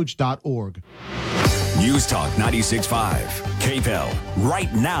positivecoach.org. News Talk 96.5 KPEL.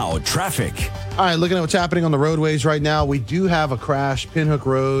 Right now, traffic. All right, looking at what's happening on the roadways right now, we do have a crash, Pinhook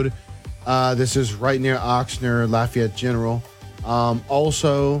Road. This is right near Oxnard, Lafayette General.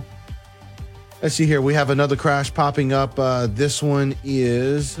 Also, let's see here. We have another crash popping up. This one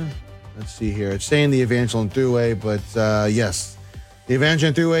is... Let's see here. It's saying the Evangeline Thruway, but yes. The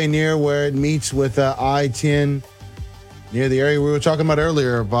Evangeline Thruway near where it meets with I-10 near the area we were talking about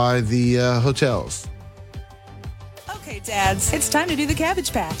earlier by the hotels. Okay, dads, it's time to do the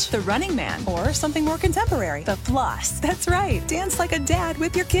Cabbage Patch, the Running Man, or something more contemporary, the Floss. That's right. Dance like a dad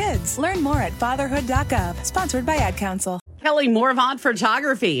with your kids. Learn more at fatherhood.gov. Sponsored by Ad Council. Kelly Morvant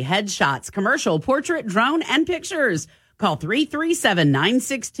Photography, headshots, commercial, portrait, drone, and pictures. Call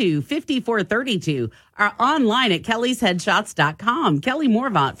 337-962-5432 or online at kellysheadshots.com. Kelly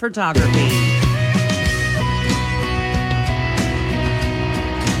Morvant Photography.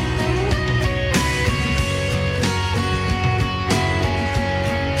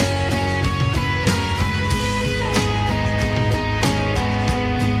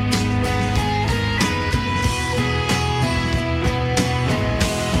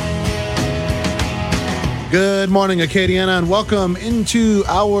 Good morning, Acadiana, and welcome into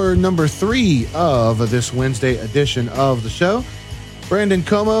hour number 3 of this Wednesday edition of the show. Brandon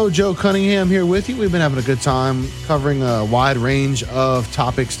Como, Joe Cunningham here with you. We've been having a good time covering a wide range of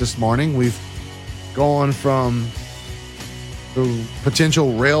topics this morning. We've gone from the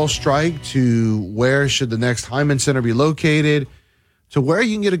potential rail strike to where should the next Hyman Center be located to where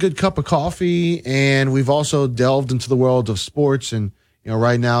you can get a good cup of coffee. And we've also delved into the world of sports. And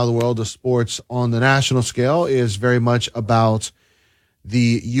right now, the world of sports on the national scale is very much about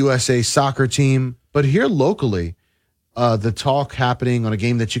the USA soccer team. But here locally, the talk happening on a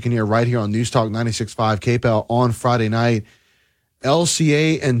game that you can hear right here on News Talk 96.5 KPEL on Friday night,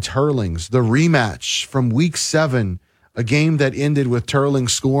 LCA and Teurlings, the rematch from Week 7, a game that ended with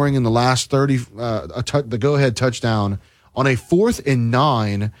Teurlings scoring in the last 30, the go-ahead touchdown on a 4th and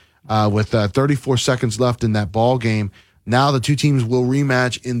 9 with 34 seconds left in that ball game. Now the two teams will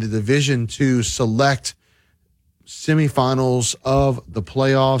rematch in the Division II select semifinals of the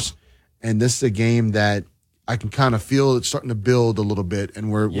playoffs. And this is a game that I can kind of feel it's starting to build a little bit.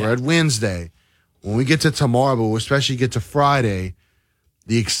 And we're at Wednesday. When we get to tomorrow, but especially get to Friday,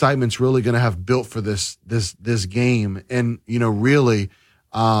 the excitement's really going to have built for this game. And, really,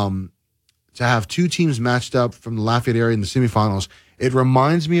 to have two teams matched up from the Lafayette area in the semifinals, it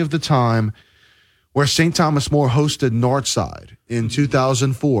reminds me of the time where St. Thomas More hosted Northside in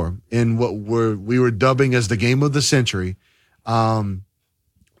 2004 in what we were dubbing as the game of the century.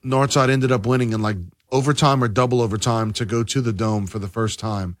 Northside ended up winning in like overtime or double overtime to go to the Dome for the first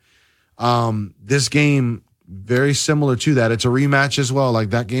time. This game, very similar to that. It's a rematch as well.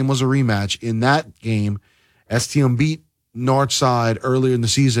 Like that game was a rematch. In that game, STM beat Northside earlier in the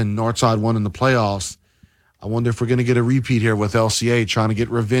season. Northside won in the playoffs. I wonder if we're going to get a repeat here with LCA trying to get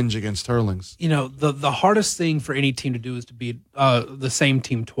revenge against Teurlings. The hardest thing for any team to do is to beat the same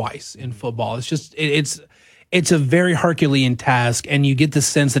team twice in football. It's just it's a very Herculean task, and you get the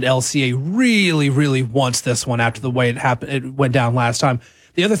sense that LCA really, really wants this one after the way it went down last time.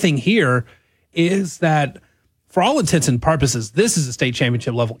 The other thing here is that, for all intents and purposes, this is a state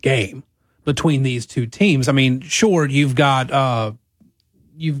championship level game between these two teams. I mean, sure, you've got.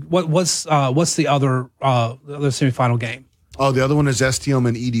 What's the other semifinal game? Oh, the other one is STM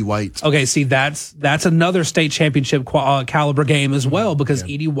and Edie White. Okay, see, that's another state championship caliber game as well, because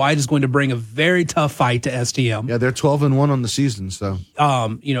Edie White is going to bring a very tough fight to STM. Yeah, they're 12-1 on the season, so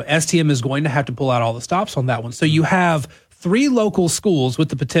STM is going to have to pull out all the stops on that one. So you have 3 local schools with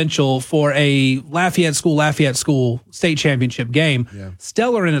the potential for a Lafayette school state championship game. Yeah.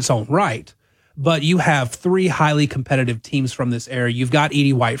 Stellar in its own right. But you have 3 highly competitive teams from this area. You've got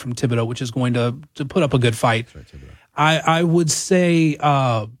Edie White from Thibodaux, which is going to put up a good fight. Right, I would say,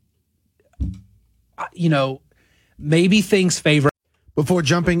 maybe things favor. Before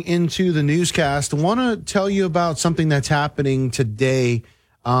jumping into the newscast, I want to tell you about something that's happening today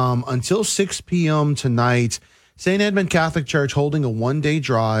until 6 p.m. tonight. St. Edmund Catholic Church holding a one-day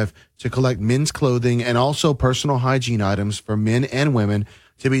drive to collect men's clothing and also personal hygiene items for men and women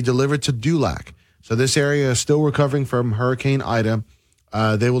to be delivered to Dulac. So this area is still recovering from Hurricane Ida.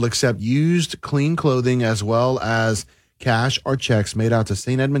 They will accept used, clean clothing as well as cash or checks made out to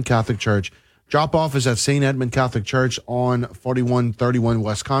St. Edmund Catholic Church. Drop-off is at St. Edmund Catholic Church on 4131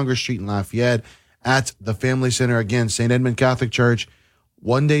 West Congress Street in Lafayette at the Family Center. Again, St. Edmund Catholic Church,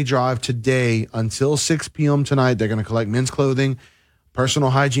 one-day drive today until 6 p.m. tonight. They're going to collect men's clothing, personal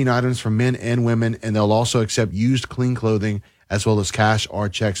hygiene items for men and women, and they'll also accept used, clean clothing as well as cash or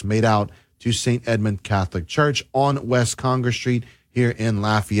checks made out to St. Edmund Catholic Church on West Congress Street here in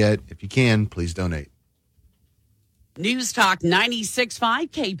Lafayette. If you can, please donate. News Talk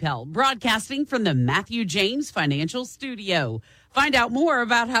 96.5 KPEL, broadcasting from the Matthew James Financial Studio. Find out more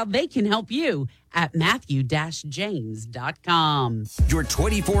about how they can help you at matthew-james.com. Your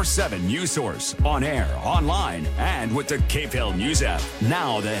 24/7 news source, on air, online, and with the KPEL News app.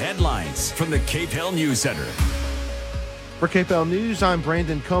 Now the headlines from the KPEL News Center. For KPEL News, I'm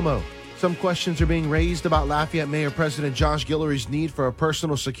Brandon Como. Some questions are being raised about Lafayette Mayor President Josh Guillory's need for a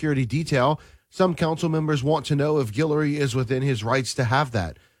personal security detail. Some council members want to know if Guillory is within his rights to have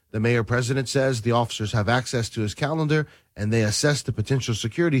that. The mayor president says the officers have access to his calendar and they assess the potential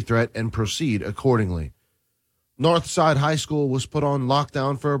security threat and proceed accordingly. Northside High School was put on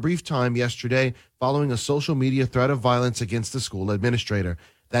lockdown for a brief time yesterday following a social media threat of violence against the school administrator.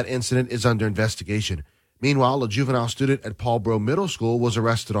 That incident is under investigation. Meanwhile, a juvenile student at Paulboro Middle School was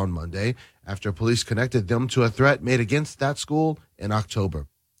arrested on Monday after police connected them to a threat made against that school in October.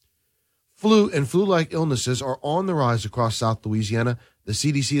 Flu and flu-like illnesses are on the rise across South Louisiana. The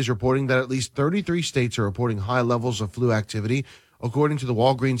CDC is reporting that at least 33 states are reporting high levels of flu activity. According to the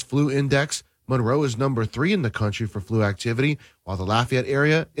Walgreens Flu Index, Monroe is number 3 in the country for flu activity, while the Lafayette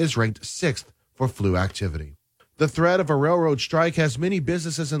area is ranked 6th for flu activity. The threat of a railroad strike has many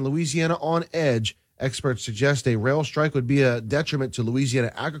businesses in Louisiana on edge. Experts suggest a rail strike would be a detriment to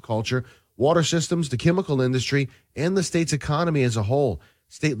Louisiana agriculture, water systems, the chemical industry, and the state's economy as a whole.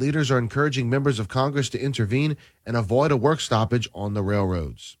 State leaders are encouraging members of Congress to intervene and avoid a work stoppage on the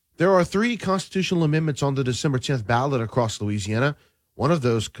railroads. There are 3 constitutional amendments on the December 10th ballot across Louisiana. One of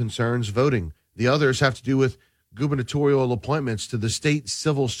those concerns voting. The others have to do with gubernatorial appointments to the State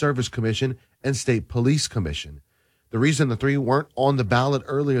Civil Service Commission and State Police Commission. The reason the 3 weren't on the ballot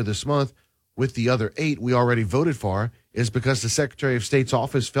earlier this month with the other 8 we already voted for is because the Secretary of State's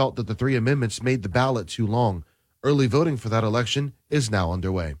office felt that the 3 amendments made the ballot too long. Early voting for that election is now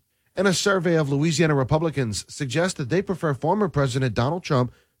underway. And a survey of Louisiana Republicans suggests that they prefer former President Donald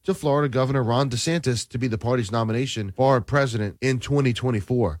Trump to Florida Governor Ron DeSantis to be the party's nomination for president in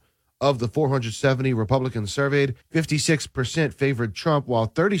 2024. Of the 470 Republicans surveyed, 56% favored Trump, while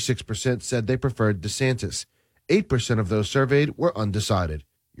 36% said they preferred DeSantis. 8% of those surveyed were undecided.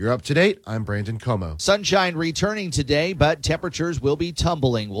 You're up to date. I'm Brandon Como. Sunshine returning today, but temperatures will be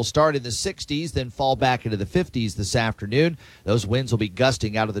tumbling. We'll start in the 60s, then fall back into the 50s this afternoon. Those winds will be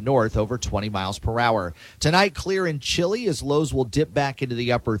gusting out of the north over 20 miles per hour. Tonight, clear and chilly as lows will dip back into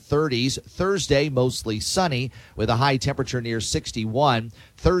the upper 30s. Thursday, mostly sunny with a high temperature near 61.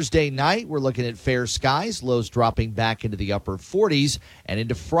 Thursday night, we're looking at fair skies, lows dropping back into the upper 40s. And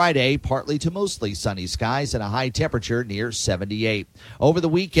into Friday, partly to mostly sunny skies and a high temperature near 78. Over the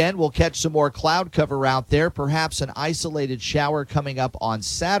weekend, we'll catch some more cloud cover out there, perhaps an isolated shower coming up on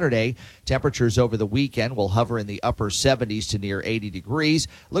Saturday. Temperatures over the weekend will hover in the upper 70s to near 80 degrees.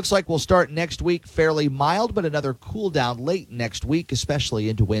 Looks like we'll start next week fairly mild, but another cool down late next week, especially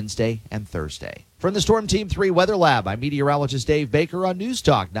into Wednesday and Thursday. From the Storm Team 3 Weather Lab, I'm meteorologist Dave Baker on News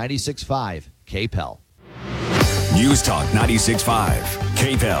Talk 96.5 KPEL. News Talk 96.5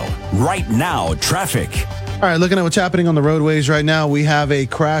 KPEL. Right now, traffic. All right, looking at what's happening on the roadways right now, we have a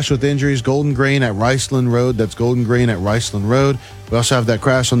crash with injuries, Golden Grain at Riceland Road. That's Golden Grain at Riceland Road. We also have that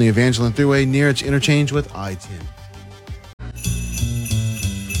crash on the Evangeline Thruway near its interchange with I-10.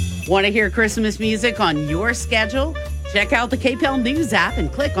 Want to hear Christmas music on your schedule? Check out the KPEL News app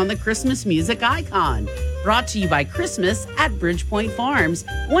and click on the Christmas music icon. Brought to you by Christmas at Bridgepoint Farms,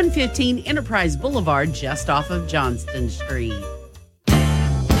 115 Enterprise Boulevard, just off of Johnston Street.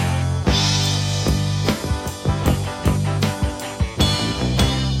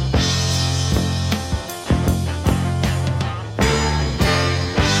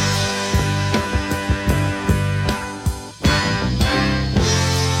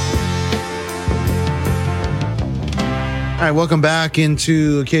 All right, welcome back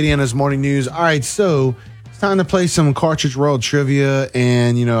into Acadiana's Morning News. All right, so it's time to play some Cartridge World trivia.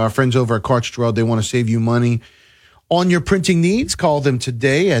 And, you know, our friends over at Cartridge World, they want to save you money on your printing needs. Call them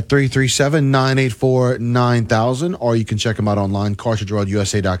today at 337-984-9000, or you can check them out online,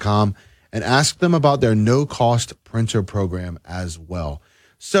 cartridgeworldusa.com, and ask them about their no-cost printer program as well.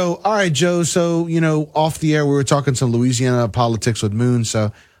 So, all right, Joe, so, you know, off the air, we were talking some Louisiana politics with Moon, so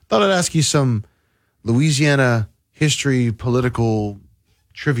I thought I'd ask you some Louisiana history, political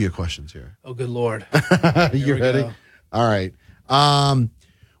trivia questions here. Oh, good Lord. You ready? Go. All right.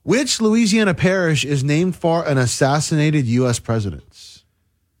 Which Louisiana parish is named for an assassinated U.S. president?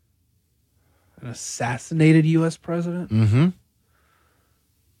 An assassinated U.S. president? Mm-hmm.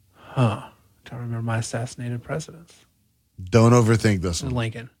 Huh. Don't remember my assassinated presidents. Don't overthink this one.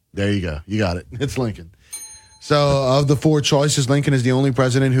 Lincoln. There you go. You got it. It's Lincoln. So of the 4 choices, Lincoln is the only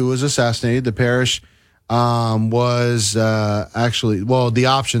president who was assassinated. The parish was actually, well, the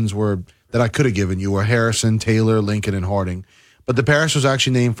options were that I could have given you were Harrison, Taylor, Lincoln, and Harding. But the parish was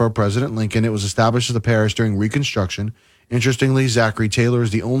actually named for President Lincoln. It was established as a parish during Reconstruction. Interestingly, Zachary Taylor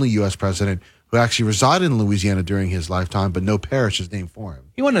is the only U.S. president who actually resided in Louisiana during his lifetime, but no parish is named for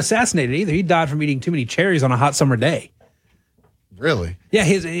him. He wasn't assassinated either. He died from eating too many cherries on a hot summer day. Really? Yeah,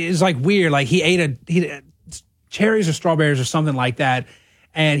 it's like weird. Like he ate cherries or strawberries or something like that,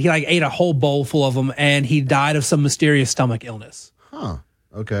 and he like ate a whole bowl full of them, and he died of some mysterious stomach illness. Huh.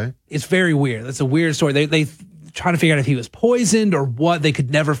 Okay. It's very weird. That's a weird story. They trying to figure out if he was poisoned or what. They could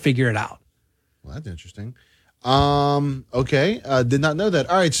never figure it out. Well, that's interesting. Okay. Did not know that.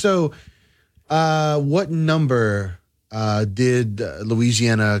 All right. So, what number did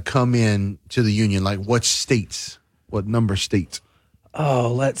Louisiana come in to the Union? Like what states? What number states?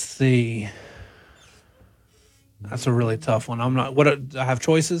 Oh, let's see. That's a really tough one. I'm not. What do I have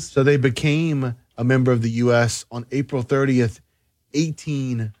choices? So they became a member of the U.S. on April 30th,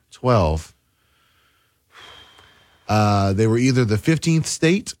 1812. They were either the 15th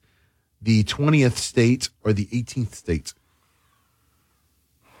state, the 20th state, or the 18th state.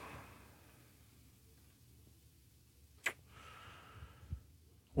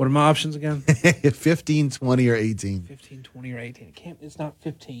 What are my options again? 15, 20, or 18. 15, 20, or 18. It's not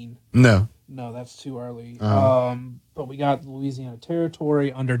 15. No. No, that's too early. Uh-huh. But we got Louisiana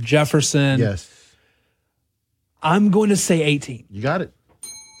Territory under Jefferson. Yes. I'm going to say 18. You got it.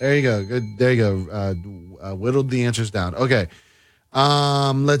 There you go. Good. There you go. Whittled the answers down. Okay.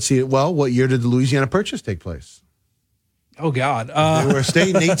 Let's see. Well, what year did the Louisiana Purchase take place? Oh God. They were a state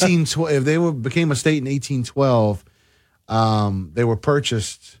in 1812. If they became a state in 1812, they were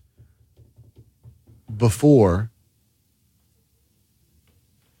purchased before.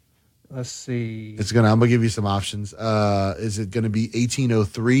 Let's see. I'm gonna give you some options. Is it gonna be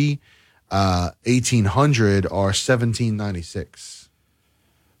 1803, 1800, or 1796?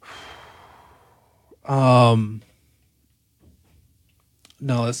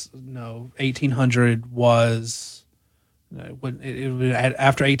 No, 1800 was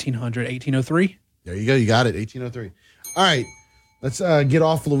after 1800, 1803. There you go. You got it. 1803. All right. Let's get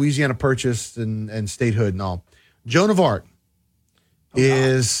off Louisiana Purchase and statehood and all. Joan of Arc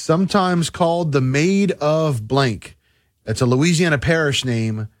is sometimes called the Maid of Blank. That's a Louisiana parish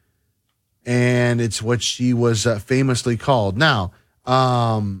name, and it's what she was famously called. Now,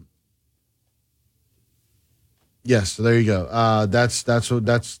 yes, so there you go. That's what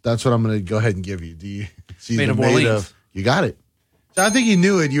I'm going to go ahead and give you. Do you see Maid the of Maid Orleans? of? You got it. So I think you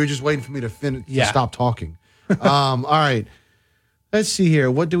knew it. You were just waiting for me to finish. Yeah. To stop talking. All right. Let's see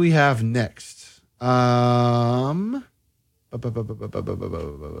here. What do we have next? Let's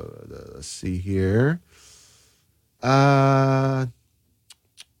see here. I'm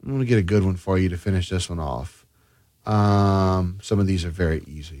going to get a good one for you to finish this one off. Some of these are very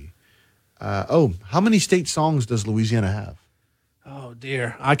easy. How many state songs does Louisiana have? Oh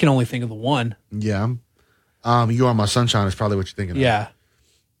dear, I can only think of the one. Yeah. You Are My Sunshine is probably what you're thinking of. Yeah.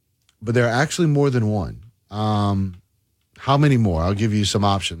 But there are actually more than one. How many more? I'll give you some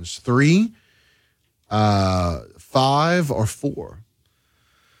options. 3, 5, or 4.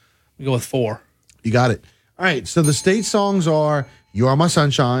 We go with 4. You got it. All right. So the state songs are You Are My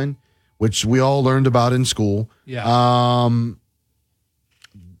Sunshine, which we all learned about in school. Yeah.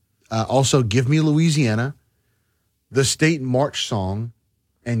 Also, Give Me Louisiana, the State March Song,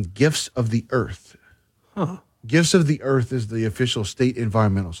 and Gifts of the Earth. Huh. Gifts of the Earth is the official state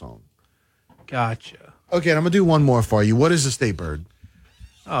environmental song. Gotcha. Okay, and I'm going to do one more for you. What is the state bird?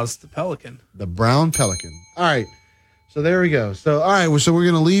 Oh, it's the pelican. The brown pelican. All right. So there we go. So, all right. So we're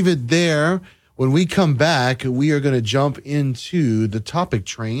going to leave it there. When we come back, we are going to jump into the topic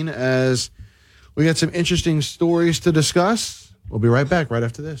train as we got some interesting stories to discuss. We'll be right back right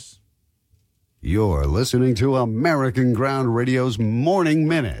after this. You're listening to American Ground Radio's Morning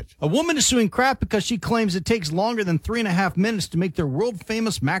Minute. A woman is suing Kraft because she claims it takes longer than 3.5 minutes to make their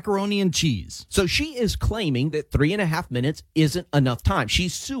world-famous macaroni and cheese. So she is claiming that 3.5 minutes isn't enough time.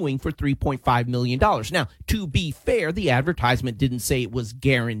 She's suing for $3.5 million. Now, to be fair, the advertisement didn't say it was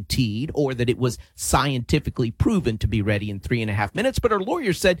guaranteed or that it was scientifically proven to be ready in 3.5 minutes, but her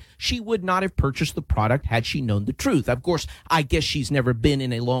lawyer said she would not have purchased the product had she known the truth. Of course, I guess she's never been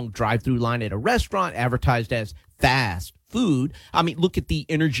in a long drive-through line at a restaurant advertised as fast food. I mean, look at the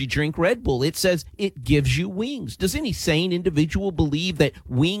energy drink Red Bull. It says it gives you wings. Does any sane individual believe that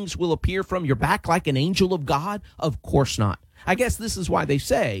wings will appear from your back like an angel of God? Of course not. I guess this is why they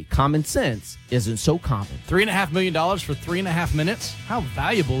say common sense isn't so common. $3.5 million for 3.5 minutes? How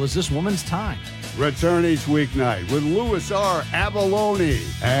valuable is this woman's time? Return each weeknight with Louis R. Abalone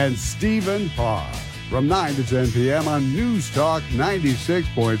and Stephen Parr from 9 to 10 p.m. on News Talk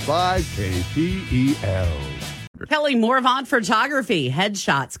 96.5 KPEL. Kelly Morvant Photography,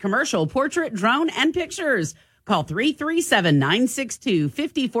 headshots, commercial, portrait, drone, and pictures. Call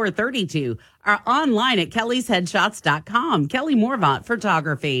 337-962-5432 or online at kellysheadshots.com. Kelly Morvant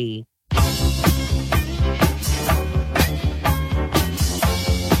Photography.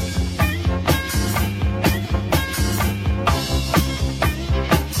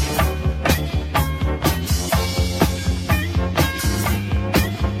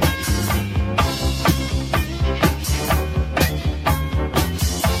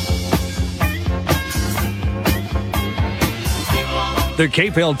 The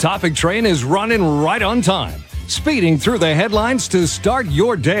KPEL topic train is running right on time, speeding through the headlines to start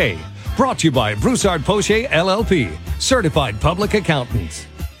your day. Brought to you by Broussard Poche LLP, certified public accountants.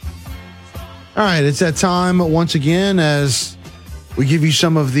 All right, it's that time once again as we give you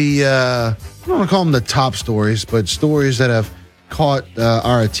some of the, I don't want to call them the top stories, but stories that have caught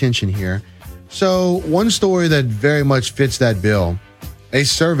our attention here. So one story that very much fits that bill, a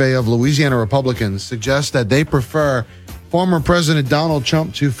survey of Louisiana Republicans suggests that they prefer former President Donald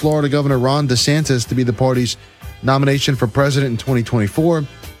Trump to Florida Governor Ron DeSantis to be the party's nomination for president in 2024.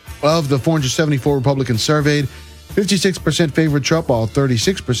 Of the 474 Republicans surveyed, 56% favored Trump, while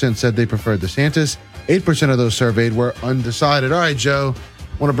 36% said they preferred DeSantis. 8% of those surveyed were undecided. All right, Joe,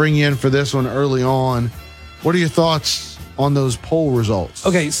 I want to bring you in for this one early on. What are your thoughts on those poll results?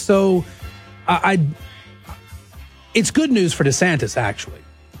 Okay, so it's good news for DeSantis, actually.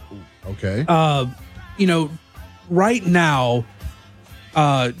 Okay. Right now,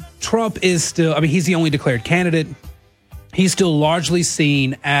 Trump is still, he's the only declared candidate. He's still largely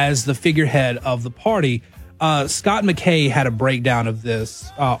seen as the figurehead of the party. Scott McKay had a breakdown of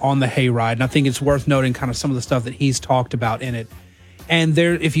this on the Hayride, and I think it's worth noting kind of some of the stuff that he's talked about in it. And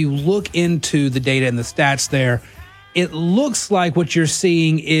there, if you look into the data and the stats there, it looks like what you're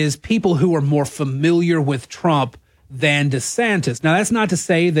seeing is people who are more familiar with Trump than DeSantis. Now, that's not to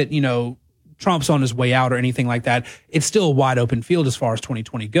say that, Trump's on his way out or anything like that. It's still a wide open field as far as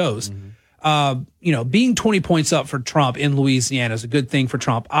 2020 goes. Being 20 points up for Trump in Louisiana is a good thing for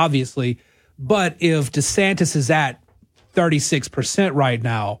Trump, obviously. But if DeSantis is at 36% right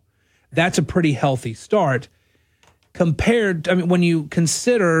now, that's a pretty healthy start compared, when you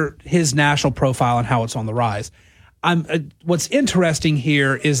consider his national profile and how it's on the rise. What's interesting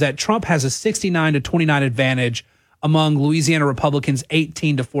here is that Trump has a 69-29 advantage among Louisiana Republicans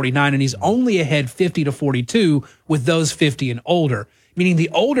 18-49, and he's only ahead 50-42 with those 50 and older, meaning the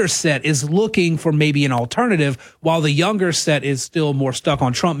older set is looking for maybe an alternative, while the younger set is still more stuck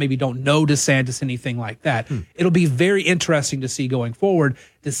on Trump, maybe don't know DeSantis, anything like that. It'll be very interesting to see going forward.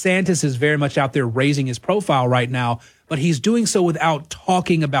 DeSantis is very much out there raising his profile right now, but he's doing so without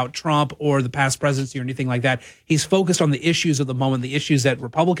talking about Trump or the past presidency or anything like that. He's focused on the issues of the moment, the issues that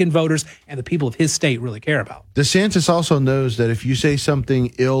Republican voters and the people of his state really care about. DeSantis also knows that if you say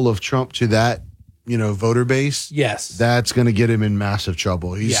something ill of Trump to that, voter base, yes, that's going to get him in massive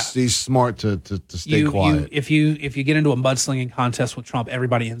trouble. He's smart to stay quiet. If you get into a mudslinging contest with Trump,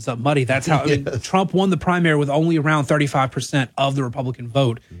 everybody ends up muddy. That's how Trump won the primary with only around 35% of the Republican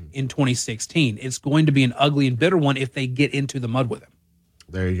vote in 2016. It's going to be an ugly and bitter one if they get into the mud with him.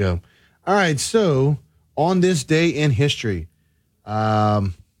 There you go. All right, so on this day in history,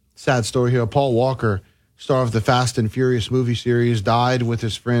 sad story here. Paul Walker, star of the Fast and Furious movie series, died with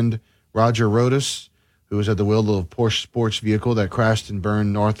his friend Roger Rodas, who was at the wheel of a Porsche sports vehicle that crashed and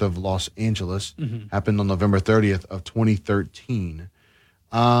burned north of Los Angeles. Happened on November 30th of 2013.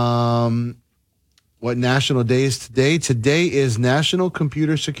 What national day is today? Today is National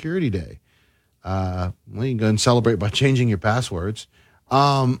Computer Security Day. Well, you can go and celebrate by changing your passwords.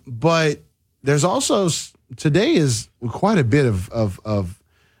 But there's also, today is quite a bit of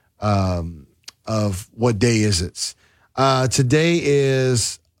what day is it. Today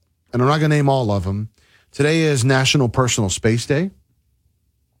is, and I'm not going to name all of them. Today is National Personal Space Day.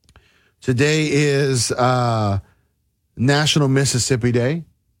 Today is National Mississippi Day.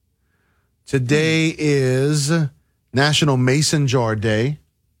 Today is National Mason Jar Day.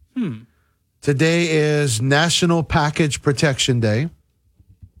 Today is National Package Protection Day.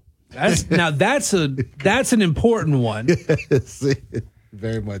 That's an important one. Yes,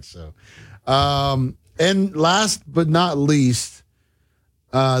 very much so. And last but not least,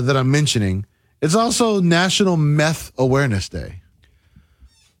 that I'm mentioning, it's also National Meth Awareness Day.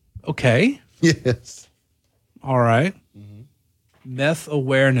 Okay. Yes. All right. Meth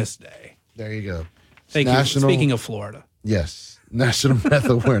Awareness Day. There you go. Speaking of Florida. Yes. National Meth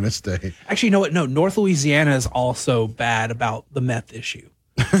Awareness Day. Actually, you know what? No, North Louisiana is also bad about the meth issue.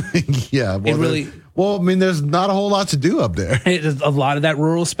 Yeah. Well, there's not a whole lot to do up there. A lot of that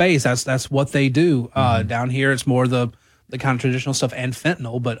rural space, that's what they do. Down here, it's more the kind of traditional stuff and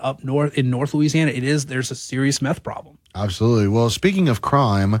fentanyl, but up north in North Louisiana, there's a serious meth problem. Absolutely. Well, speaking of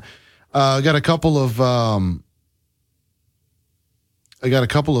crime, I got a couple of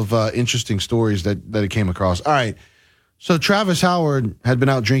interesting stories that it came across. All right. So Travis Howard had been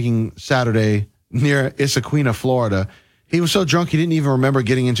out drinking Saturday near Issaquena, Florida. He was so drunk he didn't even remember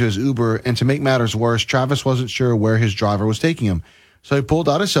getting into his Uber, and to make matters worse, Travis wasn't sure where his driver was taking him. So he pulled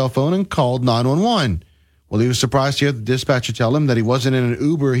out his cell phone and called 911. Well, he was surprised to hear the dispatcher tell him that he wasn't in an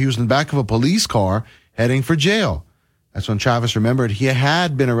Uber. He was in the back of a police car heading for jail. That's when Travis remembered he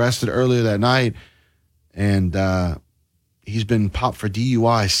had been arrested earlier that night, and he's been popped for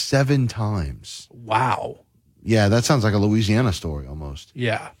DUI 7 times. Wow. Yeah, that sounds like a Louisiana story almost.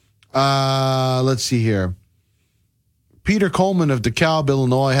 Yeah. Let's see here. Peter Coleman of DeKalb,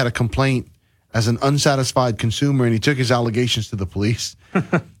 Illinois, had a complaint as an unsatisfied consumer, and he took his allegations to the police.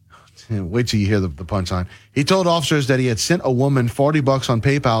 Wait till you hear the punchline. He told officers that he had sent a woman $40 on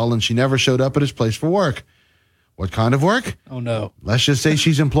PayPal, and she never showed up at his place for work. What kind of work? Oh, no. Let's just say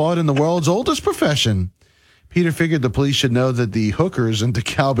she's employed in the world's oldest profession. Peter figured the police should know that the hookers in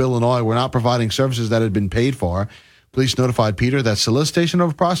DeKalb, Illinois, were not providing services that had been paid for. Police notified Peter that solicitation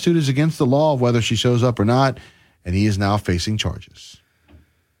of a prostitute is against the law, whether she shows up or not, and he is now facing charges.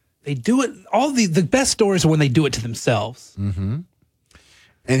 They do it. All the best stories are when they do it to themselves. Mm-hmm.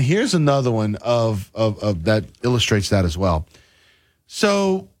 And here's another one of that illustrates that as well.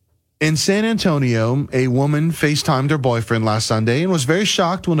 So in San Antonio, a woman FaceTimed her boyfriend last Sunday and was very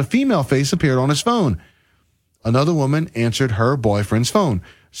shocked when a female face appeared on his phone. Another woman answered her boyfriend's phone.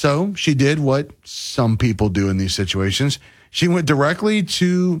 So she did what some people do in these situations. She went directly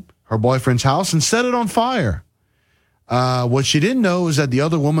to her boyfriend's house and set it on fire. What she didn't know is that the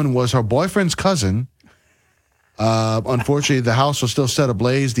other woman was her boyfriend's cousin. Unfortunately, the house was still set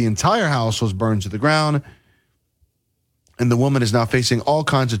ablaze. The entire house was burned to the ground. And the woman is now facing all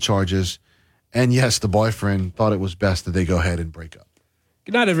kinds of charges. And yes, the boyfriend thought it was best that they go ahead and break up.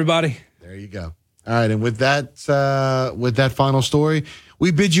 Good night, everybody. There you go. All right, and with that final story, we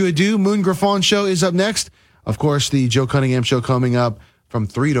bid you adieu. Moon Griffon Show is up next. Of course, the Joe Cunningham Show coming up from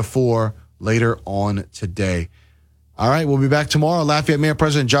 3 to 4 later on today. All right, we'll be back tomorrow. Lafayette Mayor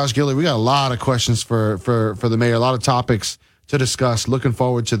President Josh Gillard. We got a lot of questions for the mayor, a lot of topics to discuss. Looking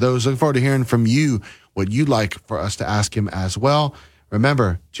forward to those. Looking forward to hearing from you what you'd like for us to ask him as well.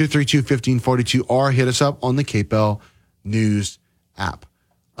 Remember, 232-1542 or hit us up on the KPEL News app.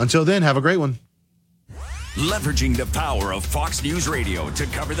 Until then, have a great one. Leveraging the power of Fox News Radio to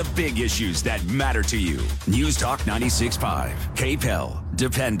cover the big issues that matter to you. News Talk 96.5. KPEL.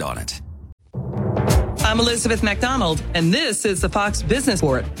 Depend on it. I'm Elizabeth McDonald, and this is the Fox Business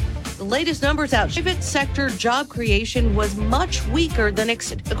Report. The latest numbers out. Private sector job creation was much weaker than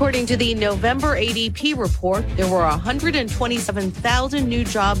expected. According to the November ADP report, there were 127,000 new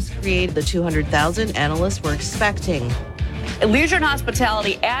jobs created, the 200,000 analysts were expecting. Leisure and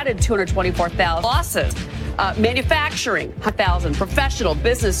hospitality added 224,000 losses. Manufacturing, 1,000. Professional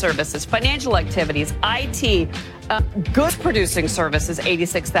business services, financial activities, IT, goods producing services,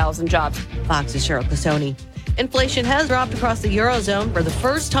 86,000 jobs. Fox's Cheryl Casoni. Inflation has dropped across the Eurozone for the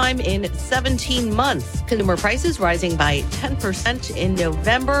first time in 17 months. Consumer prices rising by 10% in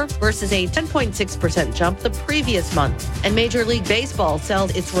November versus a 10.6% jump the previous month. And Major League Baseball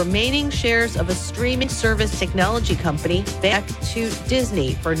sells its remaining shares of a streaming service technology company back to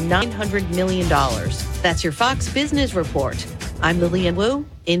Disney for $900 million. That's your Fox Business Report. I'm Lillian Wu,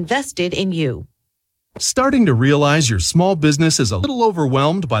 invested in you. Starting to realize your small business is a little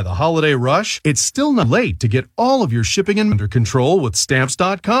overwhelmed by the holiday rush? It's still not late to get all of your shipping under control with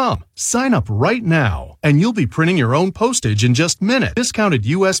Stamps.com. Sign up right now, and you'll be printing your own postage in just minutes. Discounted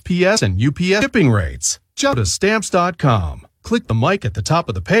USPS and UPS shipping rates. Jump to Stamps.com. Click the mic at the top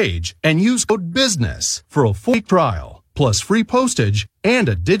of the page and use code BUSINESS for a full trial, plus free postage and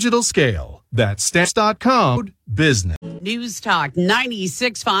a digital scale. That's Stamps.com, business. News Talk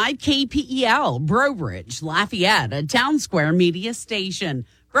 96.5 KPEL, Breaux Bridge, Lafayette, a Town Square media station.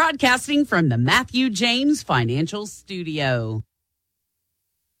 Broadcasting from the Matthew James Financial Studio.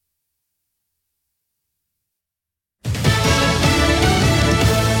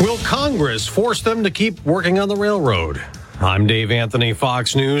 Will Congress force them to keep working on the railroad? I'm Dave Anthony,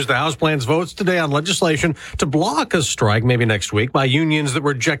 Fox News. The House plans votes today on legislation to block a strike maybe next week by unions that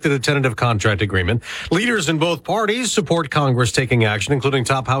rejected a tentative contract agreement. Leaders in both parties support Congress taking action, including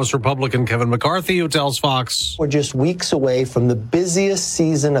top House Republican Kevin McCarthy, who tells Fox, "We're just weeks away from the busiest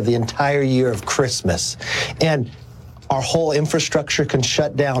season of the entire year of Christmas, and our whole infrastructure can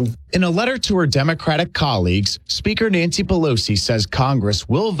shut down." In a letter to her Democratic colleagues, Speaker Nancy Pelosi says Congress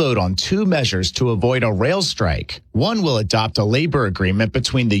will vote on 2 measures to avoid a rail strike. One will adopt a labor agreement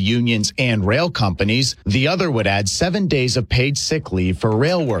between the unions and rail companies. The other would add 7 days of paid sick leave for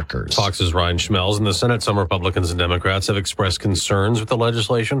rail workers. Fox's Ryan Schmelz. In the Senate, some Republicans and Democrats have expressed concerns with the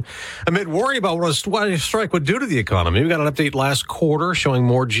legislation amid worry about what a strike would do to the economy. We got an update last quarter showing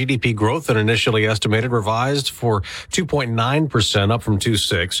more GDP growth than initially estimated, revised for 2.9%, up from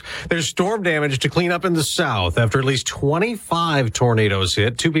 2.6%. There's storm damage to clean up in the south after at least 25 tornadoes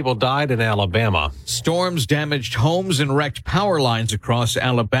hit. 2 people died in Alabama. Storms damaged homes and wrecked power lines across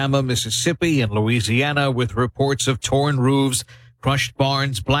Alabama, Mississippi, and Louisiana, with reports of torn roofs, crushed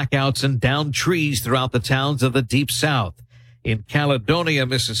barns, blackouts, and downed trees throughout the towns of the Deep South. In Caledonia,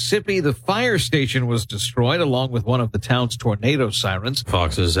 Mississippi, the fire station was destroyed along with one of the town's tornado sirens.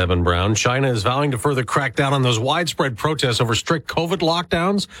 Fox's Evan Brown. China is vowing to further crack down on those widespread protests over strict COVID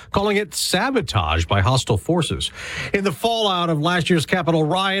lockdowns, calling it sabotage by hostile forces. In the fallout of last year's Capitol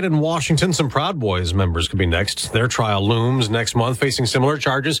riot in Washington, some Proud Boys members could be next. Their trial looms next month, facing similar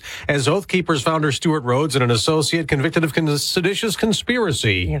charges as Oath Keepers founder Stuart Rhodes and an associate convicted of seditious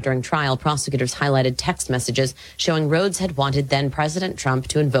conspiracy. During trial, prosecutors highlighted text messages showing Rhodes had wanted then President Trump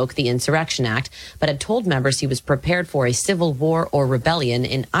to invoke the Insurrection Act, but had told members he was prepared for a civil war or rebellion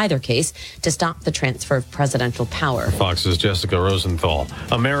in either case to stop the transfer of presidential power. Fox's Jessica Rosenthal.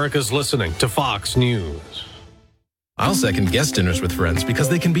 America's listening to Fox News. I'll second guest dinners with friends because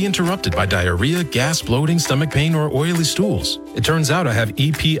they can be interrupted by diarrhea, gas, bloating, stomach pain, or oily stools. It turns out I have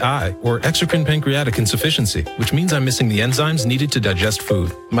EPI, or exocrine pancreatic insufficiency, which means I'm missing the enzymes needed to digest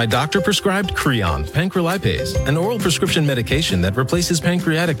food. My doctor prescribed Creon, pancrelipase, an oral prescription medication that replaces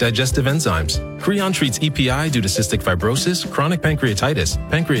pancreatic digestive enzymes. Creon treats EPI due to cystic fibrosis, chronic pancreatitis,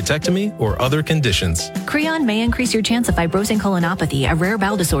 pancreatectomy, or other conditions. Creon may increase your chance of fibrosing colonopathy, a rare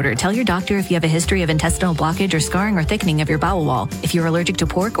bowel disorder. Tell your doctor if you have a history of intestinal blockage or scarring or thickening of your bowel wall, if you're allergic to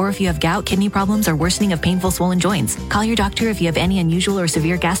pork, or if you have gout, kidney problems, or worsening of painful swollen joints. Call your doctor if you have any unusual or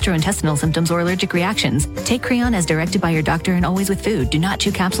severe gastrointestinal symptoms or allergic reactions. Take Creon as directed by your doctor and always with food. Do not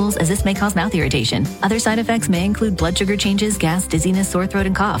chew capsules, as this may cause mouth irritation. Other side effects may include blood sugar changes, gas, dizziness, sore throat,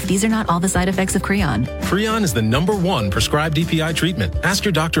 and cough. These are not all the side effects of Creon. Creon is the #1 prescribed EPI treatment. Ask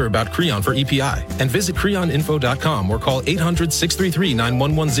your doctor about Creon for EPI and visit creoninfo.com or call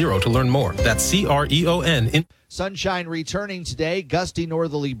 800-633-9110 to learn more. That's CREON. Sunshine returning today, gusty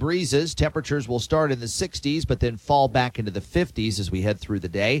northerly breezes. Temperatures will start in the 60s, but then fall back into the 50s as we head through the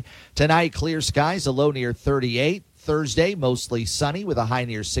day. Tonight, clear skies, a low near 38. Thursday, mostly sunny with a high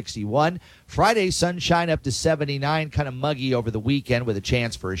near 61. Friday, sunshine up to 79, kind of muggy over the weekend with a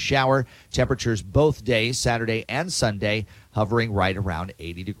chance for a shower. Temperatures both days, Saturday and Sunday, hovering right around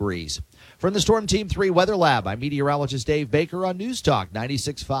 80 degrees. From the Storm Team 3 Weather Lab, I'm meteorologist Dave Baker on News Talk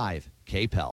 96.5 KPEL.